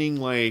 training,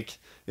 like,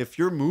 if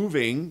you're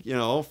moving, you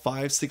know,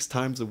 5-6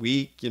 times a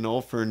week, you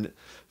know,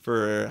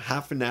 for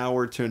half an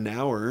hour to an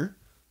hour,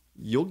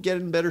 you'll get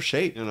in better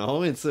shape, you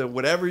know. It's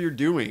whatever you're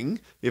doing,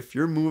 if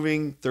you're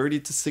moving 30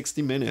 to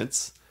 60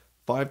 minutes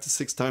 5 to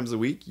 6 times a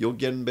week, you'll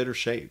get in better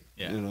shape,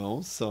 you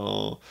know.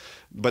 So,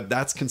 but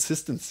that's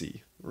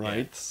consistency,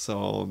 right?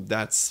 So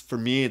that's, for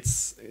me,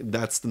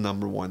 that's the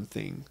number one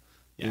thing.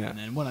 And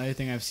then one other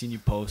thing I've seen you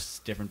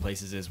post different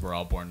places is we're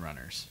all born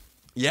runners.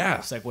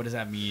 It's like, what does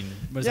that mean?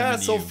 What does that mean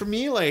to so you? For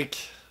me, like,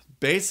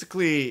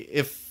 basically,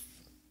 if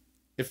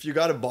you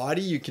got a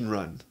body, you can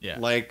run.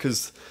 Like,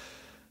 because,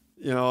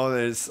 you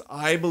know,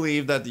 I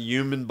believe that the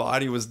human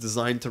body was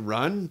designed to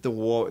run the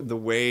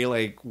way,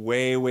 like,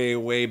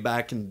 way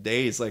back in the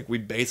days. Like, we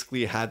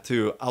basically had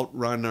to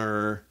outrun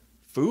our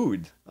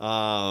food.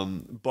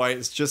 But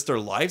it's just our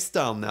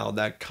lifestyle now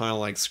that kind of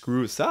like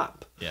screws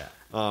up.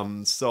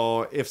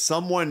 So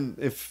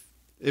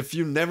if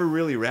you never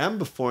really ran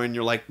before and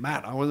you're like,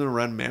 Matt, I want to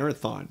run a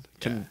marathon.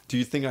 Do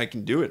you think I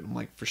can do it? I'm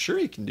like, for sure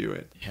you can do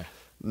it.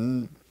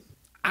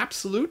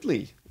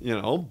 Absolutely, you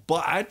know,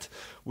 but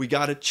we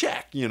got to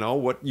check, you know,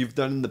 what you've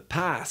done in the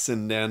past,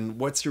 and then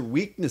what's your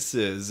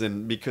weaknesses.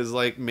 And because,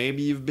 like,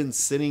 maybe you've been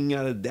sitting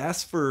at a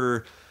desk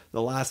for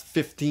the last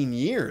 15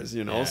 years,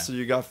 you know, so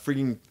you got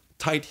freaking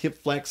tight hip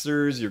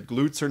flexors, your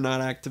glutes are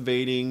not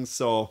activating.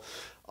 So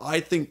I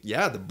think,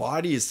 the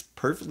body is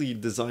perfectly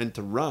designed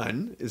to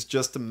run. It's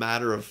just a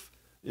matter of,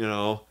 you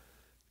know,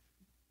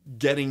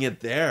 getting it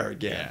there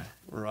again,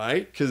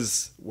 right?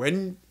 Because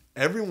when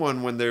they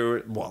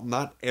were, well,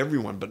 not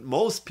everyone, but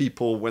most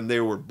people, when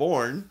they were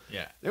born,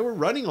 they were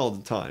running all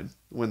the time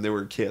when they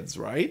were kids,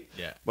 right?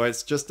 But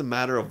it's just a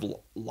matter of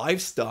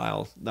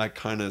lifestyle that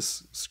kind of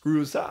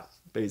screws up,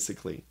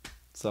 basically.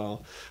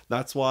 So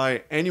that's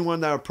why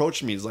anyone that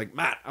approached me is like,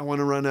 Matt, I want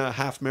to run a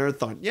half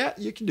marathon. Yeah,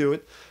 you can do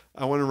it.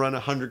 I want to run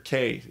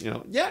 100K, you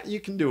know. Yeah, you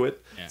can do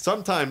it.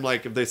 Sometime,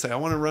 like, if they say, I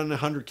want to run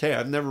 100K,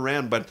 I've never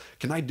ran, but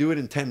can I do it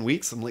in 10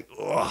 weeks? I'm like,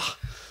 ugh.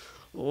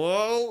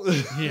 Well,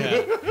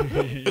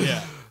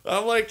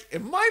 I'm like,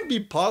 it might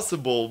be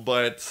possible,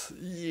 but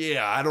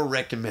I don't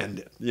recommend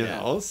it, you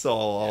know.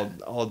 So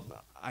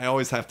I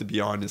always have to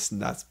be honest in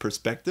that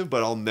perspective,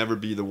 but I'll never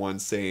be the one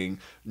saying,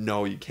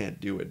 no, you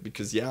can't do it,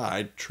 because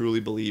I truly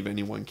believe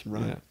anyone can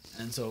run it.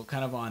 And so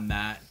kind of on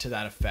that, to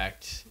that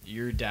effect,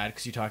 your dad,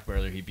 because you talked about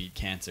earlier, he beat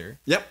cancer.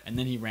 And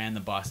then he ran the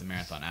Boston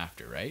Marathon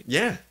after, right?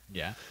 Yeah.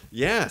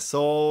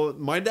 So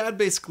my dad,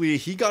 basically,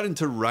 he got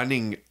into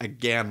running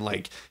again.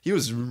 Like, he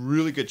was in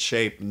really good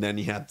shape, and then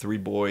he had 3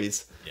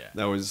 boys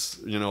that was,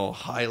 you know,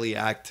 highly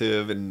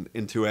active and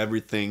into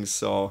everything.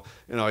 So,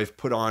 you know, I've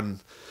put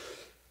on,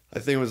 I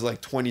think it was like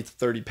 20 to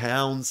 30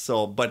 pounds.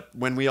 So, but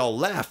when we all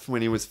left,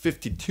 when he was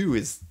 52,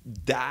 his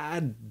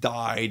dad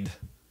died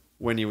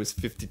when he was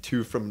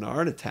 52 from an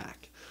heart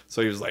attack.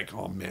 So he was like,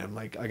 oh man,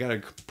 like, I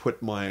gotta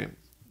put my,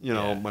 you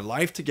know, my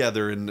life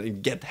together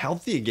and get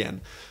healthy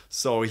again.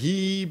 So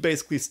he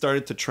basically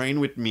started to train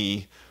with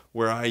me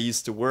where I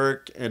used to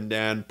work, and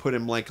then put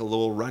him like a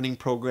little running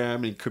program,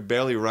 and he could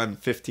barely run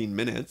 15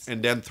 minutes.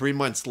 And then 3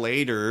 months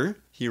later,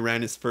 he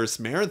ran his first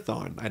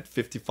marathon at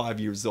 55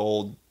 years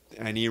old,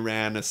 and he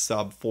ran a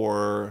sub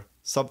 4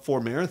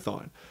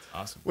 marathon.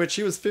 Awesome. Which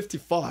he was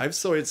 55,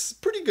 so it's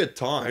pretty good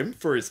time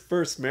for his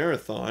first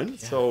marathon.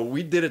 So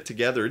we did it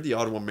together, the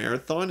Ottawa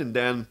Marathon, and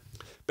then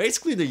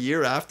basically the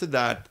year after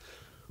that,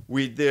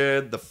 we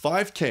did the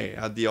 5K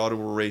at the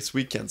Ottawa race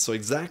weekend. So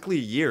exactly a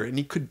year, and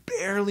he could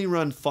barely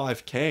run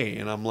 5K.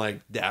 And I'm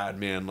like, Dad,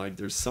 man, like,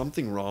 there's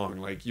something wrong.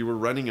 Like, you were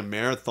running a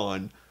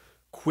marathon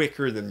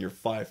quicker than your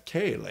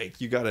 5K. Like,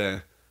 you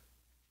gotta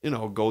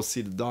go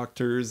see the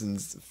doctors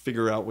and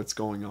figure out what's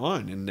going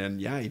on. And then,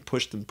 he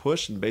pushed and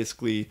pushed. And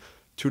basically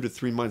 2 to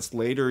 3 months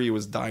later, he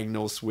was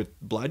diagnosed with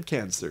blood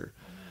cancer.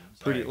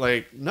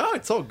 No,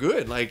 it's all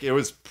good. Like, it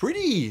was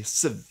pretty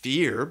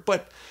severe,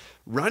 but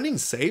running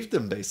saved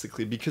him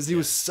basically because he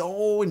was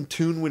so in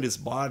tune with his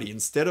body.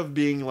 Instead of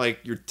being like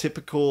your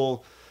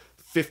typical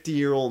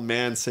 50-year-old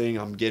man saying,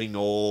 I'm getting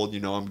old,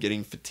 I'm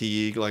getting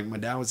fatigued. Like, my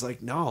dad was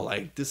like, no,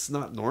 like, this is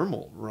not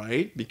normal,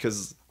 right?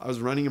 Because I was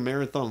running a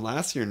marathon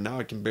last year and now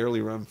I can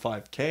barely run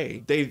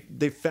 5K.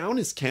 They found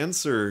his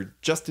cancer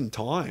just in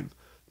time.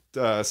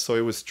 So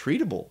it was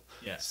treatable.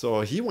 Yeah.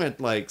 So he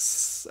went like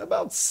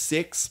about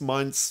 6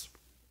 months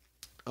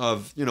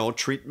of,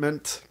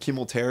 treatment,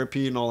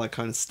 chemotherapy and all that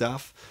kind of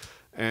stuff.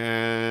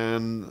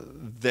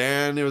 And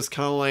then it was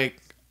kind of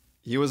like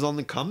he was on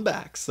the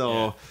comeback.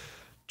 So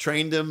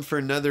trained him for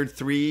another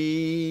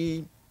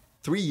three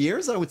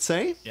years, I would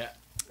say. Yeah.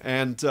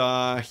 And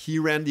he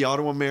ran the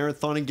Ottawa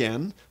Marathon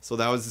again. So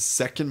that was his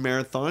second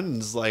marathon. And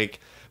it's like,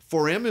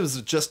 for him, it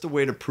was just a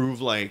way to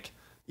prove, like,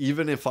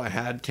 even if I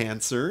had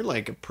cancer,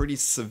 like a pretty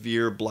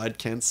severe blood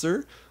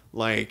cancer,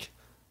 like,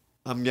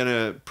 I'm going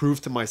to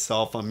prove to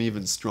myself I'm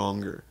even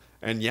stronger.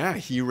 And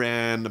he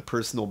ran a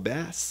personal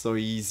best. So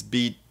he's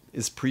beat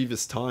his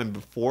previous time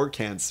before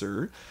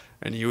cancer.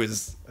 And he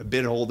was a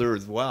bit older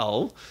as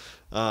well.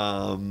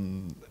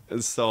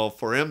 So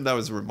for him, that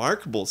was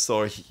remarkable.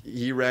 So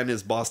he ran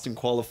his Boston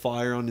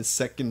qualifier on his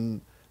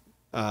second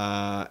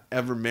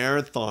ever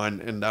marathon,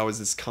 and that was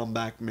his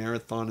comeback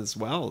marathon as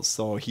well.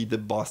 So he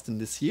did Boston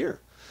this year.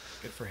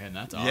 Good for him.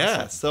 That's awesome.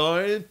 Yeah,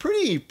 so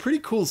pretty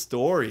cool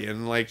story,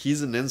 and like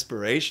he's an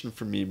inspiration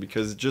for me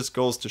because it just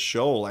goes to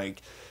show,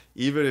 like,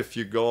 even if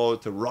you go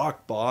to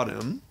rock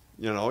bottom,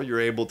 you're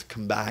able to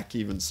come back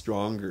even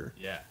stronger.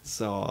 Yeah.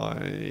 So,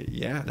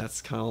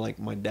 that's kind of like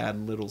my dad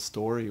and little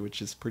story,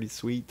 which is pretty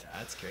sweet.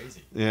 That's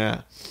crazy.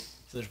 Yeah.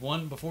 So there's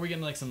one, before we get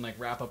into like some like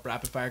wrap up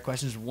rapid fire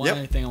questions, one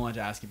other thing I wanted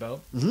to ask you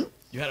about. Mm-hmm.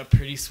 You had a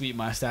pretty sweet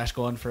mustache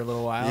going for a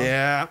little while.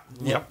 Yeah.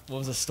 What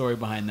was the story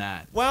behind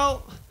that?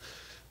 Well,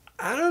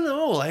 I don't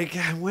know. Like,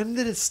 when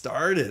did it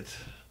started?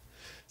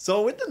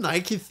 So with the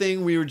Nike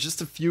thing, we were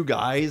just a few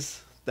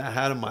guys that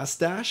had a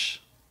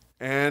mustache.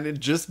 And it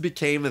just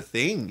became a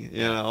thing,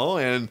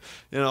 and,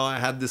 I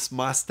had this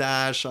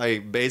mustache. I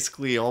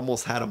basically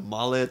almost had a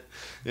mullet,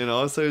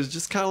 so it was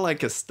just kind of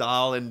like a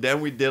style. And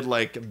then we did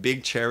like a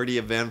big charity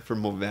event for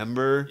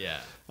Movember. Yeah.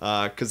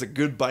 Because a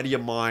good buddy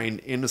of mine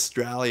in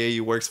Australia,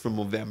 he works for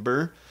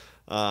Movember.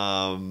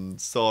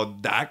 So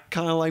that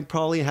kind of like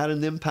probably had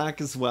an impact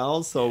as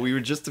well. So we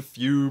were just a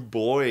few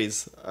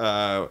boys,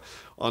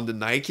 on the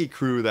Nike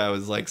crew that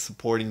was like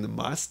supporting the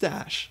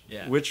mustache,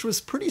 which was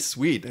pretty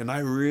sweet. And I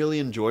really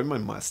enjoyed my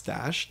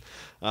mustache.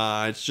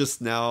 It's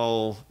just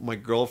now my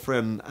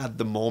girlfriend at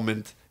the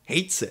moment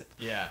hates it.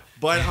 Yeah.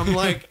 But I'm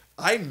like,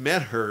 I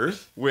met her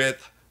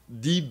with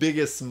the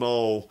biggest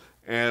mo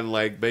and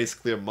like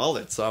basically a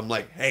mullet. So I'm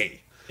like,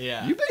 hey,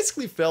 you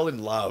basically fell in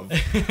love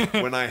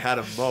when I had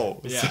a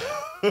mo.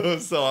 Yeah.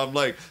 So I'm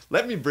like,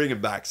 let me bring it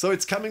back. So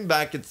it's coming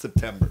back in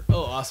September.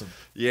 Oh, awesome.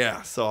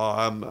 Yeah, so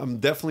I'm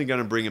definitely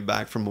gonna bring it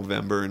back from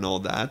November and all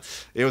that.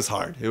 It was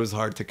hard. It was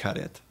hard to cut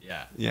it.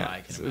 Yeah. Yeah.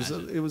 I can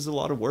imagine. It was a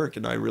lot of work,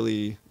 and I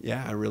really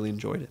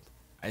enjoyed it.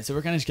 All right, so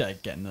we're kind of just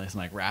like getting to some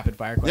like rapid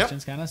fire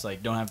questions, kind of. So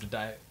like, don't have to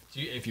dive.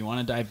 If you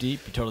want to dive deep,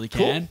 you totally can.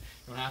 Cool. You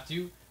don't have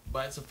to.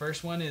 But the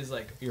first one is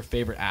like your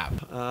favorite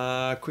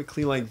app.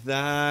 Quickly like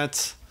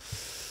that.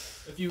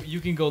 If you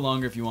can go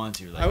longer if you want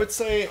to. Like, I would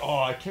say,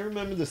 I can't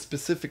remember the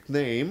specific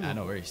name.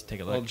 No worries. Take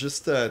a look. I'll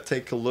just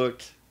take a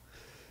look.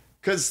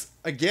 Because,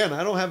 again,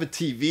 I don't have a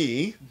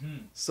TV. Mm-hmm.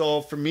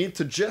 So for me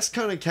to just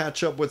kind of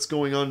catch up what's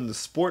going on in the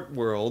sport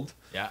world.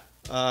 Yeah.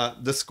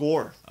 The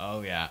Score.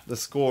 Oh, yeah. The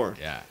Score.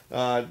 Yeah.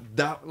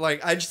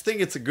 I just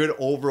think it's a good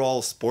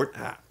overall sport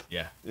app.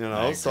 Yeah.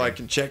 So I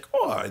can check,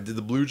 did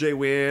the Blue Jay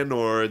win,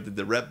 or did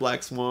the Red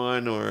Blacks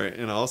win,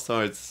 or, so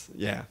it's,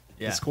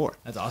 the Score.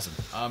 That's awesome.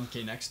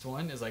 Okay, next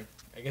one is like,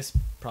 I guess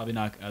probably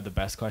not the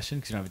best question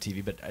because you don't have a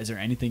TV, but is there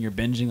anything you're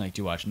binging? Like,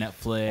 do you watch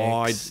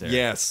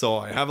Netflix? So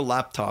I have a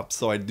laptop,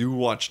 so I do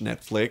watch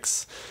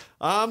Netflix.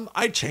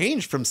 I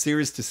change from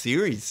series to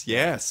series.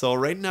 Yeah. So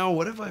right now,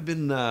 what have I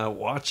been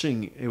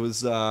watching? It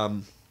was,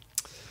 oh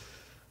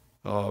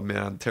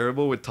man,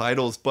 terrible with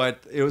titles,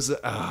 but it was,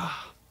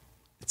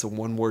 it's a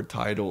one-word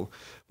title.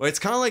 But it's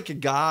kind of like a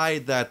guy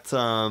that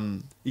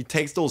he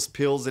takes those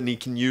pills and he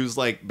can use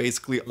like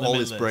basically all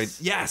his brain.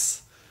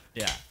 Yes.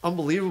 Yeah.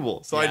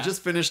 Unbelievable. So I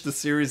just finished the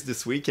series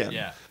this weekend.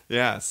 Yeah.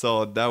 Yeah.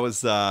 So that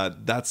was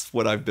that's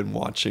what I've been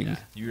watching. Yeah.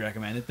 You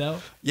recommend it though?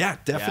 Yeah,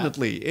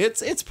 definitely. Yeah.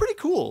 It's pretty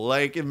cool.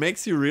 Like, it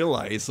makes you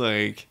realize,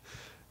 like,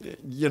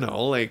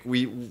 like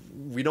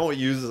we don't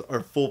use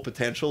our full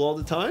potential all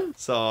the time.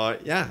 So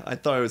yeah, I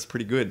thought it was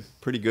pretty good.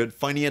 Pretty good.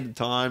 Funny at the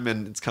time,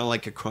 and it's kind of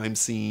like a crime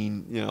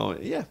scene.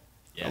 Yeah.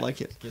 I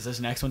like it. Because this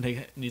next one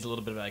needs a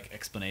little bit of like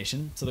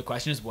explanation. So the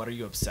question is, what are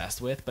you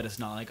obsessed with? But it's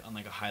not like on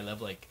like a high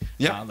level, like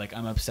like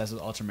I'm obsessed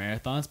with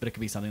ultramarathons, but it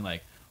could be something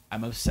like,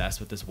 I'm obsessed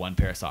with this one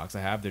pair of socks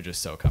I have. They're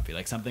just so comfy.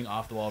 Like something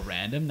off the wall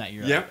random that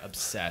you're like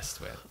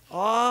obsessed with.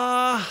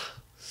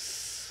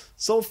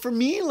 So for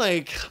me,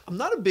 like, I'm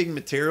not a big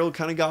material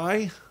kind of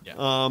guy.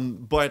 Yeah.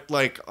 But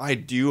like I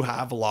do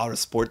have a lot of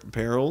sport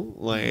apparel,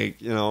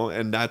 like, you know,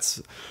 and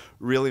that's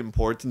really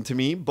important to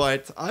me.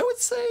 But I would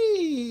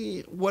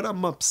say what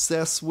I'm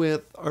obsessed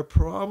with are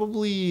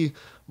probably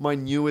my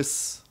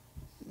newest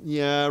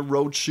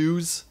road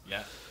shoes.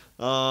 Yeah.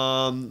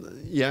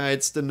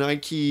 It's the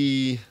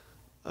Nike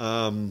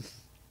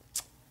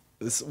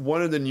it's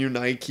one of the new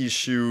Nike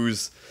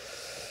shoes.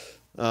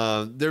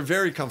 They're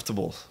very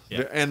comfortable,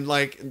 and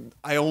like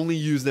I only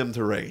use them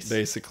to race.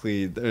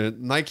 Basically,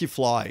 Nike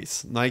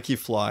flies.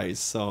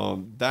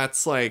 So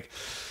that's like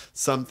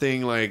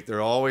something, like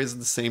they're always in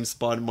the same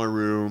spot in my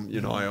room. You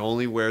know, I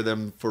only wear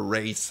them for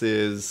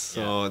races.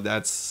 So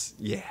that's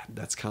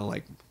kind of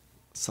like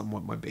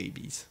somewhat my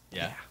babies.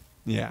 Yeah.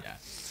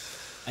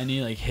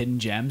 Any like hidden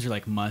gems or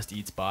like must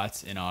eat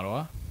spots in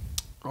Ottawa?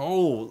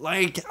 Oh,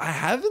 like I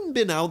haven't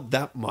been out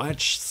that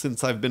much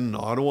since I've been in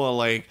Ottawa.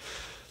 Like,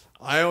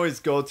 I always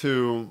go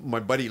to my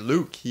buddy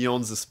Luke. He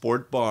owns a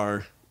sport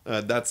bar.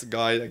 That's the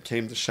guy that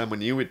came to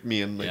Chamonix with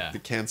me, and like the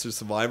cancer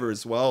survivor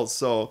as well.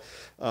 So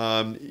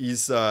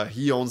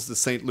he owns the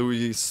St.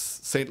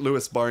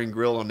 Louis Bar and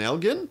Grill on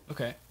Elgin.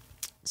 Okay.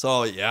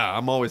 So yeah,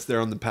 I'm always there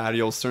on the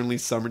patio. Certainly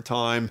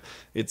summertime,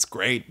 it's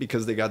great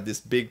because they got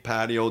this big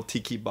patio,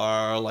 tiki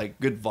bar, like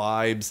good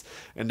vibes.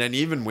 And then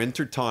even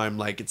wintertime,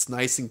 like it's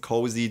nice and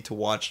cozy to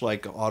watch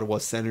like Ottawa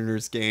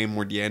Senators game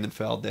or the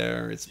NFL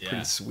there. It's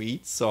pretty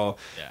sweet. So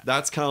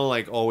that's kind of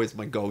like always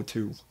my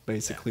go-to,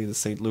 basically the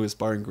St. Louis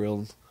Bar and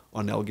Grill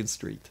on Elgin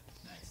Street.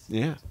 Nice.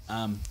 Yeah.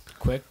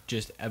 Quick,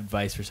 just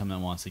advice for someone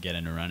that wants to get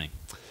into running.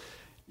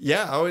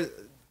 Yeah, I would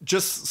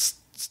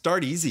just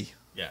start easy.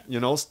 Yeah. You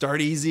know, start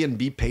easy and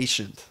be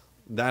patient.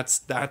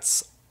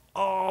 That's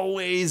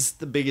always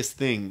the biggest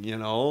thing, you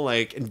know,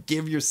 like, and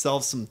give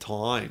yourself some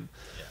time.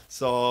 Yeah.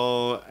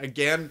 So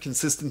again,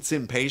 consistency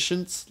and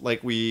patience,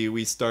 like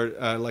we start,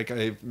 like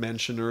I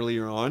mentioned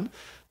earlier on,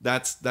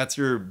 that's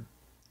your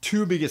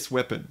two biggest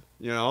weapon,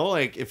 you know,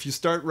 like if you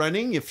start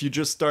running, if you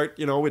just start,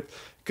 you know, with,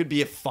 could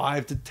be a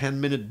 5 to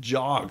 10 minute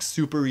jog,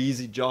 super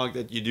easy jog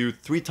that you do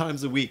 3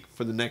 times a week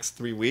for the next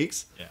 3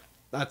 weeks. Yeah.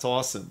 That's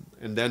awesome.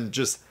 And then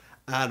just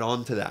add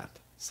on to that.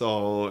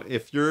 So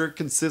if you're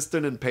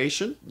consistent and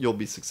patient, you'll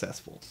be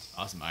successful.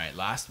 Awesome. All right,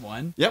 last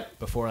one. Yep.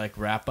 Before like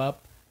wrap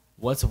up,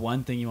 what's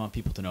one thing you want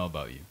people to know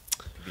about you?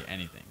 Could be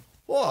anything.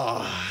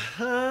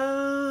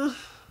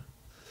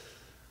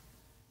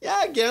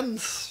 Again,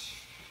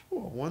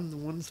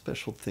 one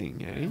special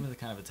thing, eh? That was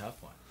kind of a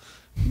tough one.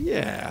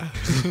 Yeah.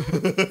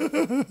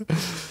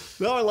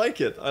 No, I like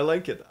it.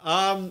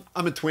 I'm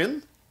a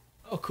twin.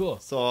 Oh, cool.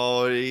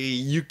 So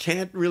you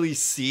can't really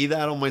see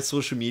that on my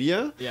social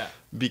media. Yeah.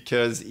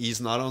 Because he's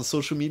not on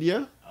social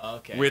media.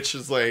 Okay. Which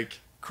is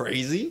like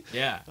crazy.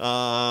 Yeah.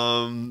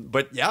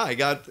 But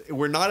yeah,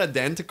 we're not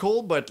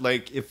identical, but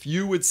like if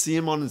you would see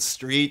him on the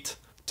street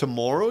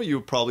tomorrow, you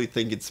would probably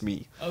think it's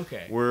me.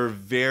 Okay. We're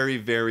very,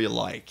 very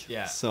alike.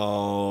 Yeah.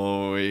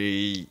 So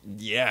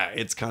yeah,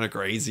 it's kind of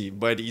crazy,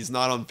 but he's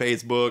not on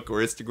Facebook or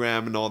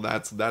Instagram and all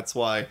that. So that's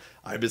why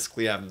I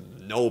basically have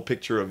no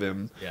picture of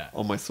him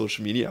on my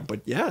social media.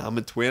 But yeah, I'm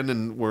a twin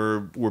and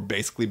we're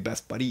basically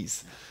best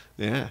buddies.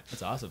 Yeah.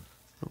 That's awesome.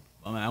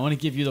 Well, man, I want to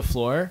give you the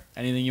floor.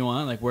 Anything you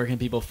want? Like, where can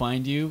people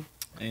find you?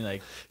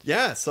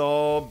 Yeah.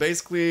 So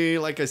basically,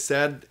 like I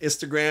said,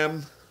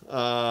 Instagram.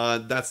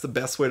 That's the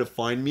best way to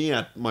find me,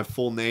 at my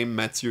full name,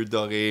 Mathieu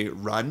Dore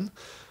Run.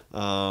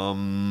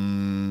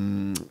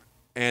 And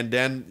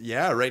then,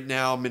 right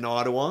now I'm in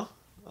Ottawa.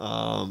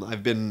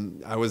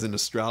 I was in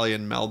Australia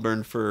and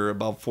Melbourne for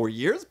about 4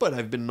 years, but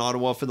I've been in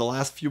Ottawa for the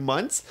last few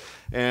months,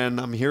 and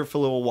I'm here for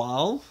a little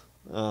while.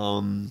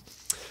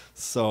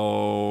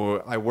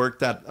 So I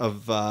worked at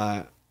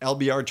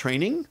LBR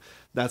Training.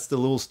 That's the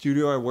little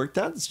studio I worked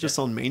at. It's just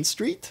on Main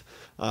Street.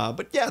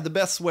 But yeah, the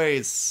best way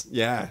is,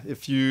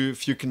 if you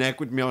connect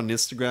with me on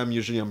Instagram,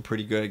 usually I'm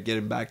pretty good at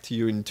getting back to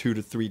you in 2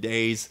 to 3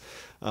 days.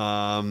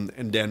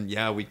 And then,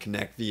 we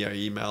connect via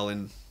email,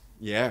 and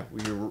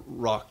we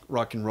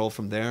rock and roll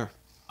from there.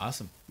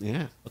 Awesome.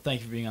 Yeah. Well,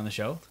 thank you for being on the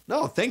show.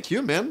 No, thank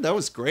you, man. That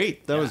was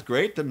great. That was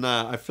great. And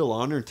I feel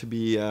honored to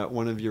be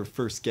one of your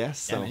first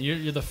guests. So. Yeah, man,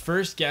 you're the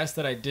first guest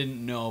that I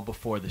didn't know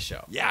before the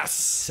show. Yes.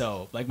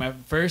 So, like, the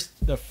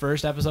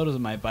first episode was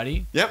with my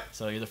buddy. Yep.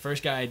 So you're the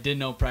first guy I didn't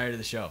know prior to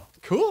the show.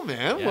 Cool,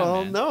 man. Yeah,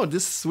 well, man. No,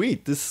 this is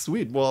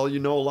sweet. Well, you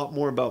know a lot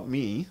more about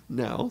me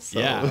now. So.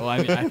 Yeah. Well, I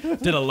mean, I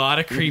did a lot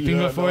of creeping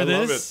before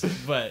this,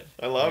 but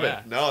I love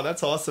it. No,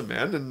 that's awesome,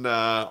 man. And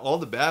all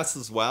the best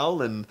as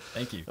well. And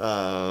thank you.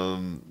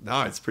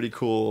 No, it's pretty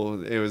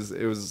cool.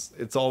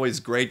 It's always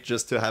great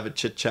just to have a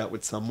chit chat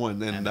with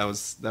someone, and that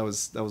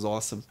was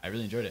awesome. I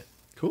really enjoyed it.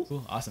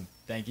 Cool. Awesome.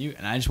 Thank you.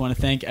 And I just want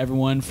to thank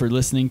everyone for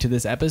listening to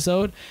this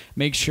episode.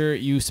 Make sure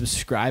you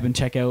subscribe and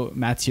check out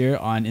Mathieu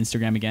on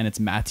Instagram. Again, it's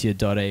Mathieu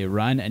Dore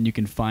Run, and you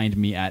can find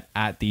me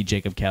at the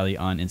Jacob Kelly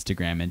on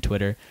Instagram and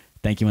Twitter.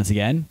 Thank you once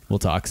again. We'll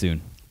talk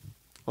soon.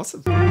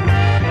 Awesome.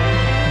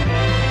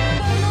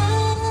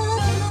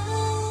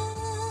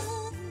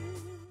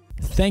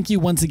 Thank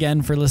you once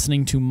again for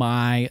listening to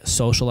my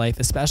social life,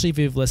 especially if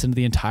you've listened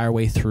the entire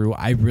way through.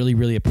 I really,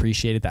 really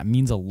appreciate it. That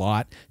means a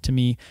lot to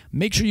me.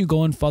 Make sure you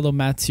go and follow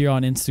Mathieu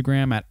on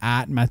Instagram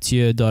at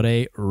Mathieu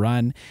Dore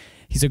Run.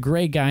 He's a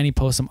great guy and he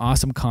posts some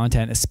awesome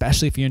content,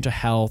 especially if you're into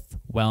health,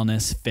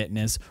 wellness,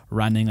 fitness,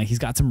 running. Like, he's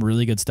got some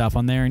really good stuff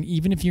on there. And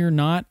even if you're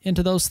not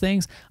into those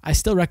things, I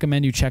still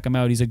recommend you check him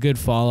out. He's a good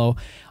follow.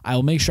 I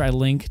will make sure I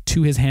link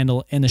to his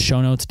handle in the show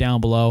notes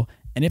down below.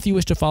 And if you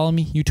wish to follow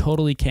me, you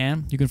totally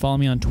can. You can follow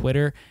me on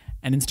Twitter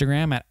and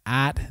Instagram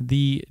at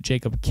the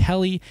Jacob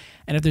Kelly.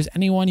 And if there's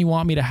anyone you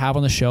want me to have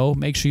on the show,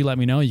 make sure you let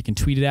me know. You can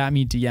tweet it at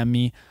me, DM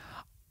me.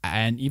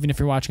 And even if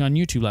you're watching on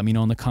YouTube, let me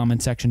know in the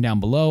comment section down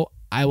below.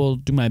 I will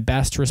do my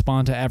best to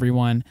respond to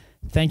everyone.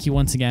 Thank you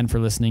once again for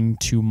listening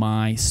to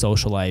my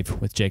social life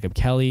with Jacob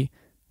Kelly.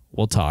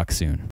 We'll talk soon.